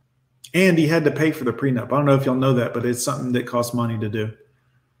 And he had to pay for the prenup. I don't know if y'all know that, but it's something that costs money to do.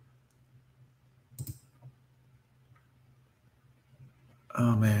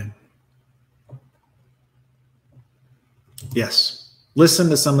 Oh, man. Yes. Listen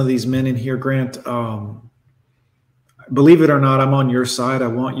to some of these men in here, Grant. Believe it or not, I'm on your side. I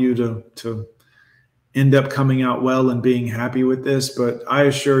want you to end up coming out well and being happy with this. But I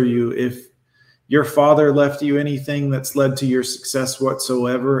assure you, if your father left you anything that's led to your success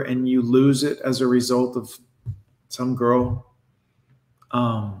whatsoever and you lose it as a result of some girl,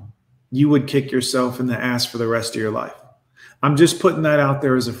 you would kick yourself in the ass for the rest of your life. I'm just putting that out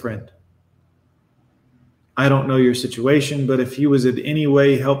there as a friend. I don't know your situation, but if he was in any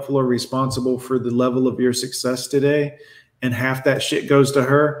way helpful or responsible for the level of your success today and half that shit goes to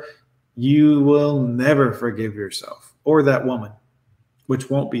her, you will never forgive yourself or that woman, which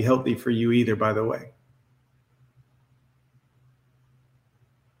won't be healthy for you either, by the way.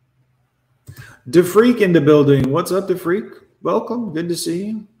 DeFreak in the building. What's up, DeFreak? Welcome. Good to see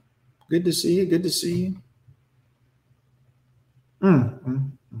you. Good to see you. Good to see you.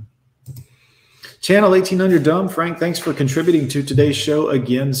 Channel 1800 Dumb. Frank, thanks for contributing to today's show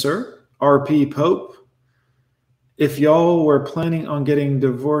again, sir. RP Pope. If y'all were planning on getting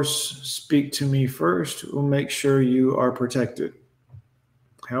divorced, speak to me first. We'll make sure you are protected.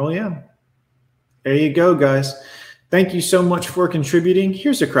 Hell yeah. There you go, guys. Thank you so much for contributing.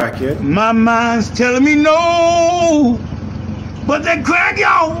 Here's a crackhead. My mind's telling me no, but that crack,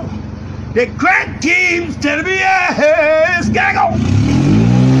 y'all, that crack keeps telling me yes. Gotta go.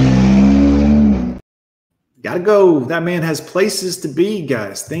 Gotta go. That man has places to be,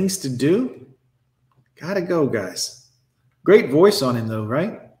 guys. Things to do. Gotta go, guys. Great voice on him, though,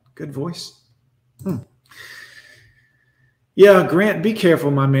 right? Good voice. Yeah, Grant, be careful,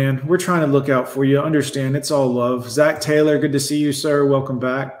 my man. We're trying to look out for you. Understand, it's all love. Zach Taylor, good to see you, sir. Welcome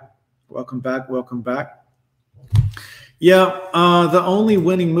back. Welcome back. Welcome back. Yeah, the only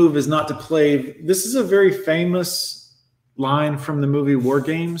winning move is not to play. This is a very famous line from the movie War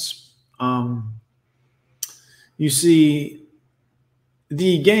Games. You see,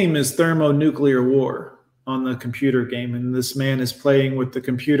 the game is thermonuclear war on the computer game, and this man is playing with the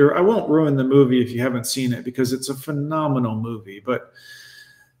computer. I won't ruin the movie if you haven't seen it because it's a phenomenal movie, but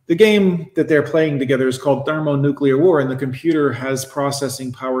the game that they're playing together is called Thermonuclear War, and the computer has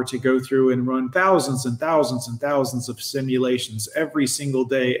processing power to go through and run thousands and thousands and thousands of simulations every single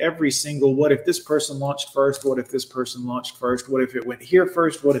day, what if this person launched first? What if this person launched first? What if it went here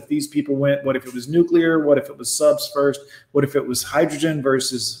first? What if these people went? What if it was nuclear? What if it was subs first? What if it was hydrogen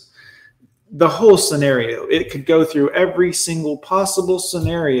versus the whole scenario? It could go through every single possible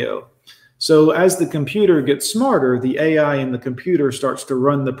scenario. So as the computer gets smarter, the AI in the computer starts to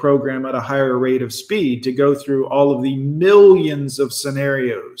run the program at a higher rate of speed to go through all of the millions of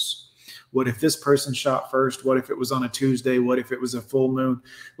scenarios. What if this person shot first? What if it was on a Tuesday? What if it was a full moon?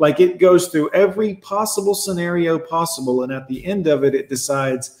 Like, it goes through every possible scenario possible. And at the end of it, it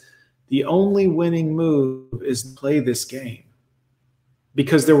decides the only winning move is to play this game.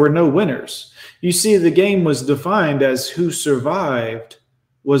 Because there were no winners. You see, the game was defined as who survived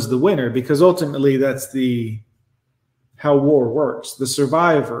was the winner, because ultimately that's how war works. The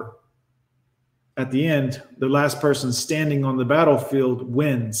survivor, at the end, the last person standing on the battlefield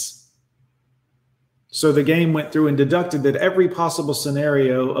wins. So the game went through and deducted that every possible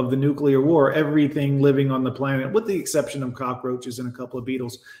scenario of the nuclear war, everything living on the planet, with the exception of cockroaches and a couple of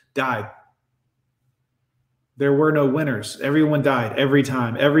beetles, died. There were no winners. Everyone died every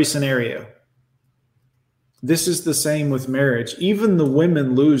time, every scenario. This is the same with marriage. Even the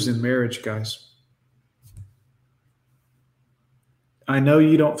women lose in marriage, guys. I know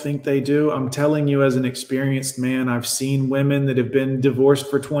you don't think they do. I'm telling you, as an experienced man, I've seen women that have been divorced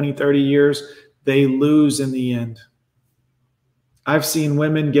for 20, 30 years. They lose in the end. I've seen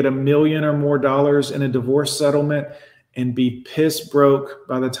women get $1 million or more in a divorce settlement and be piss broke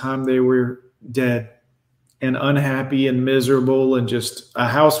by the time they were dead, and unhappy and miserable, and just a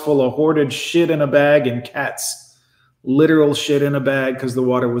house full of hoarded shit in a bag and cats. Literal shit in a bag because the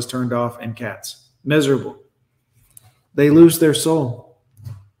water was turned off, and cats. Miserable. They lose their soul.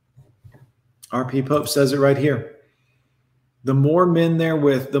 RP Pope says it right here. The more men they're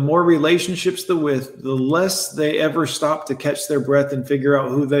with, the more relationships they're with, the less they ever stop to catch their breath and figure out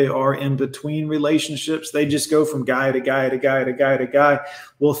who they are in between relationships. They just go from guy to guy to guy to guy to guy.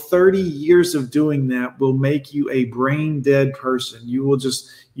 Well, 30 years of doing that will make you a brain dead person.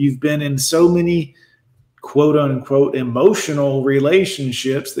 You've been in so many quote unquote emotional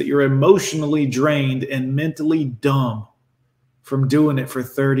relationships that you're emotionally drained and mentally dumb from doing it for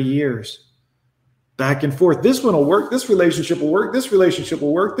 30 years. Back and forth. This one will work. This relationship will work. This relationship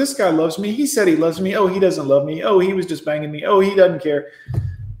will work. This guy loves me. He said he loves me. Oh, he doesn't love me. Oh, he was just banging me. Oh, he doesn't care.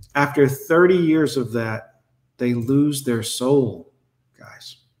 After 30 years of that, they lose their soul,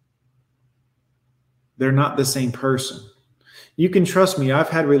 guys. They're not the same person. You can trust me. I've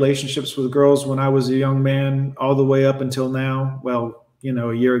had relationships with girls when I was a young man all the way up until now. Well,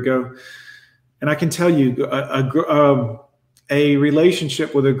 a year ago. And I can tell you a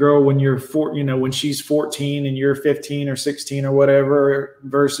relationship with a girl when when she's 14 and you're 15 or 16 or whatever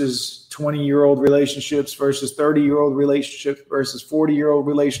versus 20-year-old relationships versus 30-year-old relationships versus 40-year-old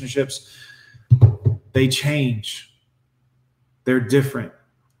relationships, they change. They're different.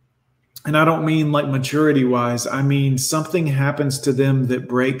 And I don't mean like maturity wise. I mean, something happens to them that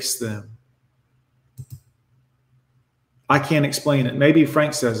breaks them. I can't explain it. Maybe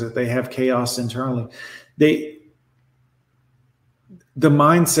Frank says it. They have chaos internally. The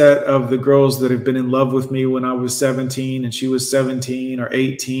mindset of the girls that have been in love with me when I was 17 and she was 17 or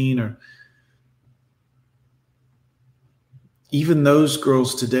 18, or even those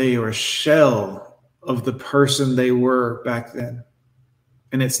girls today are a shell of the person they were back then.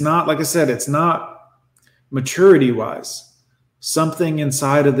 And it's not, like I said, it's not maturity wise. Something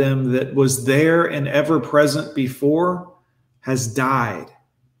inside of them that was there and ever present before has died.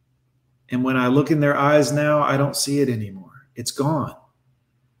 And when I look in their eyes now, I don't see it anymore. It's gone.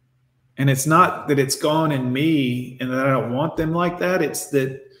 And it's not that it's gone in me and that I don't want them like that. It's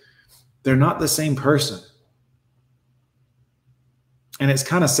that they're not the same person. And it's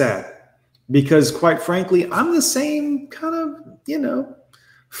kind of sad because, quite frankly, I'm the same kind of,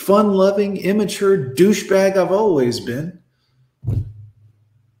 fun-loving, immature douchebag I've always been.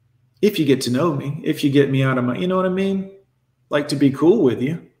 If you get to know me, if you get me out of my, you know what I mean? Like to be cool with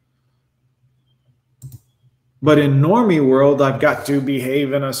you. But in normie world, I've got to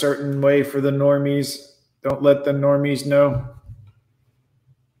behave in a certain way for the normies. Don't let the normies know.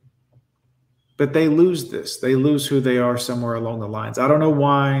 But they lose this. They lose who they are somewhere along the lines. I don't know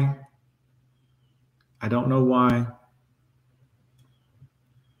why. I don't know why.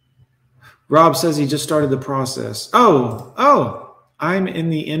 Rob says he just started the process. Oh, I'm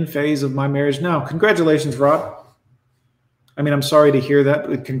in the end phase of my marriage now. Congratulations, Rob. I'm sorry to hear that,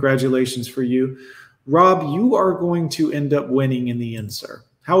 but congratulations for you. Rob, you are going to end up winning in the end, sir.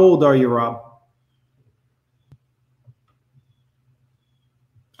 How old are you, Rob?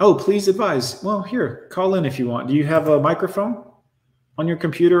 Oh, please advise. Well, here, call in if you want. Do you have a microphone on your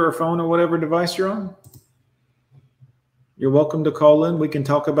computer or phone or whatever device you're on? You're welcome to call in. We can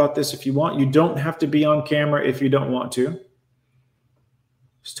talk about this if you want. You don't have to be on camera if you don't want to.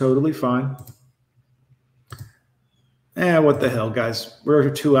 It's totally fine. What the hell, guys? We're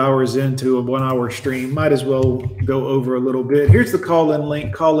 2 hours into a 1 hour stream. Might as well go over a little bit. Here's the call-in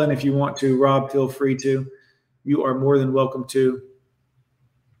link. Call in if you want to. Rob, feel free to. You are more than welcome to.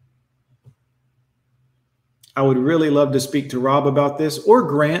 I would really love to speak to Rob about this, or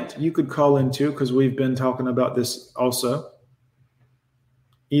Grant. You could call in too, because we've been talking about this also.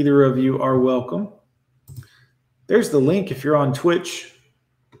 Either of you are welcome. There's the link if you're on Twitch.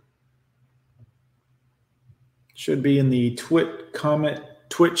 Should be in the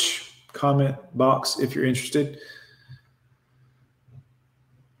Twitch comment box if you're interested.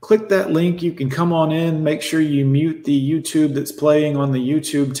 Click that link. You can come on in. Make sure you mute the YouTube that's playing on the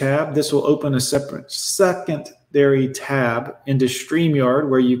YouTube tab. This will open a separate secondary tab into StreamYard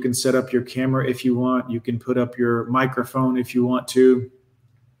where you can set up your camera if you want. You can put up your microphone if you want to.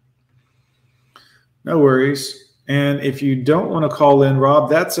 No worries. And if you don't want to call in, Rob,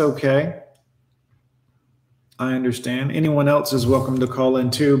 that's okay. I understand. Anyone else is welcome to call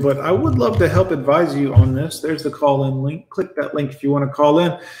in too, but I would love to help advise you on this. There's the call-in link. Click that link if you want to call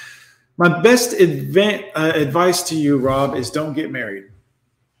in. My best advice to you, Rob, is don't get married.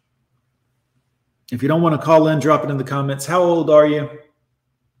 If you don't want to call in, drop it in the comments. How old are you?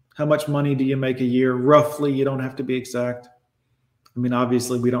 How much money do you make a year? Roughly, you don't have to be exact.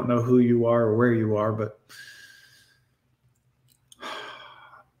 Obviously, we don't know who you are or where you are, but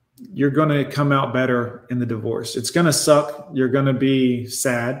you're going to come out better in the divorce. It's going to suck. You're going to be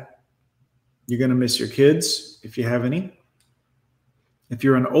sad. You're going to miss your kids if you have any. If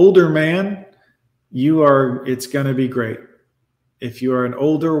you're an older man, it's going to be great. If you are an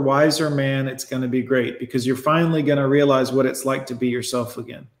older, wiser man, it's going to be great because you're finally going to realize what it's like to be yourself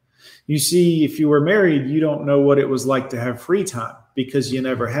again. You see, if you were married, you don't know what it was like to have free time because you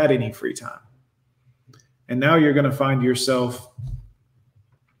never had any free time. And now you're going to find yourself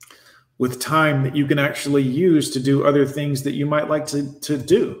with time that you can actually use to do other things that you might like to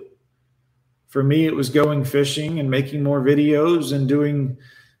do. For me, it was going fishing and making more videos and doing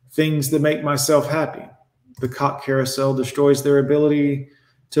things that make myself happy. The cock carousel destroys their ability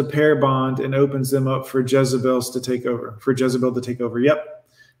to pair bond and opens them up for Jezebel to take over. Yep.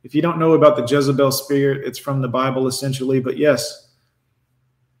 If you don't know about the Jezebel spirit, it's from the Bible essentially, but yes.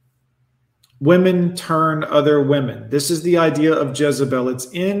 Women turn other women. This is the idea of Jezebel.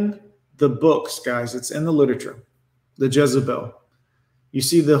 It's in the books, guys. It's in the literature. The Jezebel. You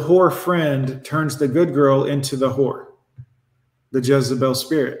see, the whore friend turns the good girl into the whore. The Jezebel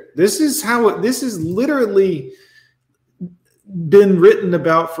spirit. This is literally been written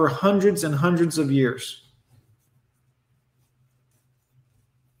about for hundreds and hundreds of years.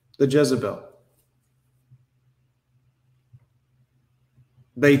 The Jezebel.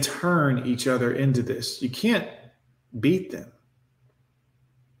 They turn each other into this. You can't beat them.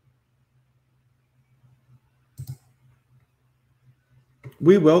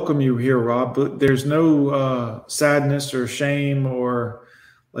 We welcome you here, Rob, but there's no sadness or shame or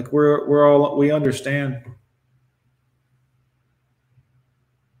like we understand.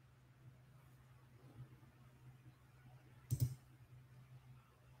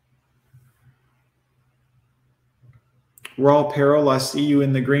 Raw Peril, I see you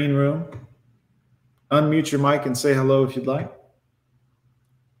in the green room. Unmute your mic and say hello if you'd like.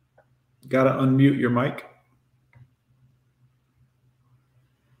 Got to unmute your mic.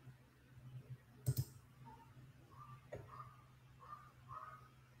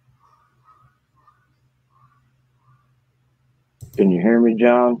 Can you hear me,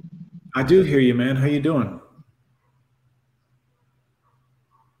 John? I do hear you, man. How you doing?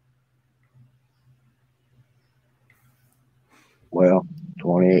 Well,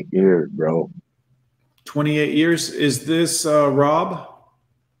 28 years, bro. 28 years. Is this Rob?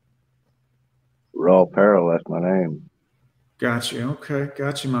 Raw Peril, that's my name. Got you. Okay.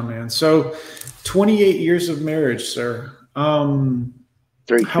 Got you, my man. So 28 years of marriage, sir.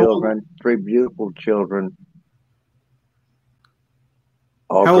 3 children, 3 beautiful children.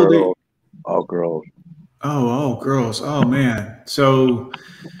 All How old are girls. you? All girls. Oh, all girls. Oh, man. So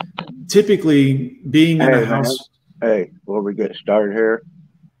typically being in a house. Hey, before we get started here,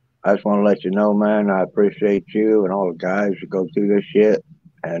 I just want to let you know, man, I appreciate you and all the guys who go through this shit.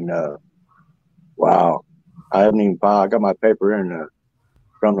 And, wow, I haven't even filed. I got my paper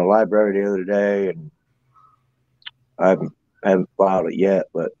from the library the other day, and I haven't filed it yet,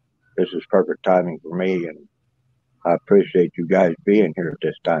 but this is perfect timing for me, and I appreciate you guys being here at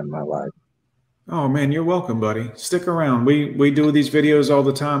this time in my life. Oh, man, you're welcome, buddy. Stick around. We do these videos all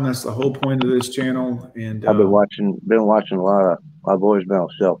the time. That's the whole point of this channel. And I've been watching a lot of. I've always been a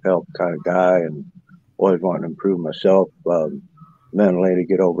self-help kind of guy, and always wanting to improve myself mentally to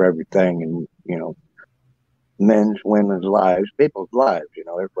get over everything, and men's, women's lives, people's lives.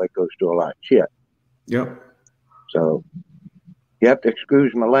 Everybody goes through a lot of shit. Yep. So you have to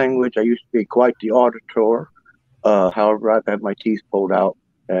excuse my language. I used to be quite the auditor. However, I've had my teeth pulled out,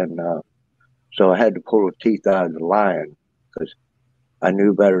 and so I had to pull the teeth out of the lion because I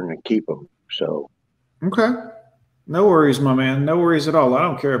knew better than to keep them. So, okay, no worries, my man. No worries at all. I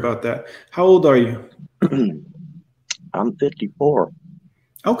don't care about that. How old are you? I'm 54.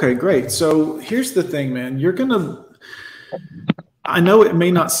 Okay, great. So here's the thing, man. I know it may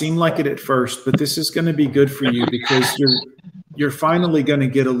not seem like it at first, but this is going to be good for you because you're finally going to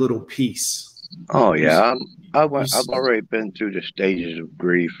get a little peace. Oh yeah. I've already been through the stages of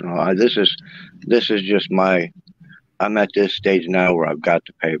grief and all. This is just I'm at this stage now where I've got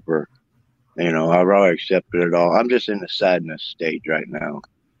the paper. I've already accepted it all. I'm just in the sadness stage right now.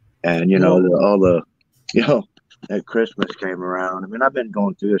 And that Christmas came around. I mean, I've been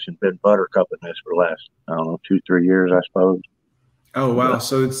going through this and been buttercupping this for the last, 2-3 years, I suppose. Oh wow.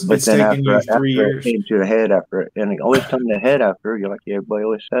 So it's taken you 3 years. It came to the head after it, and it always comes to the head after, like everybody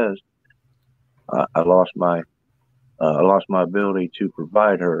always says. I lost my ability to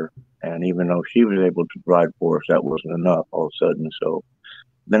provide her, and even though she was able to provide for us, that wasn't enough all of a sudden. So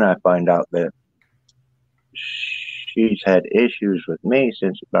then I find out that she's had issues with me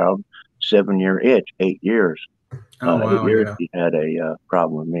since about 7-year itch, 8 years. Oh wow! 8 years Yeah. She had a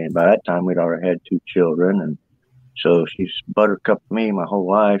problem with me, and by that time we'd already had 2 children, and so she's buttercupped me my whole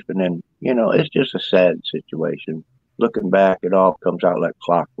life. And then it's just a sad situation. Looking back, it all comes out like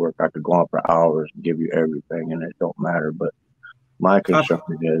clockwork. I could go on for hours and give you everything, and it don't matter. But My concern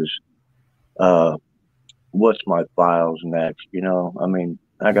is, what's my files next? You know, I mean,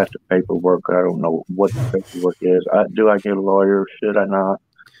 I got the paperwork. I don't know what the paperwork is. Do I get a lawyer? Should I not?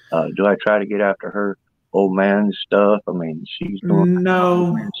 Do I try to get after her old man stuff? I mean, she's doing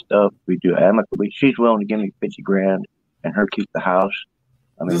old man stuff. We do amicably. She's willing to give me $50,000 and her keep the house.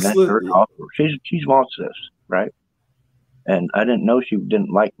 I mean, that's her offer. She wants this, right? And I didn't know she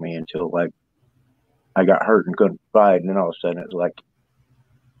didn't like me until like I got hurt and couldn't fight, and then all of a sudden it's like,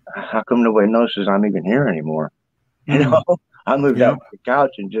 how come nobody notices I'm even here anymore? You know, I moved out to the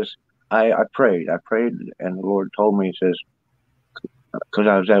couch and just I prayed, and the Lord told me, He says, because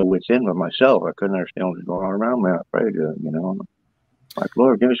I was at wit's end with myself, I couldn't understand what was going on around me. I prayed, you know, like,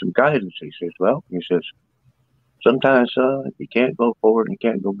 Lord, give me some guidance. He says, well, He says, sometimes you can't go forward and you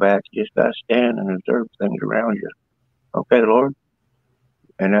can't go back. You just gotta stand and observe things around you. Okay, Lord.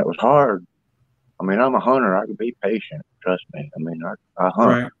 And that was hard. I mean, I'm a hunter. I can be patient. Trust me. I mean, I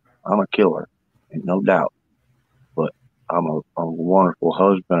hunt. Right. I'm a killer, and no doubt. But I'm a wonderful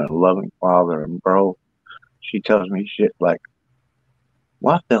husband, a loving father. And bro, she tells me shit like,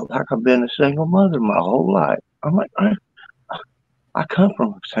 well, I felt like I've been a single mother my whole life. I'm like, I come from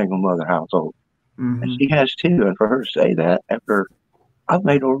a single mother household. Mm-hmm. And she has too. And for her to say that after I've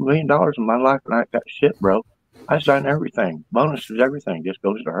made over $1 million in my life and I got shit, bro. I signed everything. Bonuses, everything just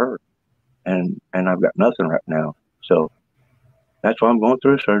goes to her. And I've got nothing right now. So that's why I'm going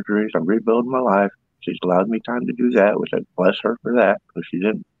through surgeries. I'm rebuilding my life. She's allowed me time to do that, which I bless her for that, because she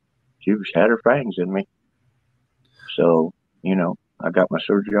had her fangs in me. So, you know, I got my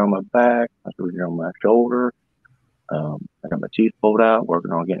surgery on my back, my surgery on my shoulder. I got my teeth pulled out,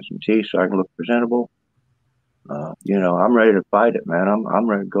 working on getting some teeth so I can look presentable. You know, I'm ready to fight it, man. I'm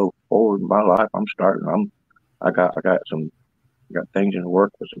ready to go forward in my life. I'm starting. I got things in the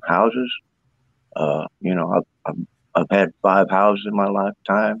work with some houses. You know, I've had 5 houses in my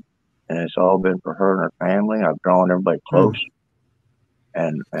lifetime, and it's all been for her and her family. I've drawn everybody close,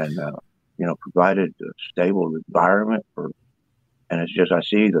 and you know, provided a stable environment for. And it's just, I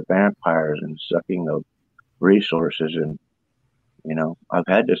see the vampires and sucking of resources. And, you know, I've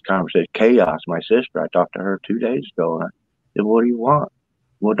had this conversation. Chaos, my sister, I talked to her 2 days ago, and I said, what do you want?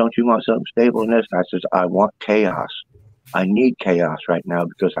 Well, don't you want something stable in this? And I says, I want chaos. I need chaos right now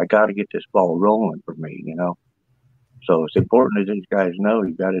because I got to get this ball rolling for me, you know? So it's important that these guys know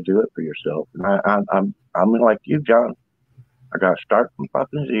you got to do it for yourself. And I'm like you, John. I got to start from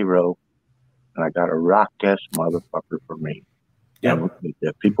fucking zero, and I got a rock-ass motherfucker for me. Yeah,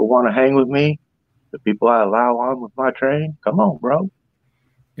 if people want to hang with me, the people I allow on with my train, come on, bro.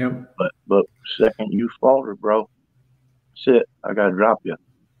 Yep. But second you falter, bro, that's it. I gotta drop you.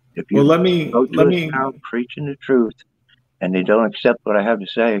 If you let me preaching the truth, and they don't accept what I have to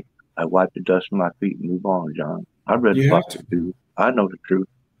say, I wipe the dust from my feet and move on, John. I read the fucking truth. I know the truth.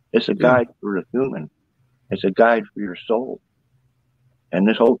 It's a guide for the human. It's a guide for your soul. And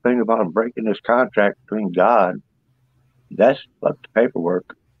this whole thing about breaking this contract between God. That's like the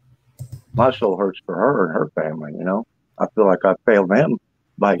paperwork. My soul hurts for her and her family, you know. I feel like I failed them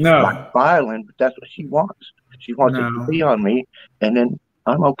by filing, but that's what she wants. She wants it to be on me, and then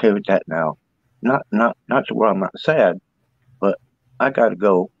I'm okay with that now. Not to where I'm not sad, but I gotta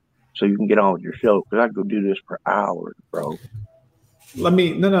go so you can get on with your show, because I could go do this for hours, bro.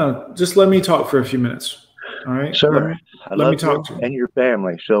 Just let me talk for a few minutes. All right, sir. Let me talk to you and your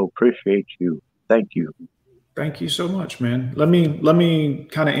family. So appreciate you. Thank you. Thank you so much, man. Let me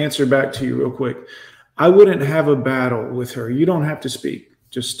kind of answer back to you real quick. I wouldn't have a battle with her. You don't have to speak.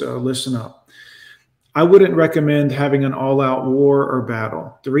 Just listen up. I wouldn't recommend having an all-out war or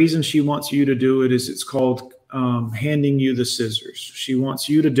battle. The reason she wants you to do it is it's called handing you the scissors. She wants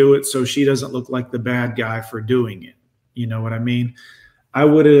you to do it so she doesn't look like the bad guy for doing it. You know what I mean? I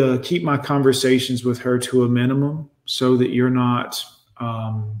would keep my conversations with her to a minimum so that you're not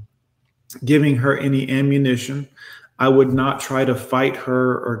giving her any ammunition. I would not try to fight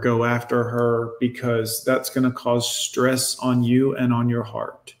her or go after her, because that's going to cause stress on you and on your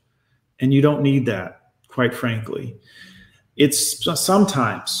heart. And you don't need that, quite frankly.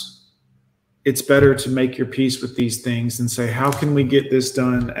 Sometimes it's better to make your peace with these things and say, how can we get this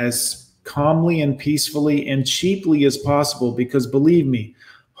done as calmly and peacefully and cheaply as possible? Because believe me,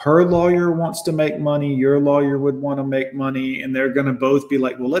 her lawyer wants to make money. Your lawyer would want to make money. And they're going to both be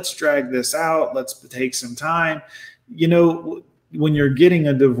like, well, let's drag this out. Let's take some time. You know, when you're getting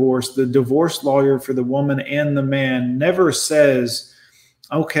a divorce, the divorce lawyer for the woman and the man never says,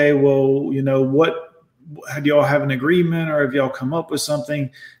 okay, well, you know, do y'all have an agreement, or have y'all come up with something?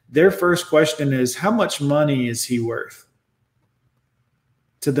 Their first question is, how much money is he worth?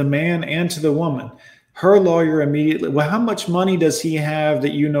 To the man and to the woman. Her lawyer immediately, well, how much money does he have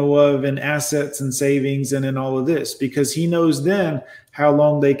that you know of in assets and savings and in all of this? Because he knows then how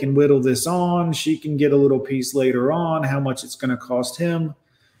long they can whittle this on. She can get a little piece later on, how much it's going to cost him.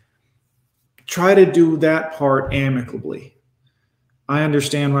 Try to do that part amicably. I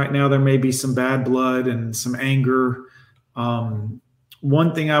understand right now there may be some bad blood and some anger.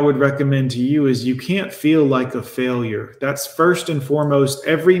 One thing I would recommend to you is you can't feel like a failure. That's first and foremost.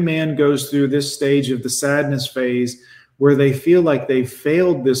 Every man goes through this stage of the sadness phase where they feel like they've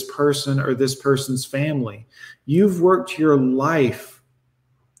failed this person or this person's family. You've worked your life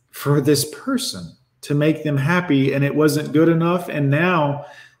for this person to make them happy, and it wasn't good enough. And now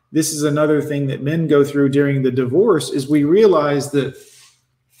this is another thing that men go through during the divorce is we realize that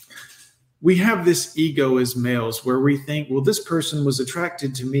we have this ego as males where we think, well, this person was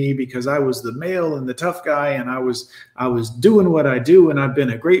attracted to me because I was the male and the tough guy, and I was doing what I do, and I've been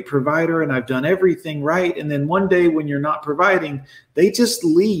a great provider, and I've done everything right. And then one day when you're not providing, they just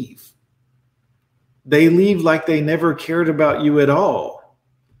leave. They leave like they never cared about you at all.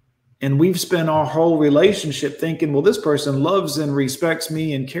 And we've spent our whole relationship thinking, well, this person loves and respects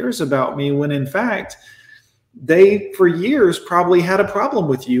me and cares about me, when in fact, they for years probably had a problem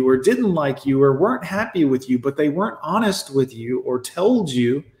with you or didn't like you or weren't happy with you, but they weren't honest with you or told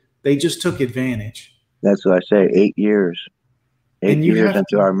you. They just took advantage. That's what I say. 8 years. 8 years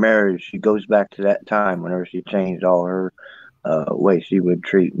into our marriage, she goes back to that time whenever she changed all her way she would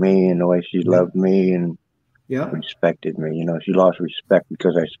treat me and the way she loved me and respected me. You know, she lost respect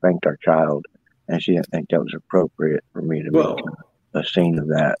because I spanked our child, and she didn't think that was appropriate for me to make a scene of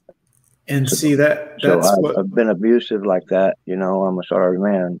that. And see that's I've been abusive like that. You know, I'm a sorry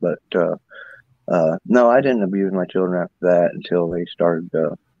man, but no, I didn't abuse my children after that until they started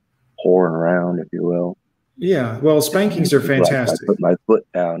whoring around, if you will. Yeah, well, spankings are fantastic. I put my foot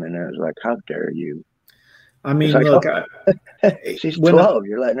down, and it was like, "How dare you!" I mean, like, look, she's 12.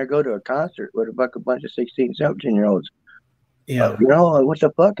 You're letting her go to a concert with a bunch of 16, 17-year-olds. Yeah, you know what the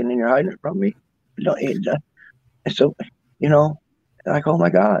fuck, and then you're hiding it from me. And so, you know, like, oh my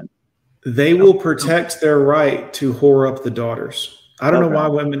God. They will protect their right to whore up the daughters. I don't know why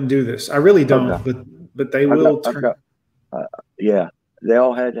women do this. I really don't, but they will. Yeah, they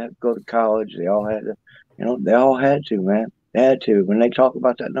all had to go to college. They all had to, you know, they all had to, man. They had to. When they talk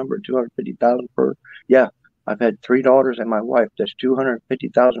about that number, 250,000 per. Yeah, I've had 3 daughters and my wife. That's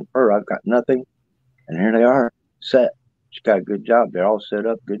 250,000 per. I've got nothing, and here they are, set. She's got a good job. They're all set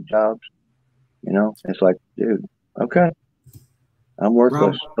up, good jobs. You know, it's like, dude, okay. I'm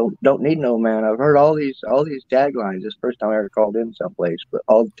worthless. Don't need no man. I've heard all these taglines. This first time I ever called in someplace, but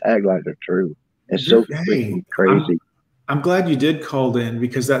all the taglines are true. It's so freaking crazy. I'm glad you did call in,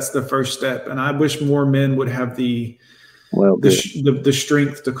 because that's the first step. And I wish more men would have the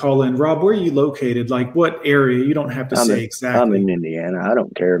strength to call in. Rob, where are you located? Like what area? You don't have to say exactly. I'm in Indiana. I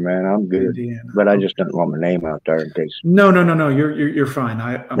don't care, man. I'm good. But I just don't want my name out there in case. No. You're fine.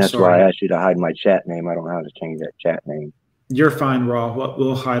 That's why I asked you to hide my chat name. I don't know how to change that chat name. You're fine, Raw.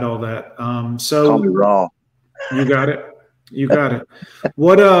 We'll hide all that. So call me Raw. You got it. You got it.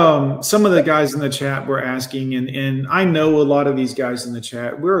 What some of the guys in the chat were asking, and I know a lot of these guys in the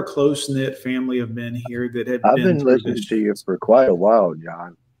chat. We're a close-knit family of men here that have I've been listening to you for quite a while,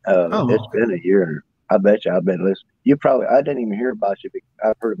 John. It's been a year. I bet you I've been listening. I didn't even hear about you.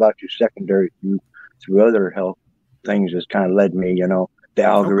 I've heard about you secondary through other health things that's kind of led me, you know, the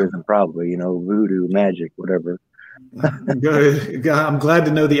algorithm probably, you know, voodoo, magic, whatever. Good. I'm glad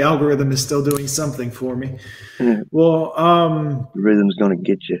to know the algorithm is still doing something for me. Well, the rhythm's going to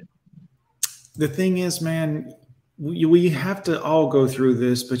get you. The thing is, man, we have to all go through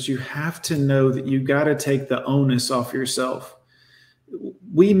this, but you have to know that you got to take the onus off yourself.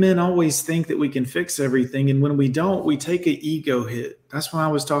 We men always think that we can fix everything, and when we don't, we take an ego hit. That's why I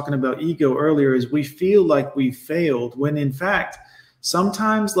was talking about ego earlier, is we feel like we failed, when in fact,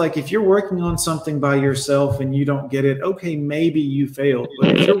 sometimes, like if you're working on something by yourself and you don't get it, okay, maybe you failed.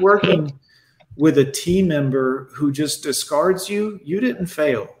 But if you're working with a team member who just discards you, you didn't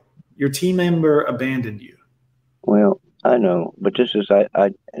fail. Your team member abandoned you. Well, I know, but this is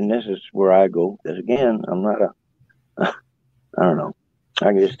and this is where I go. Because again, I'm not I don't know. I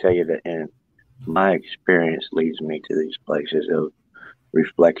can just tell you that in my experience leads me to these places of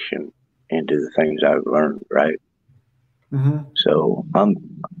reflection into the things I've learned, right? Mm-hmm. So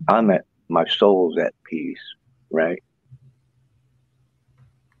I'm at, my soul's at peace, right?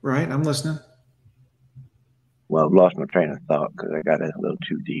 Right, I'm listening. Well, I've lost my train of thought because I got a little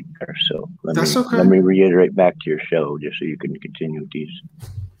too deep there. So let okay. me reiterate back to your show just so you can continue these.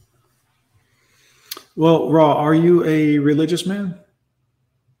 Well, Raw, are you a religious man?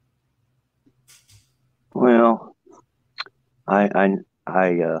 Well, I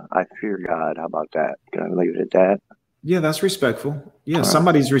fear God. How about that? Can I leave it at that? Yeah, that's respectful. Yeah, All right.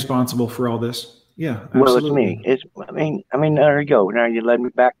 somebody's responsible for all this. Yeah, Well, absolutely. it's me. I mean, there you go. Now you led me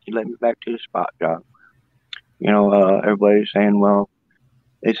back to the spot, John. You know, everybody's saying, well,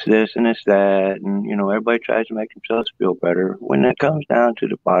 it's this and it's that, and you know, everybody tries to make themselves feel better. When it comes down to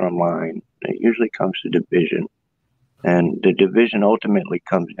the bottom line, it usually comes to division, and the division ultimately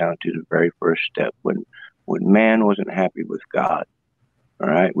comes down to the very first step when man wasn't happy with God. All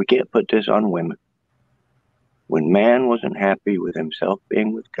right, we can't put this on women. When man wasn't happy with himself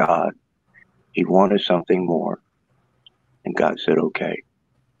being with God, he wanted something more, and God said, "Okay,"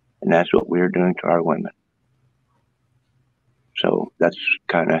 and that's what we're doing to our women. So that's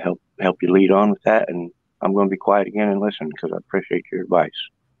kind of help you lead on with that. And I'm going to be quiet again and listen because I appreciate your advice.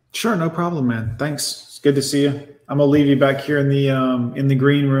 Sure, no problem, man. Thanks. It's good to see you. I'm gonna leave you back here in the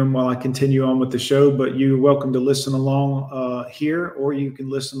green room while I continue on with the show. But you're welcome to listen along here, or you can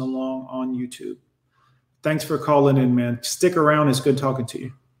listen along on YouTube. Thanks for calling in, man. Stick around. It's good talking to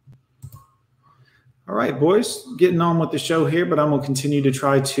you. All right, boys, getting on with the show here, but I'm gonna continue to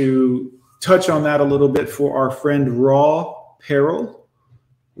try to touch on that a little bit for our friend Raw Peril,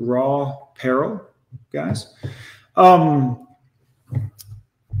 guys.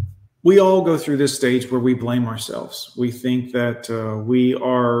 We all go through this stage where we blame ourselves. We think that we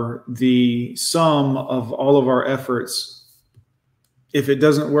are the sum of all of our efforts. If it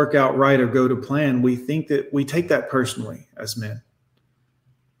doesn't work out right or go to plan, we think that we take that personally as men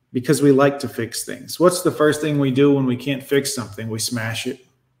because we like to fix things. What's the first thing we do when we can't fix something? We smash it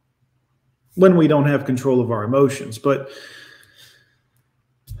when we don't have control of our emotions. But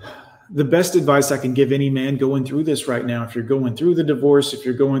the best advice I can give any man going through this right now, if you're going through the divorce, if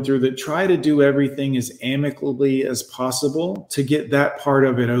you're going through that, try to do everything as amicably as possible to get that part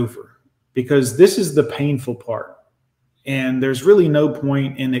of it over, because this is the painful part. And there's really no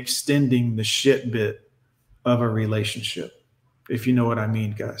point in extending the shit bit of a relationship, if you know what I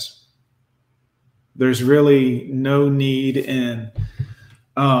mean, guys. There's really no need in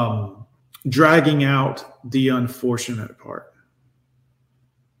dragging out the unfortunate part.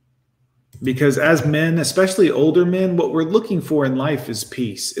 Because as men, especially older men, what we're looking for in life is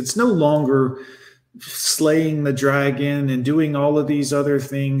peace. It's no longer slaying the dragon and doing all of these other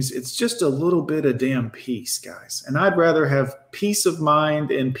things. It's just a little bit of damn peace, guys. And I'd rather have peace of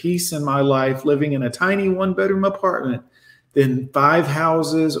mind and peace in my life living in a tiny one-bedroom apartment than 5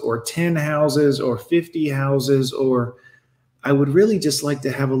 houses or 10 houses or 50 houses, or I would really just like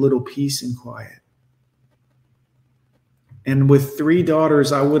to have a little peace and quiet. And with 3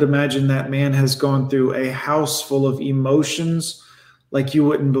 daughters, I would imagine that man has gone through a house full of emotions like you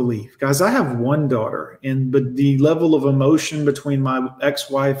wouldn't believe. Guys, I have 1 daughter, but the level of emotion between my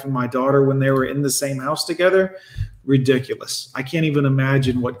ex-wife and my daughter when they were in the same house together, ridiculous. I can't even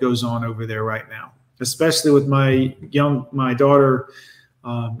imagine what goes on over there right now, especially with my daughter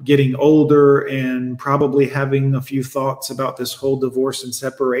getting older and probably having a few thoughts about this whole divorce and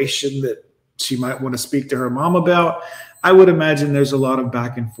separation that she might want to speak to her mom about. I would imagine there's a lot of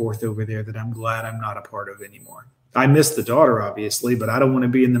back and forth over there that I'm glad I'm not a part of anymore. I miss the daughter, obviously, but I don't want to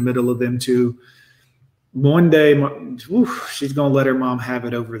be in the middle of them two. One day, she's going to let her mom have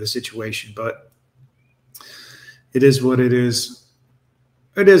it over the situation, but it is what it is.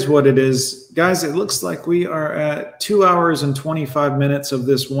 It is what it is. Guys, it looks like we are at 2 hours and 25 minutes of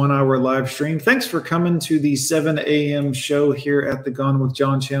this 1 hour live stream. Thanks for coming to the 7 a.m. show here at the Gone with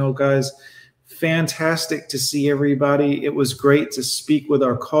John channel, guys. Fantastic to see everybody. It was great to speak with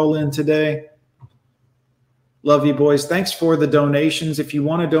our call-in today. Love you, boys. Thanks for the donations. If you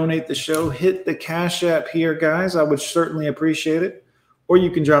want to donate the show, hit the Cash App here, guys. I would certainly appreciate it. Or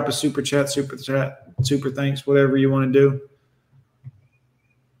you can drop a super chat, super thanks, whatever you want to do.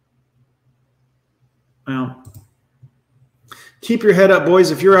 Well, keep your head up,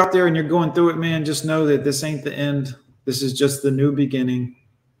 boys. If you're out there and you're going through it, man, just know that this ain't the end. This is just the new beginning.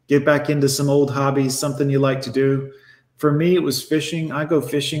 Get back into some old hobbies, something you like to do. For me, it was fishing. I go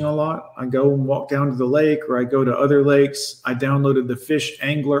fishing a lot. I go and walk down to the lake, or I go to other lakes. I downloaded the Fish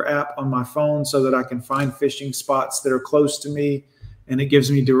Angler app on my phone so that I can find fishing spots that are close to me, and it gives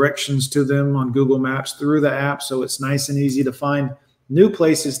me directions to them on Google Maps through the app, so it's nice and easy to find new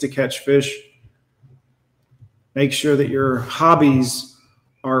places to catch fish. Make sure that your hobbies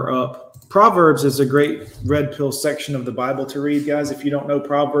are up. Proverbs is a great red pill section of the Bible to read, guys. If you don't know,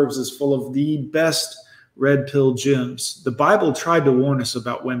 Proverbs is full of the best red pill gems. The Bible tried to warn us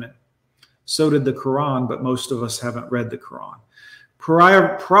about women. So did the Quran, but most of us haven't read the Quran.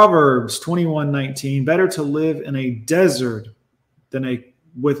 Proverbs 21:19, better to live in a desert than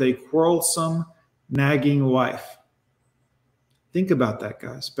with a quarrelsome nagging wife. Think about that,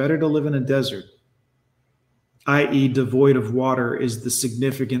 guys. Better to live in a desert, i.e. devoid of water, is the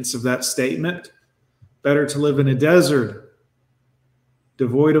significance of that statement. Better to live in a desert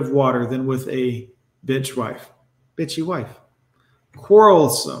devoid of water than with a bitchy wife.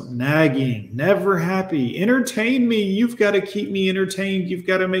 Quarrelsome, nagging, never happy. Entertain me. You've got to keep me entertained. You've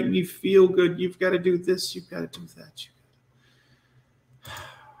got to make me feel good. You've got to do this. You've got to do that.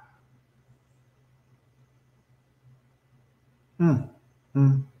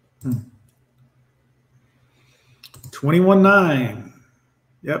 21.9.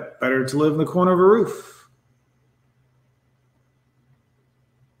 Yep, better to live in the corner of a roof.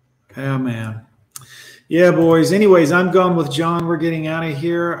 Yeah, man. Yeah, boys. Anyways, I'm gone with John. We're getting out of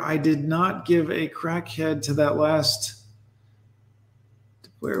here. I did not give a crackhead to that last.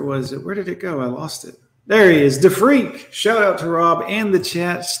 Where was it? Where did it go? I lost it. There he is, DeFreak. Shout out to Rob and the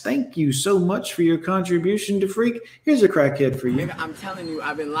chats. Thank you so much for your contribution, DeFreak. Here's a crackhead for you. Nigga, I'm telling you,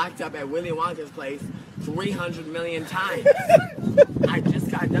 I've been locked up at Willy Wonka's place 300 million times. I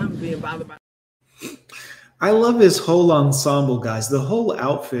just got done being bothered by. I love his whole ensemble, guys. The whole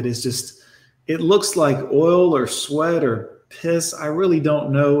outfit is just, it looks like oil or sweat or piss. I really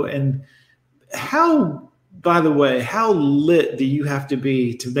don't know. And how, by the way, how lit do you have to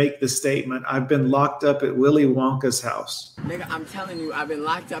be to make the statement, I've been locked up at Willy Wonka's house? Nigga, I'm telling you, I've been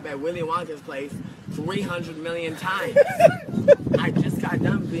locked up at Willy Wonka's place 300 million times. I just got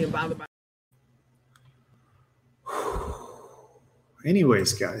done being bothered by.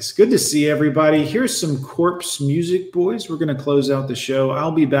 Anyways, guys, good to see everybody. Here's some corpse music, boys. We're going to close out the show.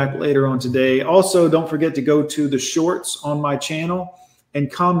 I'll be back later on today. Also, don't forget to go to the shorts on my channel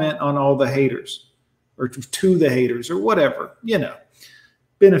and comment on all the haters. Or to the haters, or whatever, you know.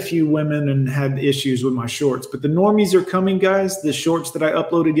 Been a few women and had issues with my shorts, but the normies are coming, guys. The shorts that I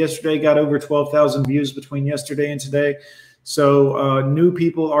uploaded yesterday got over 12,000 views between yesterday and today. So new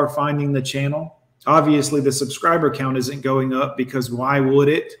people are finding the channel. Obviously, the subscriber count isn't going up because why would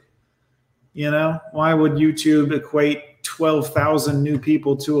it? You know, why would YouTube equate 12,000 new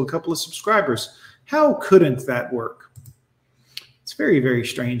people to a couple of subscribers? How couldn't that work? It's very, very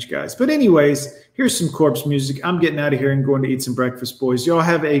strange, guys. But anyways, here's some corpse music. I'm getting out of here and going to eat some breakfast, boys. Y'all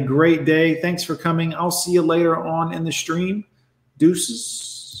have a great day. Thanks for coming. I'll see you later on in the stream.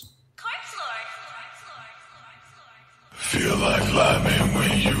 Deuces. Feel like lying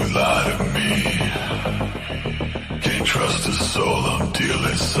when you lie to me. Can't trust a soul, I'm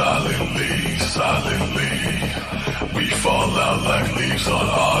dealing silently, silently. We fall out like leaves on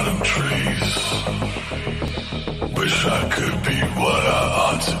autumn trees. Wish I could be what I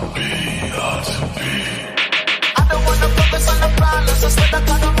ought to be, ought to be. I don't wanna focus on the problems, I swear I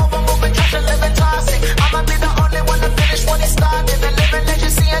gotta moving, trash and living toxic. I'ma be the only one to finish when it started. The living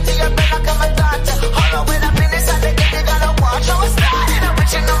legacy until your brain like I'm a doctor. Hollow with a business, I think you gotta watch how it started. I'm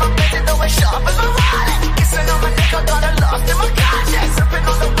reaching on my business, though it's sharp as my wallet. Kissing on my neck, I got a lost in my conscience. Sipping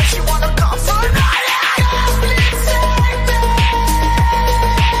on the way she wanna come for a night. Please take me.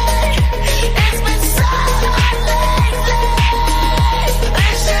 It's been so lately.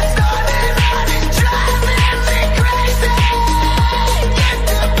 This shit's started running, driving me crazy. Get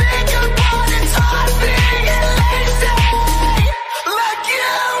the bigger one, it's hard being lazy. Like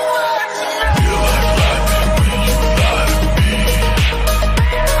you would know. Feel like lying when you lie to me.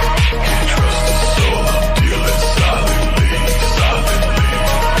 Can't trust a soul, I'm dealing silently, silently.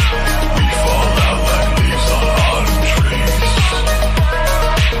 We fall out like leaves on autumn trees.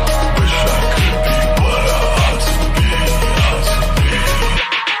 Wish I could be what I ought to be, ought to be.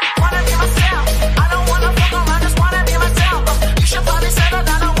 Wanna be myself. I don't wanna fuck around, just wanna be myself. You should probably settle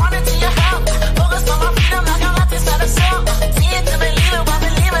down, I want it to your help. Focus on my freedom like I'm locked inside a cell. See it to believe it, while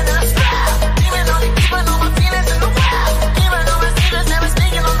believing in a spell. Demon only keeping all my feelings in the well. Even though my secrets never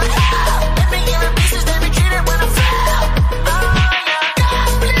speaking on the hell. Let me hear in pieces, they retreated when I fell. Oh yeah, God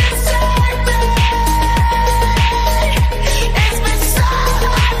please take me. It's been so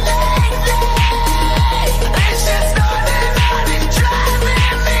lately. This shit started running,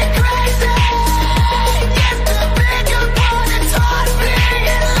 driving me crazy. Get the bigger one, it's hard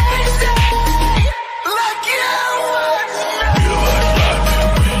being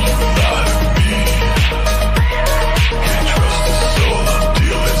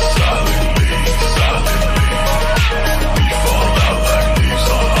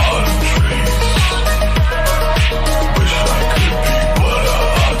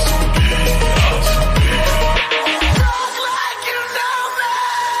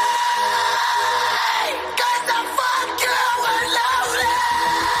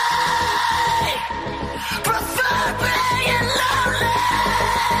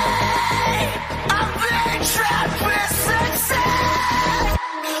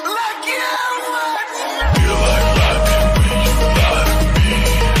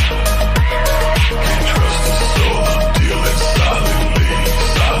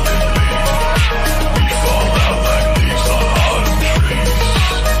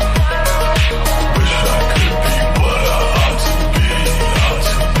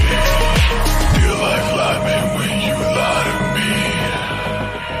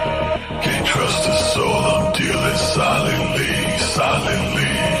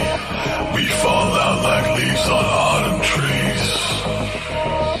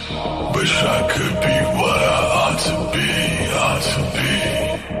wish I could be what I ought to be, ought to be.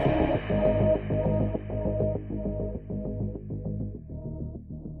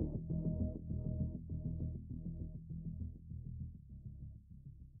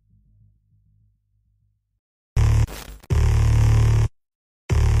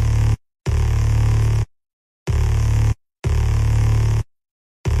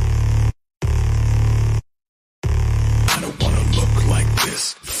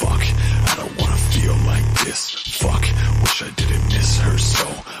 Fuck, I don't wanna feel like this. Fuck, wish I didn't miss her so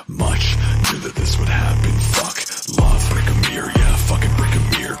much. Knew that this would happen. Fuck, love, break a mirror, yeah, fucking break a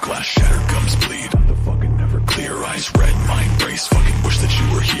mirror. Glass shatter, gums bleed. The fucking never clear, eyes red, mind race. Fucking wish that you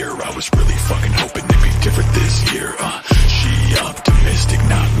were here. I was really fucking hoping it'd be different this year. She optimistic,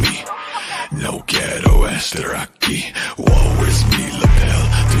 not me. No ghetto esteraki. Woe is me, lapel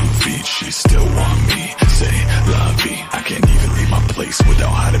through feet. She still want me. Say la vie. I can't even leave my place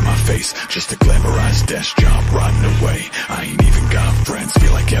without hiding my face. Just a glamorized desk job, riding away. I ain't even got friends,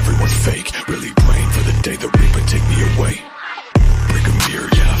 feel like everyone's fake. Really praying for the day the Reaper take me away. Break a mirror,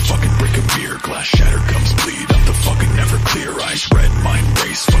 yeah, fucking break a mirror. Glass shatter, gums bleed. I'm the fucking never clear. Eyes red, mind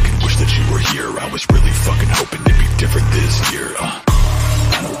race. Fucking wish that you were here. I was really fucking hoping it'd be different this year. I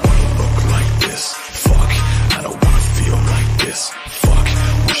don't wanna look like this. Fuck, I don't wanna feel like this. Fuck,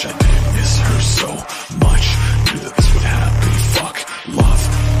 wish I didn't miss her so much. Knew that this would happen. Fuck, love.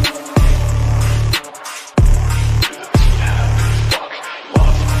 Knew that this would happen. Fuck,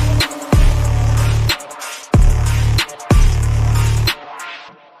 love.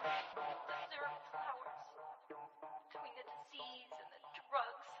 Between the disease and the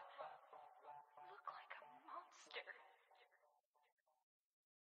drugs, look like a monster.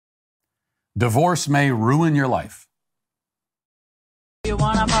 Divorce may ruin your life. You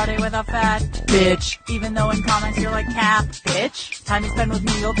wanna party with a fat bitch, even though in comments you're like cap bitch. Time you spend with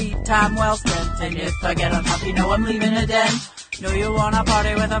me will be time well spent, and if I get unhappy, you know I'm leaving a dent. Know you wanna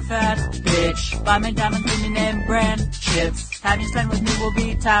party with a fat bitch, buy me diamond premium name brand chips. Time you spend with me will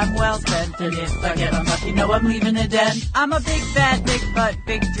be time well spent, and if I get unlucky, you know I'm leaving a dent. I'm a big fat, big butt,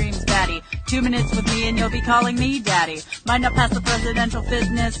 big dreams daddy. 2 minutes with me and you'll be calling me daddy. Might not pass the presidential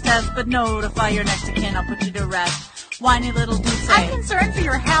fitness test, but notify your next of kin, I'll put you to rest. Whiny little dude say, I'm concerned for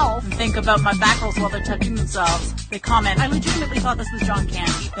your health. And think about my back rolls while they're touching themselves. They comment, I legitimately thought this was John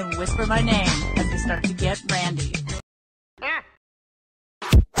Candy. Then whisper my name as they start to get randy.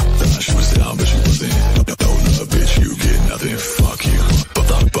 She was down, but she wasn't. No, bitch, you get nothing. Fuck you.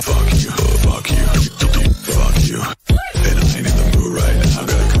 Fuck you. Fuck you. Fuck you. And I ain't in the mood right now.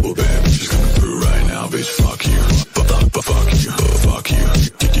 Got a couple bad bitches coming through right now, bitch. Fuck you. Fuck you. Fuck you.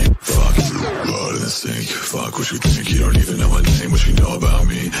 Fuck you. Blood in the sink. Fuck what you think. You don't even know my name. What you know about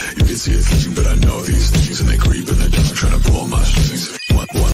me. You can see it's leaking, but I know these things. And they creep in the dark trying to pull my strings.